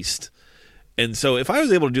feast. And so if I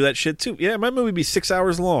was able to do that shit too, yeah, my movie would be 6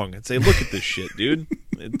 hours long. I'd say, look at this shit, dude.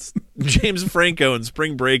 It's James Franco and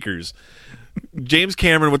Spring Breakers James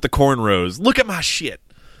Cameron with the cornrows. Look at my shit.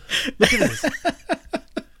 Look at this.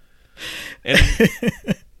 And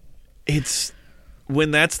it's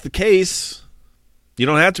when that's the case, you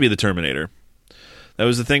don't have to be the Terminator. That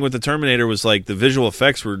was the thing with the Terminator, was like the visual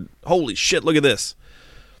effects were, holy shit, look at this.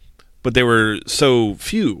 But they were so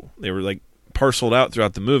few. They were like parceled out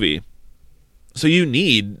throughout the movie. So you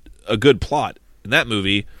need a good plot. And that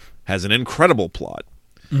movie has an incredible plot.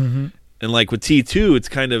 Mm-hmm. And like with T2, it's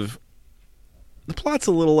kind of, the plot's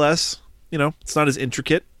a little less, it's not as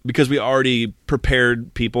intricate because we already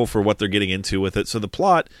prepared people for what they're getting into with it. So the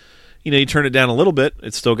plot, you turn it down a little bit.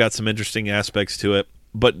 It's still got some interesting aspects to it.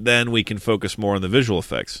 But then we can focus more on the visual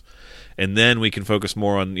effects. And then we can focus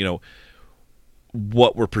more on,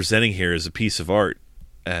 what we're presenting here as a piece of art.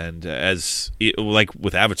 And like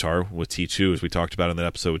with Avatar, with T2, as we talked about in that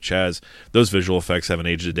episode with Chaz, those visual effects haven't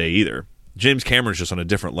aged a day either. James Cameron's just on a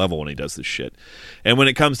different level when he does this shit. And when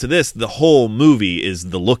it comes to this, the whole movie is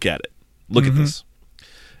the look at it. Look at this.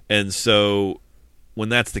 And so when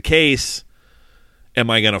that's the case, am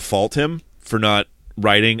I going to fault him for not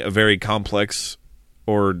writing a very complex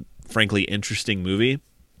or frankly interesting movie?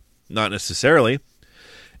 Not necessarily.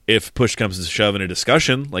 If push comes to shove in a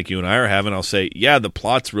discussion like you and I are having, I'll say, yeah, the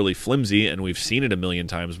plot's really flimsy and we've seen it a million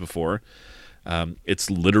times before. It's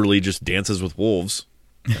literally just Dances with Wolves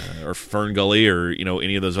or Fern Gully or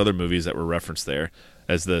any of those other movies that were referenced there.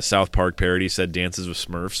 As the South Park parody said, Dances with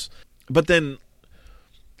Smurfs. But then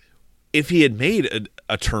if he had made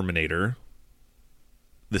a Terminator,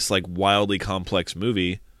 this like wildly complex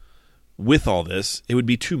movie with all this, it would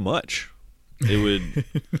be too much.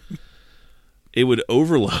 It would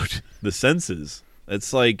overload the senses.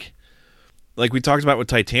 It's like we talked about with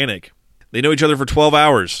Titanic. They know each other for 12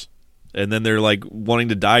 hours, and then they're like wanting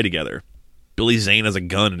to die together. Billy Zane has a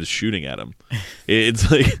gun and is shooting at him.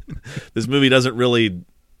 It's like this movie doesn't really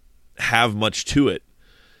have much to it,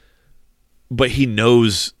 but he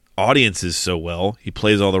knows audiences so well. He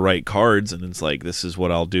plays all the right cards, and it's like, this is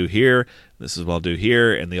what I'll do here, this is what I'll do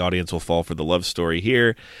here, and the audience will fall for the love story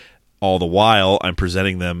here. All the while, I'm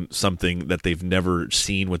presenting them something that they've never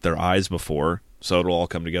seen with their eyes before, so it'll all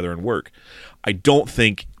come together and work. I don't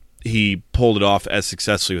think he pulled it off as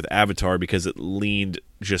successfully with Avatar because it leaned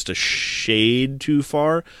just a shade too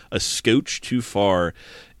far, a scotch too far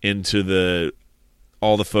into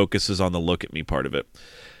all the focus is on the look at me part of it.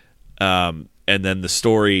 And then the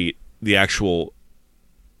story, the actual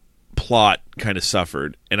plot kind of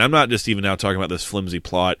suffered. And I'm not just even now talking about this flimsy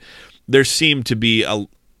plot. There seemed to be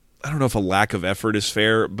I don't know if a lack of effort is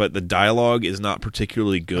fair, but the dialogue is not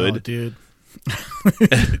particularly good. Oh, dude.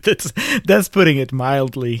 that's putting it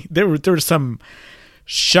mildly. There were some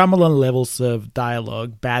Shyamalan levels of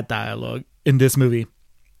dialogue, bad dialogue in this movie.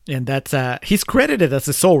 And that's he's credited as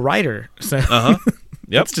the sole writer. So Yep.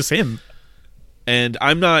 That's just him. And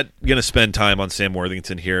I'm not going to spend time on Sam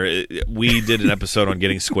Worthington here. We did an episode on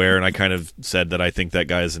Getting Square, and I kind of said that I think that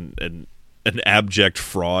guy is an abject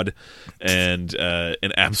fraud and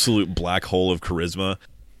an absolute black hole of charisma.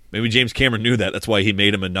 Maybe James Cameron knew that. That's why he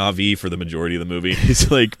made him a Na'vi for the majority of the movie.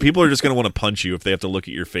 He's like, people are just going to want to punch you if they have to look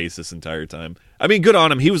at your face this entire time. I mean, good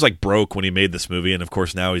on him. He was like broke when he made this movie, and of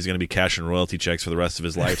course now he's going to be cashing royalty checks for the rest of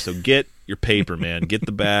his life. So get your paper, man. Get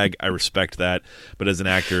the bag. I respect that. But as an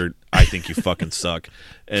actor, I think you fucking suck.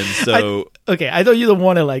 And so... I know you don't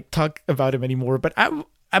want to like talk about him anymore, but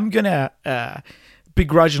I'm going to...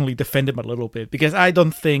 begrudgingly defend him a little bit because I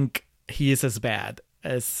don't think he is as bad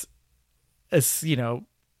as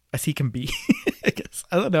he can be. I guess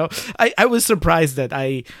I don't know. I was surprised that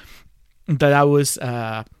I was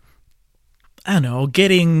I don't know,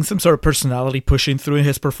 getting some sort of personality pushing through in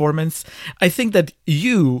his performance. I think that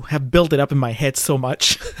you have built it up in my head so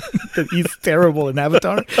much that he's terrible in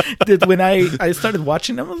Avatar that when I started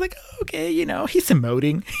watching him, I was like, okay, he's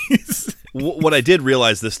emoting. What I did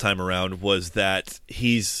realize this time around was that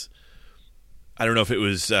I don't know if it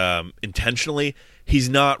was intentionally, he's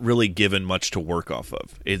not really given much to work off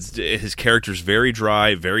of. His character's very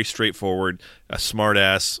dry, very straightforward, a smart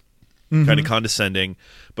ass, kind of condescending.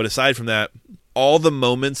 But aside from that, all the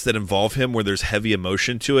moments that involve him where there's heavy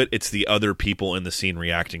emotion to it, it's the other people in the scene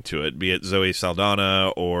reacting to it, be it Zoe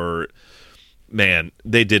Saldana or... Man,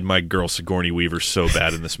 they did my girl Sigourney Weaver so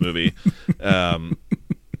bad in this movie.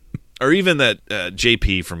 Or even that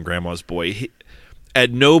JP from Grandma's Boy.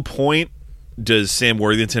 At no point does Sam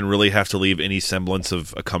Worthington really have to leave any semblance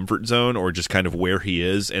of a comfort zone or just kind of where he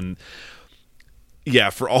is. And yeah,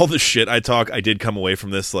 for all the shit I did come away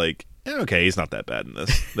from this like, okay, he's not that bad in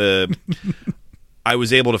this. I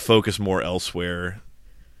was able to focus more elsewhere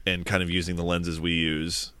and kind of using the lenses we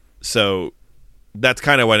use. So that's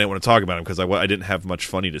kind of why I didn't want to talk about him, because I didn't have much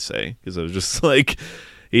funny to say, because I was just like,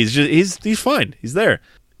 he's fine, he's there.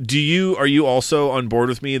 Are you also on board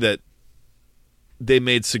with me that they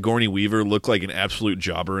made Sigourney Weaver look like an absolute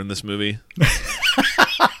jobber in this movie?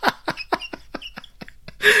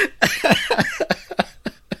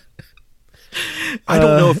 I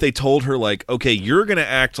don't know if they told her, like, okay, you're going to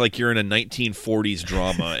act like you're in a 1940s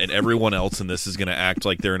drama and everyone else in this is going to act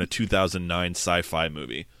like they're in a 2009 sci-fi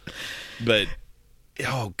movie. But,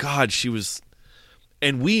 oh, God, she was...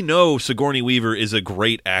 And we know Sigourney Weaver is a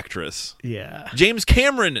great actress. Yeah. James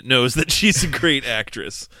Cameron knows that she's a great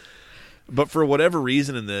actress. But for whatever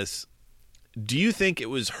reason in this, do you think it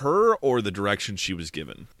was her or the direction she was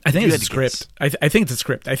given? I think it's the script. I think it's the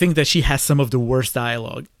script. I think that she has some of the worst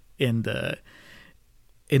dialogue in the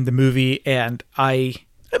movie, and I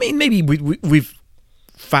mean, maybe we've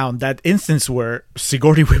found that instance where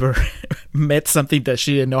Sigourney Weaver met something that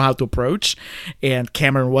she didn't know how to approach, and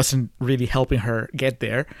Cameron wasn't really helping her get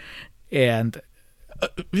there. And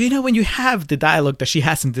when you have the dialogue that she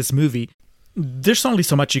has in this movie, there's only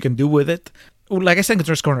so much you can do with it. Like I said in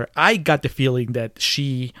Controller's Corner, I got the feeling that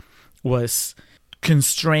she was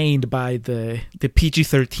constrained by the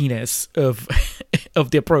PG-13ness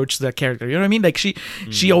of the approach to that character. You know what I mean? Like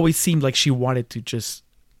she always seemed like she wanted to just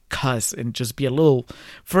cuss and just be a little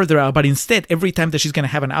further out, but instead every time that she's going to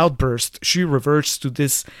have an outburst, she reverts to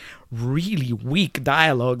this really weak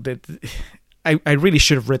dialogue that I really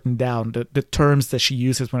should have written down the terms that she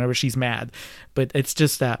uses whenever she's mad. But it's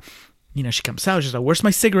just that she comes out, she's like, "Where's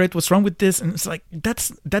my cigarette? What's wrong with this?" And it's like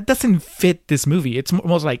that doesn't fit this movie. It's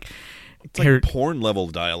almost like it's like porn level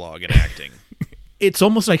dialogue and acting. It's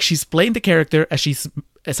almost like she's playing the character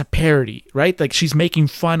as a parody, right? Like she's making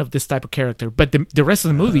fun of this type of character, but the rest of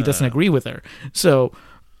the movie doesn't agree with her. So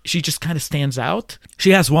she just kind of stands out.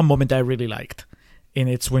 She has one moment that I really liked, and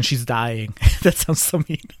it's when she's dying. That sounds so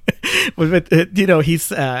mean. but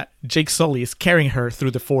he's Jake Sully is carrying her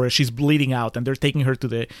through the forest. She's bleeding out, and they're taking her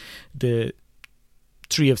to the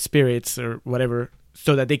Tree of Spirits or whatever,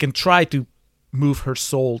 so that they can try to move her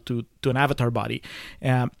soul to an avatar body.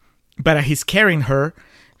 But as he's carrying her,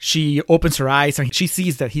 she opens her eyes and she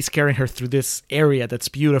sees that he's carrying her through this area that's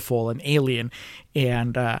beautiful and alien.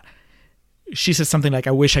 And she says something like,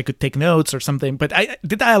 "I wish I could take notes," or something. But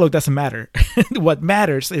the dialogue doesn't matter. What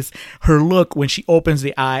matters is her look when she opens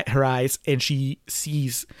her eyes and she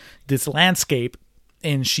sees this landscape,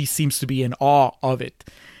 and she seems to be in awe of it.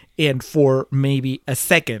 And for maybe a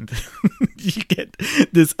second, you get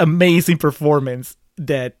this amazing performance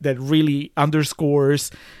that really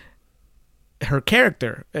underscores her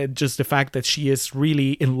character, and just the fact that she is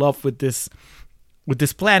really in love with this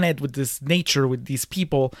planet, with this nature, with these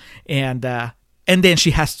people, and then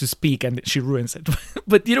she has to speak and she ruins it.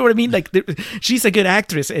 But you know what I mean? Like she's a good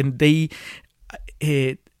actress, and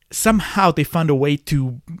somehow they found a way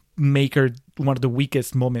to make her one of the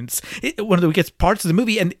weakest moments, one of the weakest parts of the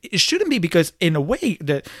movie. And it shouldn't be, because in a way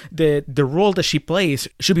the role that she plays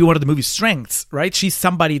should be one of the movie's strengths, right? She's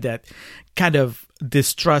somebody that kind of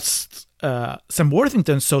distrusts Sam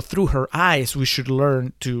Worthington, so through her eyes we should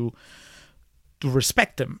learn to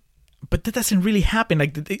respect him. But that doesn't really happen.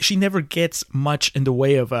 Like she never gets much in the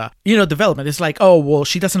way of development. It's like, oh well,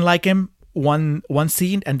 she doesn't like him one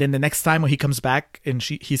scene, and then the next time when he comes back and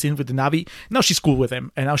he's in with the Na'vi, now she's cool with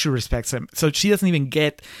him and now she respects him. So she doesn't even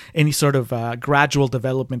get any sort of gradual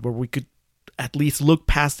development where we could at least look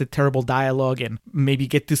past the terrible dialogue and maybe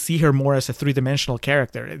get to see her more as a three-dimensional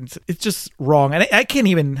character. It's just wrong. And I can't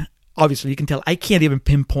even, obviously you can tell, I can't even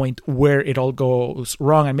pinpoint where it all goes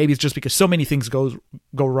wrong. And maybe it's just because so many things go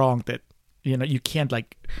wrong that you can't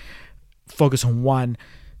like focus on one.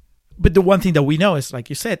 But the one thing that we know is, like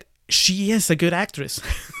you said, she is a good actress.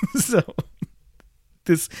 So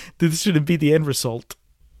this shouldn't be the end result.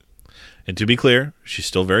 And to be clear, she's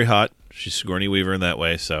still very hot. She's Sigourney Weaver in that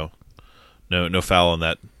way, so no foul in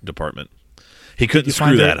that department. He couldn't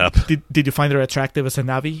screw that up. Did you find her attractive as a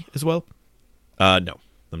Na'vi as well? No,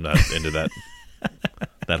 I'm not into that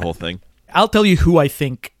that whole thing. I'll tell you who I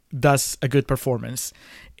think does a good performance.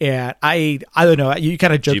 And I don't know. You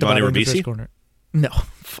kind of joked Giovanni about it in the Ribisi? first corner. No,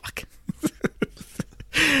 fuck.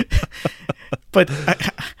 But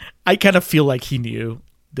I kind of feel like he knew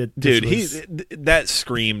that. That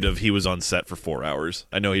screamed of he was on set for 4 hours.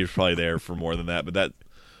 I know he was probably there for more than that, but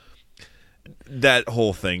that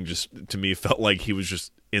whole thing just to me felt like he was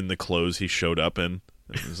just in the clothes he showed up in.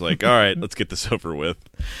 It was like, all right, let's get this over with.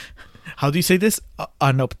 How do you say this?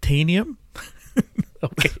 Unobtainium?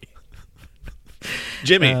 Okay.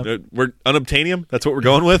 Jimmy, we're unobtainium? That's what we're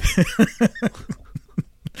going with?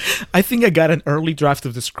 I think I got an early draft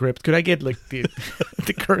of the script. Could I get like the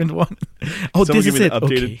the current one? Oh, Someone this is give me it. the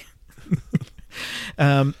updated-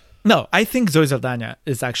 Okay. No, I think Zoe Saldana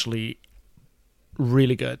is actually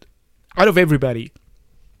really good. Out of everybody,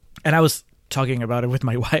 and I was talking about it with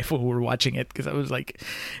my wife when we were watching it because I was like,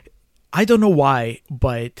 I don't know why,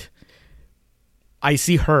 but I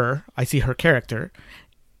see her character,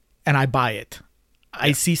 and I buy it.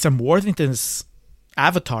 I see Sam Worthington's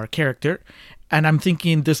Avatar character, and I'm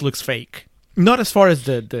thinking this looks fake. Not as far as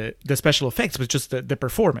the special effects, but just the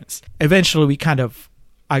performance. Eventually, we kind of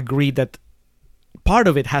agreed that part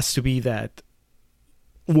of it has to be that,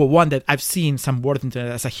 well, one, that I've seen Sam Worthington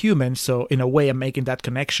as a human, so in a way I'm making that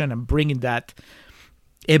connection and bringing that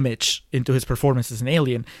image into his performance as an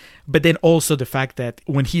alien. But then also the fact that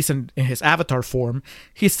when he's in his avatar form,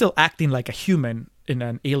 he's still acting like a human in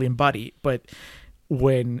an alien body. But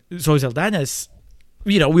when Zoe Saldana is,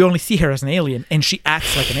 we only see her as an alien, and she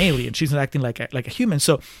acts like an alien. She's not acting like a human.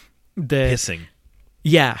 So the Hissing.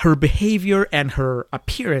 Yeah, her behavior and her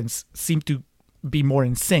appearance seem to be more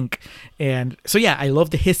in sync. And so yeah, I love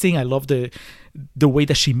the hissing. I love the way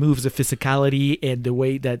that she moves, the physicality, and the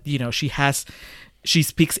way that she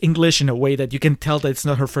speaks English in a way that you can tell that it's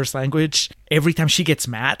not her first language. Every time she gets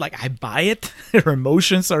mad, like, I buy it. Her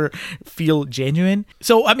emotions feel genuine.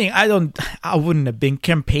 So I mean, I wouldn't have been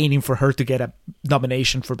campaigning for her to get a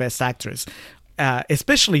nomination for Best Actress,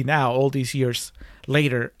 especially now, all these years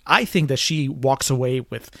later. I think that she walks away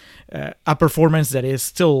with a performance that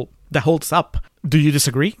holds up. Do you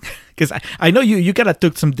disagree? Because I know you kind of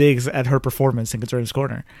took some digs at her performance in Contrarian's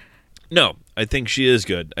Corner. No, I think she is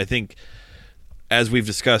good. I think, as we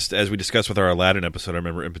discussed with our Aladdin episode, I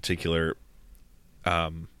remember in particular,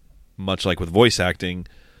 much like with voice acting,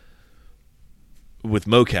 with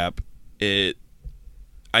mocap,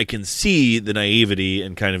 I can see the naivety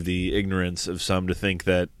and kind of the ignorance of some to think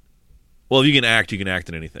that, well, if you can act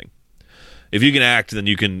in anything. If you can act, then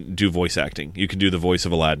you can do voice acting. You can do the voice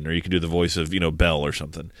of Aladdin, or you can do the voice of, Belle or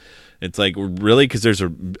something. It's like, really? Because there's a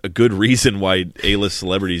good reason why A-list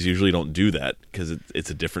celebrities usually don't do that, because it's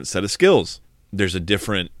a different set of skills. There's a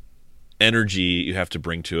different energy you have to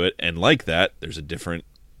bring to it, and like that, there's a different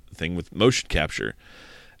thing with motion capture.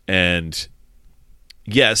 And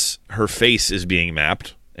yes, her face is being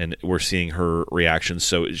mapped, and we're seeing her reactions,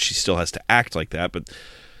 so she still has to act like that, but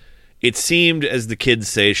it seemed, as the kids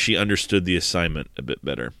say, she understood the assignment a bit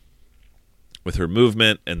better with her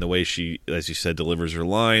movement and the way she, as you said, delivers her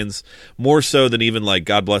lines, more so than even like,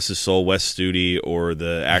 God bless his soul, Wes Studi, or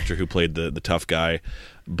the actor who played the tough guy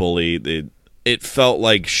bully. It felt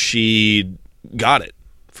like she got it,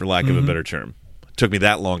 for lack of a better term. It took me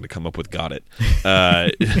that long to come up with got it.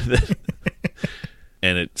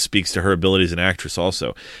 And it speaks to her abilities as an actress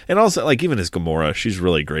also. And also, like, even as Gamora, she's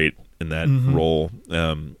really great in that role.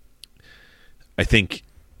 I think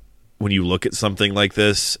when you look at something like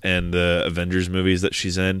this and the Avengers movies that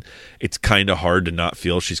she's in, it's kind of hard to not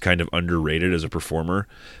feel she's kind of underrated as a performer,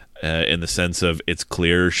 in the sense of, it's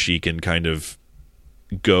clear she can kind of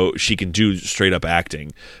she can do straight up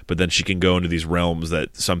acting, but then she can go into these realms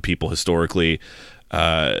that some people historically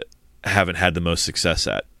haven't had the most success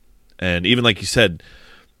at. And even like you said,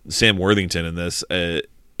 Sam Worthington in this, there's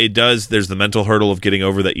the mental hurdle of getting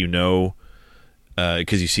over that,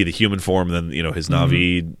 because you see the human form, and then his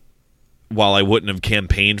Na'vi. While I wouldn't have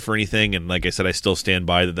campaigned for anything, and like I said, I still stand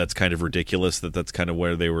by that's kind of ridiculous, that's kind of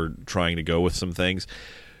where they were trying to go with some things.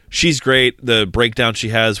 She's great. The breakdown she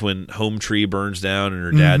has when Home Tree burns down and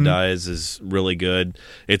her dad dies is really good.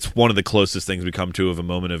 It's one of the closest things we come to of a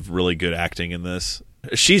moment of really good acting in this.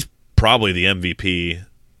 She's probably the MVP.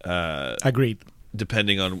 Agreed.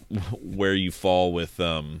 Depending on where you fall with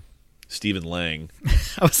Stephen Lang.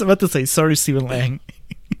 I was about to say, sorry, Stephen Lang.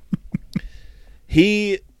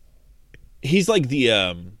 He's like the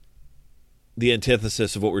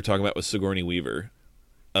antithesis of what we were talking about with Sigourney Weaver.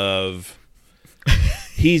 Of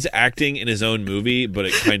he's acting in his own movie, but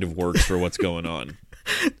it kind of works for what's going on.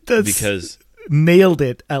 Because nailed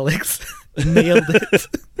it, Alex. Nailed it.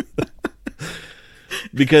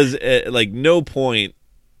 Because at no point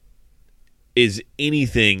is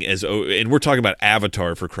anything and we're talking about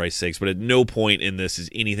Avatar, for Christ's sakes, but at no point in this is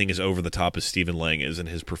anything as over the top as Stephen Lang is in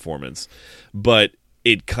his performance. But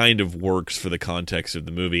it kind of works for the context of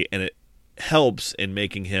the movie, and it helps in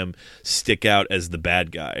making him stick out as the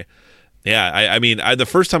bad guy. Yeah, I mean, the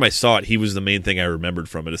first time I saw it, he was the main thing I remembered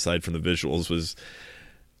from it, aside from the visuals, was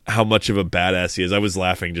how much of a badass he is. I was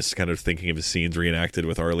laughing just kind of thinking of his scenes reenacted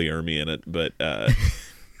with R. Lee Ermey in it, but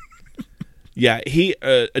yeah, he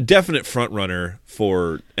a definite front runner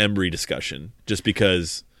for Embry discussion, just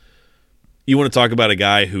because you want to talk about a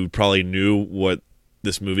guy who probably knew what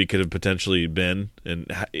this movie could have potentially been, and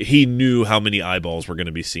he knew how many eyeballs were going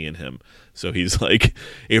to be seeing him. So he's like,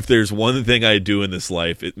 if there's one thing I do in this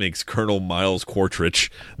life, it makes Colonel Miles Quaritch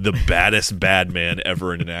the baddest bad man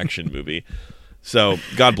ever in an action movie. So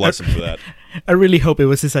God bless him for that. I really hope it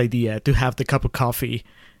was his idea to have the cup of coffee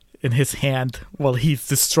in his hand while he's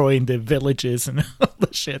destroying the villages and all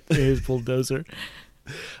the shit in his bulldozer.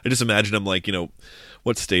 I just imagine him like,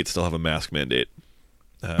 what states still have a mask mandate?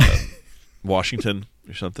 Washington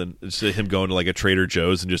or something. Just him going to like a Trader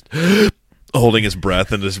Joe's and just holding his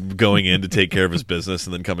breath and just going in to take care of his business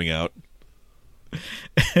and then coming out.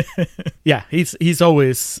 Yeah, he's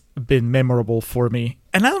always been memorable for me.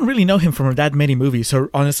 And I don't really know him from that many movies. So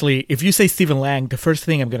honestly, if you say Stephen Lang, the first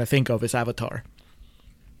thing I'm going to think of is Avatar.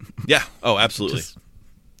 Yeah. Oh, absolutely.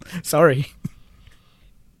 Sorry.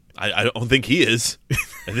 I don't think he is.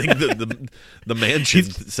 I think the mansion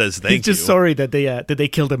says thank you. He's just sorry that they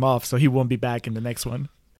killed him off, so he won't be back in the next one.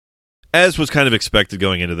 As was kind of expected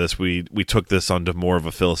going into this, we took this onto more of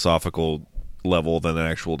a philosophical level than an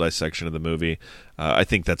actual dissection of the movie. I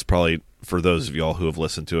think that's probably, for those of y'all who have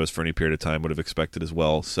listened to us for any period of time, would have expected as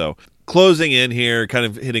well. So closing in here, kind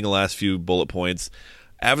of hitting the last few bullet points.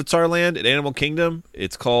 Avatar Land at Animal Kingdom.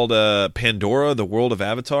 It's called Pandora, the World of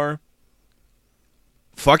Avatar.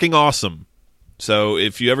 Fucking awesome. So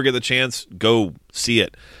if you ever get the chance, go see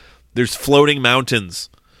it. There's floating mountains.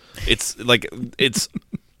 It's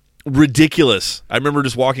ridiculous. I remember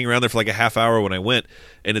just walking around there for like a half hour when I went,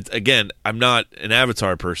 and it's, again, I'm not an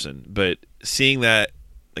Avatar person, but seeing that,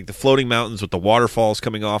 like the floating mountains with the waterfalls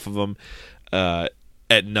coming off of them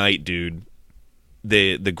at night, dude,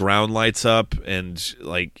 the ground lights up, and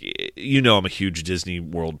like, I'm a huge Disney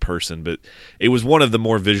World person, but it was one of the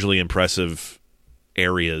more visually impressive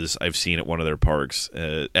areas I've seen at one of their parks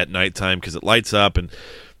at nighttime, because it lights up and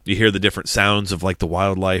you hear the different sounds of like the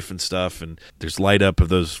wildlife and stuff, and there's light up of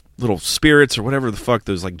those little spirits or whatever the fuck,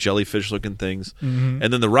 those like jellyfish looking things. Mm-hmm.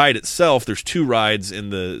 And then the ride itself, there's 2 rides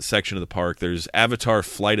in the section of the park. There's Avatar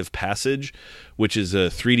Flight of Passage, which is a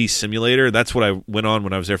 3D simulator. That's what I went on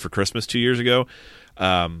when I was there for Christmas 2 years ago.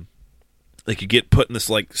 Like you get put in this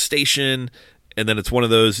like station, and then it's one of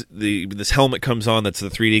those, this helmet comes on that's the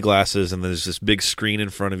 3D glasses, and there's this big screen in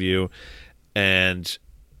front of you, and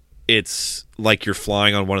it's like you're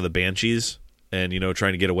flying on one of the Banshees and,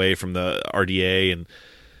 trying to get away from the RDA, and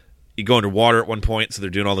you go underwater at one point, so they're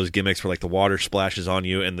doing all those gimmicks where like the water splashes on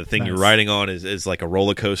you, and the thing you're riding on is like a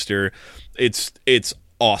roller coaster. It's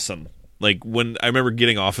awesome. Like, when I remember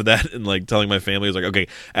getting off of that and like telling my family, I was like, okay,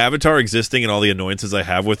 Avatar existing and all the annoyances I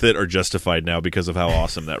have with it are justified now because of how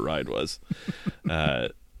awesome that ride was.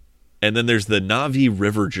 And then there's the Na'vi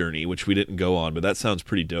River Journey, which we didn't go on, but that sounds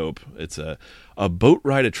pretty dope. It's a boat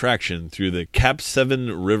ride attraction through the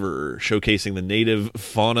Cap7 River, showcasing the native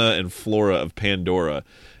fauna and flora of Pandora,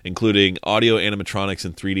 including audio animatronics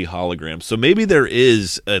and 3D holograms. So maybe there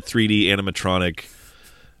is a 3D animatronic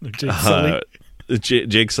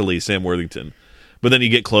Jake Sully, Sam Worthington. But then you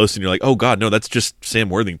get close and you're like, oh god, no, that's just Sam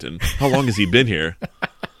Worthington. How long has he been here?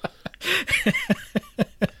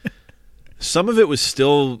 Some of it was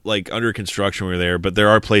still like under construction when we were there, but there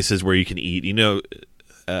are places where you can eat.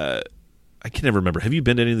 I can never remember. Have you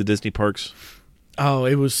been to any of the Disney parks? Oh,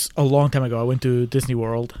 it was a long time ago. I went to Disney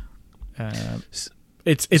World.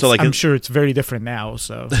 It's so like I'm sure it's very different now.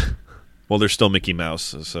 So, well, there's still Mickey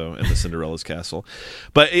Mouse, so in the Cinderella's castle.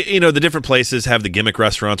 But the different places have the gimmick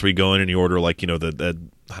restaurants where you go in and you order like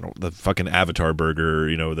the fucking Avatar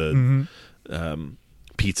burger,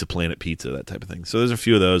 Pizza Planet pizza, that type of thing. So there's a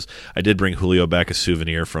few of those. I did bring Julio back a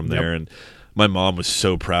souvenir from there, and my mom was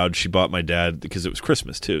so proud. She bought my dad, because it was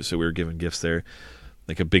Christmas too, so we were giving gifts there,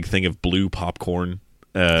 like a big thing of blue popcorn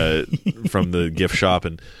from the gift shop,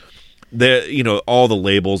 and all the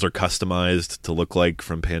labels are customized to look like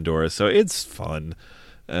from Pandora, so it's fun.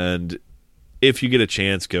 And if you get a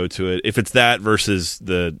chance, go to it. If it's that versus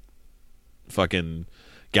the fucking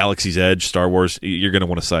Galaxy's Edge, Star Wars, you're going to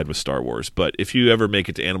want to side with Star Wars. But if you ever make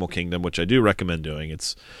it to Animal Kingdom, which I do recommend doing,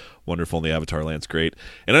 it's wonderful, and the Avatar Land's great.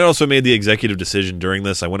 And I also made the executive decision during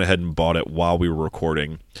this. I went ahead and bought it while we were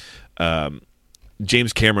recording.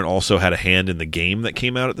 James Cameron also had a hand in the game that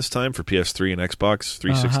came out at this time for PS3 and Xbox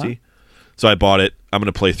 360. Uh-huh. So I bought it. I'm going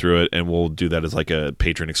to play through it, and we'll do that as like a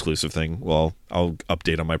patron exclusive thing. Well, I'll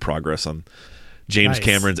update on my progress on James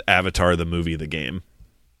Cameron's Avatar, the movie, the game.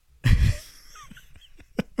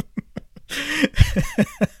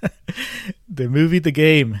 The movie, the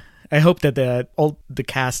game. I hope that all the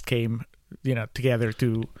cast came, together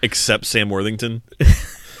to, except Sam Worthington,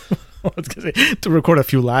 I was gonna say, to record a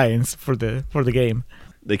few lines for the game.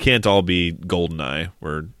 They can't all be GoldenEye,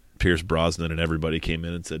 where Pierce Brosnan and everybody came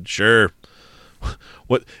in and said, "Sure,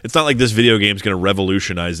 what? It's not like this video game is going to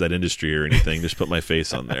revolutionize that industry or anything. Just put my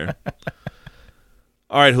face on there.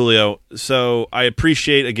 All right, Julio. So I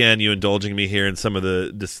appreciate again you indulging me here in some of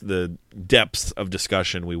the depths of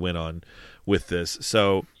discussion we went on with this.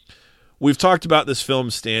 So we've talked about this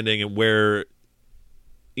film standing and where,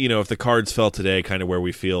 if the cards fell today, kind of where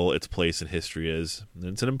we feel its place in history is. And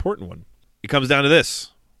it's an important one. It comes down to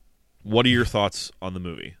this. What are your thoughts on the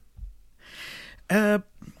movie? I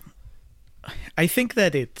think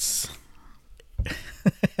that it's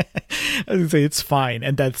I would say it's fine,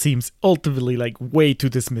 and that seems ultimately like way too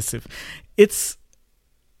dismissive. It's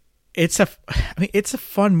a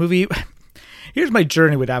fun movie. Here's my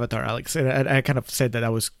journey with Avatar, Alex, and I kind of said that I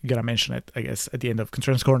was gonna mention it, I guess, at the end of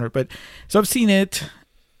Concerns Corner. But so I've seen it,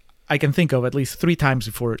 I can think of at least 3 times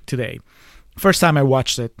before today. First time I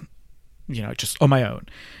watched it, just on my own,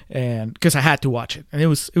 and because I had to watch it, and it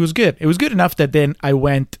was good. It was good enough that then I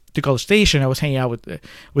went to College Station. I was hanging out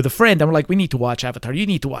with a friend. I'm like, we need to watch Avatar. You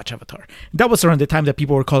need to watch Avatar. That was around the time that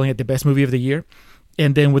people were calling it the best movie of the year.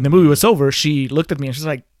 And then when the movie was over, she looked at me and she's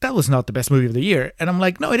like, that was not the best movie of the year. And I'm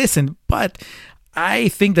like, no, it isn't. But I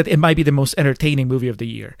think that it might be the most entertaining movie of the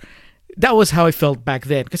year. That was how I felt back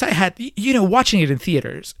then. Because I had, watching it in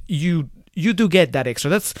theaters, you do get that extra.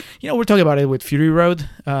 That's, we're talking about it with Fury Road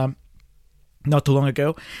not too long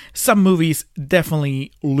ago. Some movies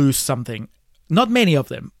definitely lose something. Not many of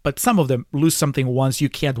them, but some of them lose something once you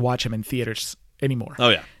can't watch them in theaters anymore. Oh,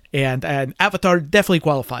 yeah. And Avatar definitely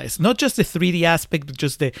qualifies. Not just the 3D aspect, but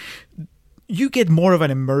just you get more of an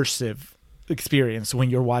immersive experience when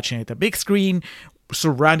you're watching it. A big screen,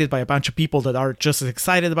 surrounded by a bunch of people that are just as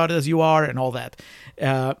excited about it as you are, and all that.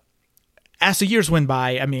 As the years went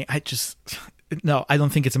by, I mean, I don't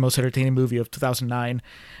think it's the most entertaining movie of 2009.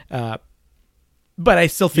 But I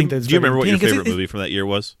still think that it's Do you remember what your entertaining, favorite movie from that year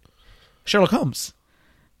was? Sherlock Holmes.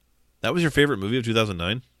 That was your favorite movie of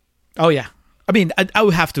 2009? Oh, yeah. I mean, I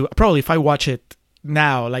would have to, probably if I watch it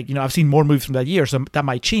now, like, I've seen more movies from that year, so that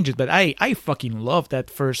might change it, but I fucking love that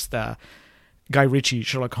first Guy Ritchie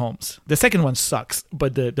Sherlock Holmes. The second one sucks,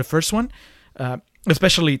 but the first one,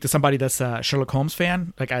 especially to somebody that's a Sherlock Holmes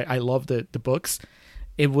fan, like I love the books,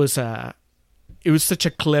 it was such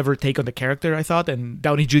a clever take on the character, I thought, and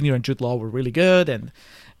Downey Jr. and Jude Law were really good, and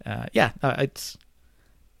it's...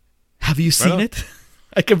 Have you seen it?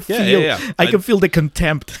 I can feel I can feel the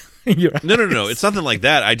contempt in your eyes. No. It's nothing like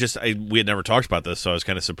that. We had never talked about this, so I was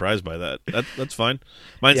kind of surprised by that. That's fine.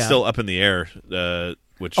 Mine's still up in the air.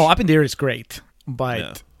 Up in the air is great,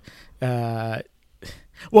 but and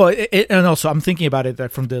also I'm thinking about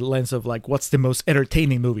it from the lens of like, what's the most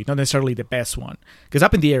entertaining movie, not necessarily the best one, because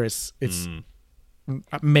Up in the Air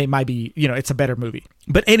might be, it's a better movie.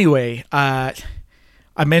 But anyway,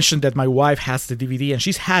 I mentioned that my wife has the DVD, and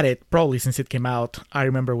she's had it probably since it came out. I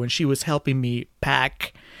remember when she was helping me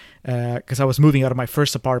pack, because I was moving out of my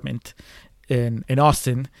first apartment in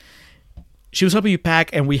Austin. She was helping me pack,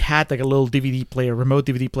 and we had like a little DVD player, remote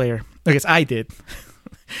DVD player. I guess I did.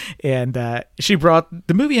 And she brought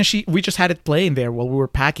the movie, and we just had it playing there while we were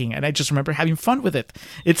packing, and I just remember having fun with it.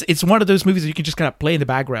 It's one of those movies that you can just kind of play in the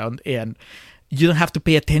background, and you don't have to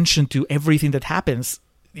pay attention to everything that happens.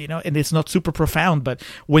 And it's not super profound, but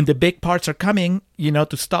when the big parts are coming,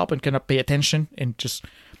 to stop and kind of pay attention and just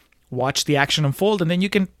watch the action unfold, and then you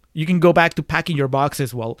can go back to packing your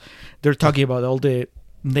boxes while they're talking about all the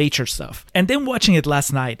nature stuff. And then watching it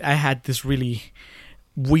last night, I had this really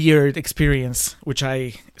weird experience, which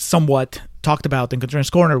I somewhat talked about in Concerns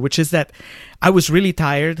Corner, which is that I was really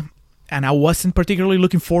tired, and I wasn't particularly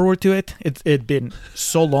looking forward to it. It'd been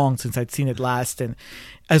so long since I'd seen it last, and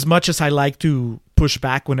as much as I like to push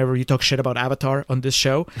back whenever you talk shit about Avatar on this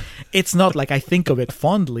show, it's not like I think of it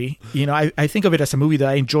fondly. I think of it as a movie that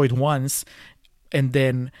I enjoyed once and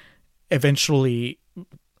then eventually,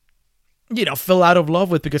 fell out of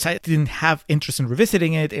love with because I didn't have interest in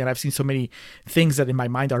revisiting it, and I've seen so many things that in my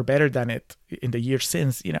mind are better than it in the years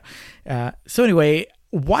since, So anyway,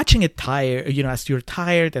 watching it tired, as you're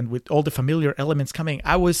tired and with all the familiar elements coming,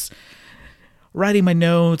 I was writing my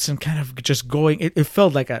notes and kind of just going. It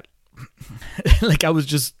felt like like I was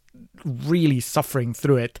just really suffering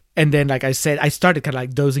through it. And then, like I said, I started kind of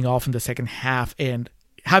like dozing off in the second half and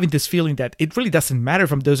having this feeling that it really doesn't matter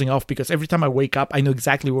if I'm dozing off, because every time I wake up, I know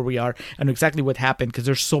exactly where we are. I know exactly what happened, because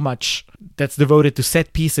there's so much that's devoted to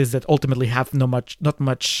set pieces that ultimately have not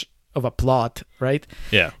much of a plot, right?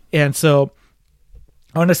 Yeah. And so,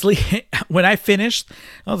 honestly, when I finished,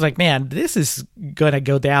 I was like, man, this is going to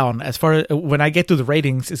go down. As far as when I get to the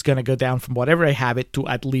ratings, it's going to go down from whatever I have it to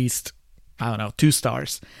at least, 2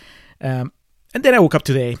 stars. And then I woke up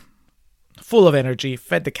today full of energy,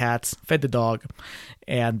 fed the cats, fed the dog.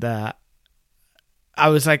 And I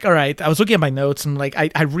was like, all right. I was looking at my notes and like,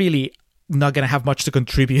 I really not gonna have much to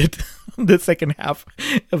contribute the second half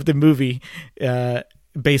of the movie,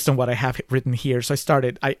 based on what I have written here. So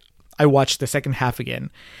I watched the second half again,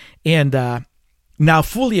 and now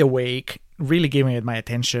fully awake, really giving it my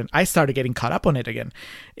attention, I started getting caught up on it again,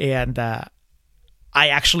 and I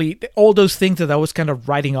actually, all those things that I was kind of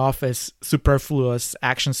writing off as superfluous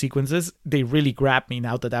action sequences, they really grabbed me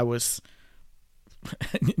now that I was,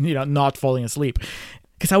 not falling asleep.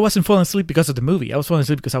 Because I wasn't falling asleep because of the movie. I was falling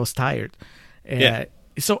asleep because I was tired.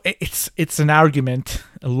 So it's an argument,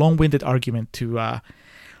 a long-winded argument to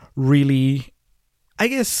really, I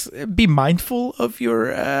guess, be mindful of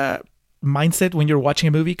your mindset when you're watching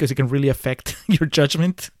a movie, because it can really affect your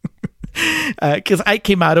judgment. Because I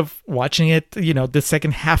came out of watching it, the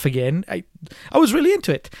second half again. I was really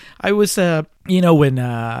into it. I was, when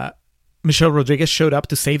Michelle Rodriguez showed up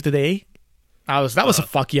to save the day, that was a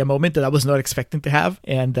fuck yeah moment that I was not expecting to have.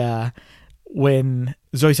 And when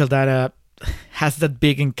Zoe Saldana has that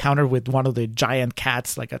big encounter with one of the giant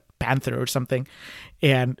cats, like a panther or something,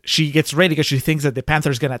 and she gets ready because she thinks that the panther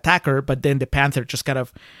is going to attack her, but then the panther just kind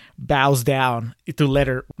of bows down to let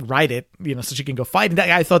her ride it, so she can go fight. And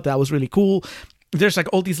I thought that was really cool. There's like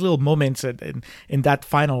all these little moments in that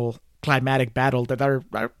final climatic battle that are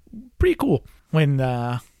pretty cool. When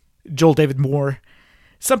Joel David Moore,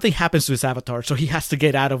 something happens to his avatar, so he has to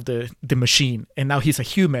get out of the machine, and now he's a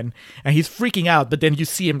human, and he's freaking out, but then you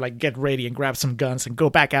see him like get ready and grab some guns and go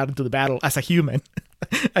back out into the battle as a human.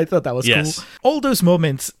 I thought that was cool. All those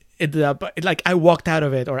moments, like I walked out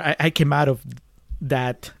of it, or I came out of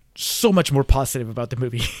that so much more positive about the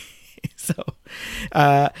movie. So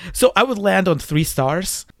I would land on 3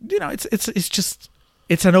 stars.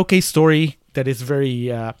 It's an okay story that is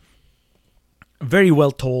very very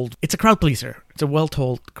well told. It's a crowd pleaser. It's a well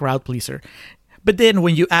told crowd pleaser. But then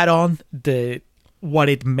when you add on what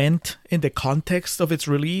it meant in the context of its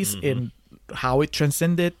release and how it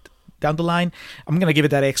transcended down the line, I'm gonna give it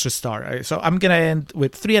that extra star. So I'm gonna end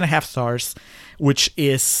with 3.5 stars, which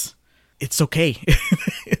is, it's okay.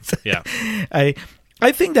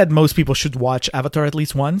 I think that most people should watch Avatar at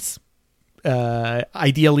least once.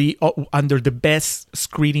 Ideally under the best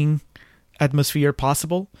screening atmosphere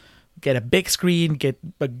possible. Get a big screen, get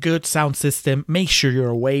a good sound system, make sure you're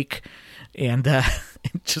awake, and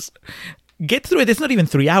just get through it. It's not even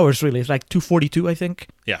 3 hours, really. It's like 2:42, I think.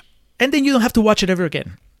 Yeah. And then you don't have to watch it ever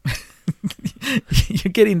again.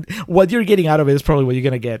 What you're getting out of it is probably what you're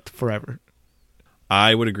going to get forever.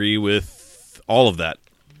 I would agree with all of that.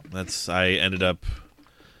 I ended up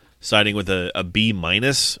siding with a B-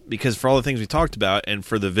 because for all the things we talked about and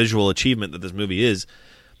for the visual achievement that this movie is,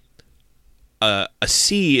 a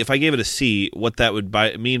C, if I gave it a C, what that would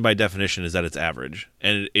mean by definition is that it's average.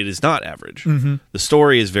 And it is not average. Mm-hmm. The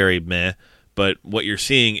story is very meh, but what you're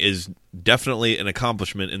seeing is definitely an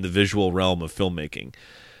accomplishment in the visual realm of filmmaking.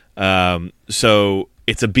 So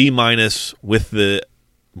it's a B- with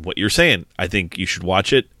what you're saying. I think you should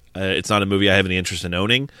watch it. It's not a movie I have any interest in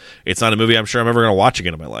owning. It's not a movie I'm sure I'm ever going to watch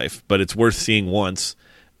again in my life, but it's worth seeing once,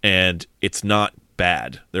 and it's not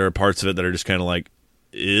bad. There are parts of it that are just kind of like,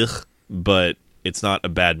 ugh, but it's not a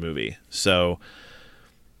bad movie. So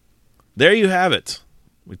there you have it.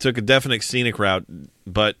 We took a definite scenic route,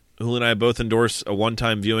 but Julio and I both endorse a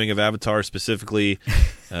one-time viewing of Avatar, specifically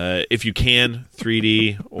if you can,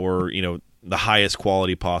 3D or the highest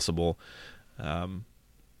quality possible.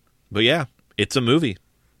 But yeah, it's a movie.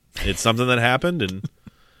 It's something that happened, and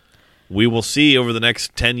we will see over the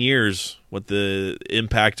next 10 years what the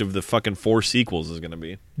impact of the fucking 4 sequels is going to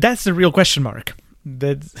be. That's the real question mark.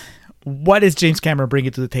 What is James Cameron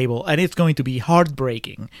bringing to the table? And it's going to be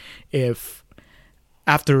heartbreaking if,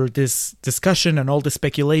 after this discussion and all the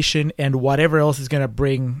speculation and whatever else is going to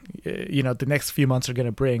bring, the next few months are going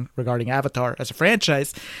to bring regarding Avatar as a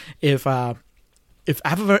franchise, if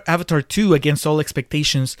Avatar 2, against all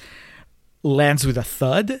expectations, lands with a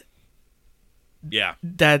thud, yeah,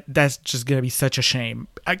 that's just gonna be such a shame.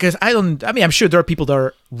 Because I'm sure there are people that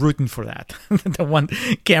are rooting for that, that want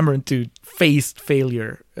Cameron to face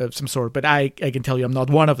failure of some sort. But I can tell you, I'm not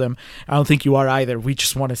one of them. I don't think you are either. We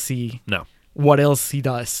just want to see what else he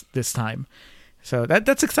does this time. So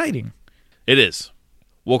that's exciting. It is.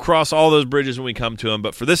 We'll cross all those bridges when we come to them.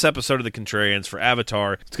 But for this episode of The Contrarians, for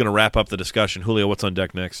Avatar, it's going to wrap up the discussion. Julio, what's on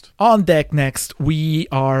deck next? On deck next, we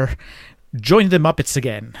are joining the Muppets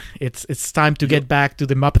again. It's time to get back to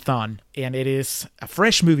the Muppathon, and it is a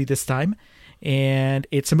fresh movie this time, and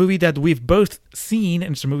it's a movie that we've both seen,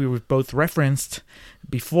 and it's a movie we've both referenced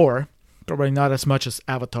before. Probably not as much as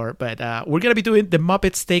Avatar, but we're gonna be doing The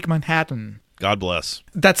Muppets Take Manhattan. God bless.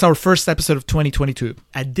 That's our first episode of 2022.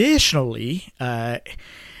 Additionally,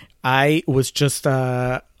 I was just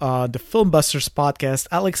on the Filmbusters podcast.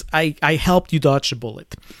 Alex, I helped you dodge a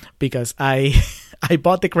bullet because I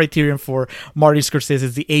bought the Criterion for Martin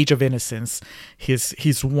Scorsese's The Age of Innocence,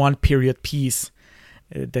 his one period piece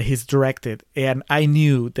that he's directed, and I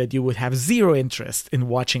knew that you would have zero interest in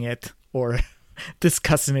watching it or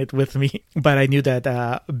discussing it with me, but I knew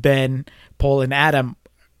that Ben, Paul, and Adam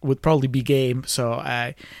would probably be game, so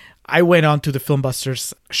I went on to the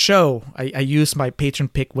Filmbusters show. I used my patron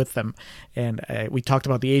pick with them, and we talked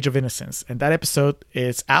about The Age of Innocence. And that episode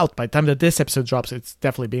is out. By the time that this episode drops, it's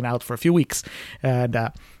definitely been out for a few weeks. And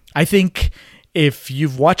I think if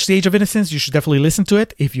you've watched The Age of Innocence, you should definitely listen to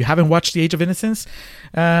it. If you haven't watched The Age of Innocence,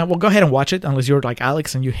 well, go ahead and watch it, unless you're like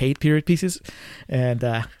Alex and you hate period pieces. And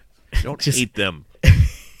Don't hate them.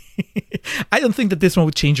 I don't think that this one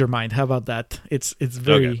would change your mind. How about that? It's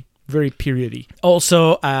very... Okay. Very periody.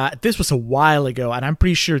 Also, this was a while ago, and I'm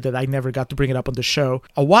pretty sure that I never got to bring it up on the show.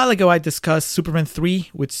 A while ago, I discussed Superman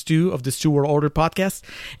 3 with Stu of the Stu World Order podcast,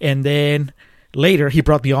 and then later he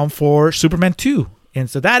brought me on for Superman 2. And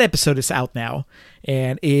so that episode is out now,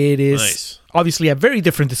 and it is obviously a very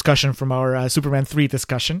different discussion from our Superman 3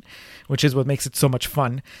 discussion, which is what makes it so much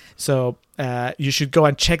fun. So you should go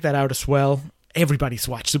and check that out as well. Everybody's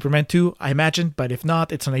watched Superman 2, I imagine, but if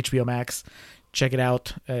not, it's on HBO Max. Check it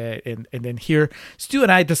out. And then here, Stu and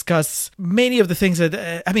I discuss many of the things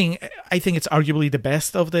that, I think it's arguably the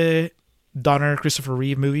best of the Donner Christopher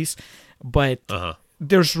Reeve movies, but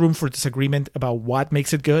there's room for disagreement about what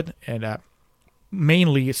makes it good. And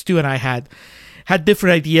mainly, Stu and I had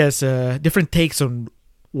different ideas, different takes on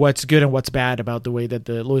what's good and what's bad about the way that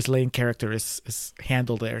the Lois Lane character is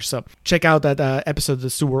handled there. So check out that episode of the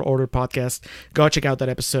Stu World Order podcast. Go check out that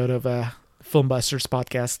episode of Filmbusters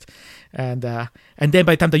podcast, and then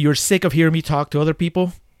by the time that you're sick of hearing me talk to other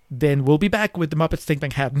people, then we'll be back with the Muppets Think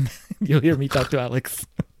Manhattan. You'll hear me talk to Alex.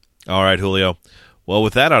 All right, Julio. Well,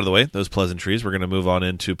 with that out of the way, those pleasantries, we're going to move on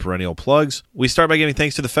into perennial plugs. We start by giving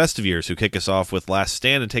thanks to the Festive Years, who kick us off with Last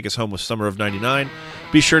Stand and take us home with Summer of 99.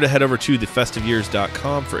 Be sure to head over to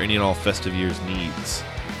thefestiveyears.com for any and all Festive Years needs.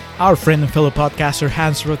 Our friend and fellow podcaster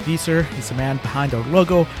Hans Rothwieser is the man behind our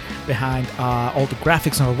logo, behind all the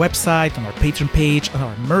graphics on our website, on our Patreon page, on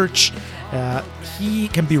our merch. He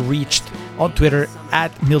can be reached on Twitter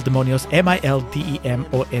at Mildemonios,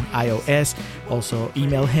 MILDEMONIOS. Also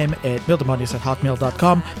email him at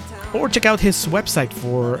mildemonios@hotmail.com, or check out his website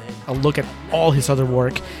for a look at all his other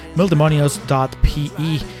work,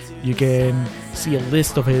 mildemonios.pe. You can see a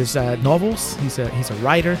list of his novels. He's a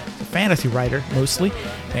writer, a fantasy writer mostly,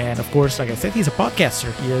 and of course, like I said, he's a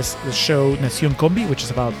podcaster. He has the show Nación Combi, which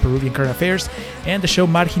is about Peruvian current affairs, and the show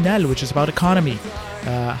Marginal, which is about economy.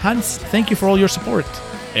 Hans, thank you for all your support.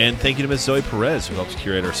 And thank you to Ms. Zoe Perez, who helps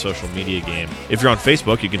curate our social media game. If you're on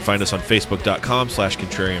Facebook, you can find us on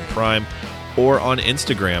facebook.com/ContrarianPrime, or on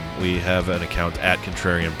Instagram. We have an account at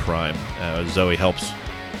Contrarian Prime. Zoe helps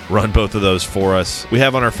run both of those for us. We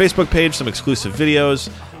have on our Facebook page some exclusive videos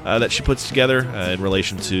that she puts together in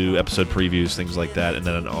relation to episode previews, things like that. And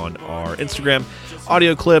then on our Instagram,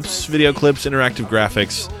 audio clips, video clips, interactive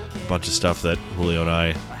graphics, a bunch of stuff that Julio and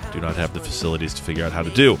I do not have the facilities to figure out how to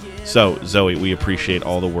do. So, Zoe, we appreciate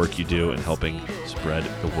all the work you do in helping spread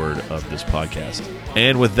the word of this podcast.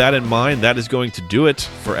 And with that in mind, that is going to do it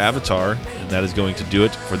for Avatar, and that is going to do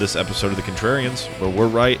it for this episode of The Contrarians, where we're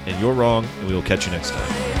right and you're wrong, and we will catch you next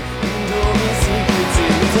time.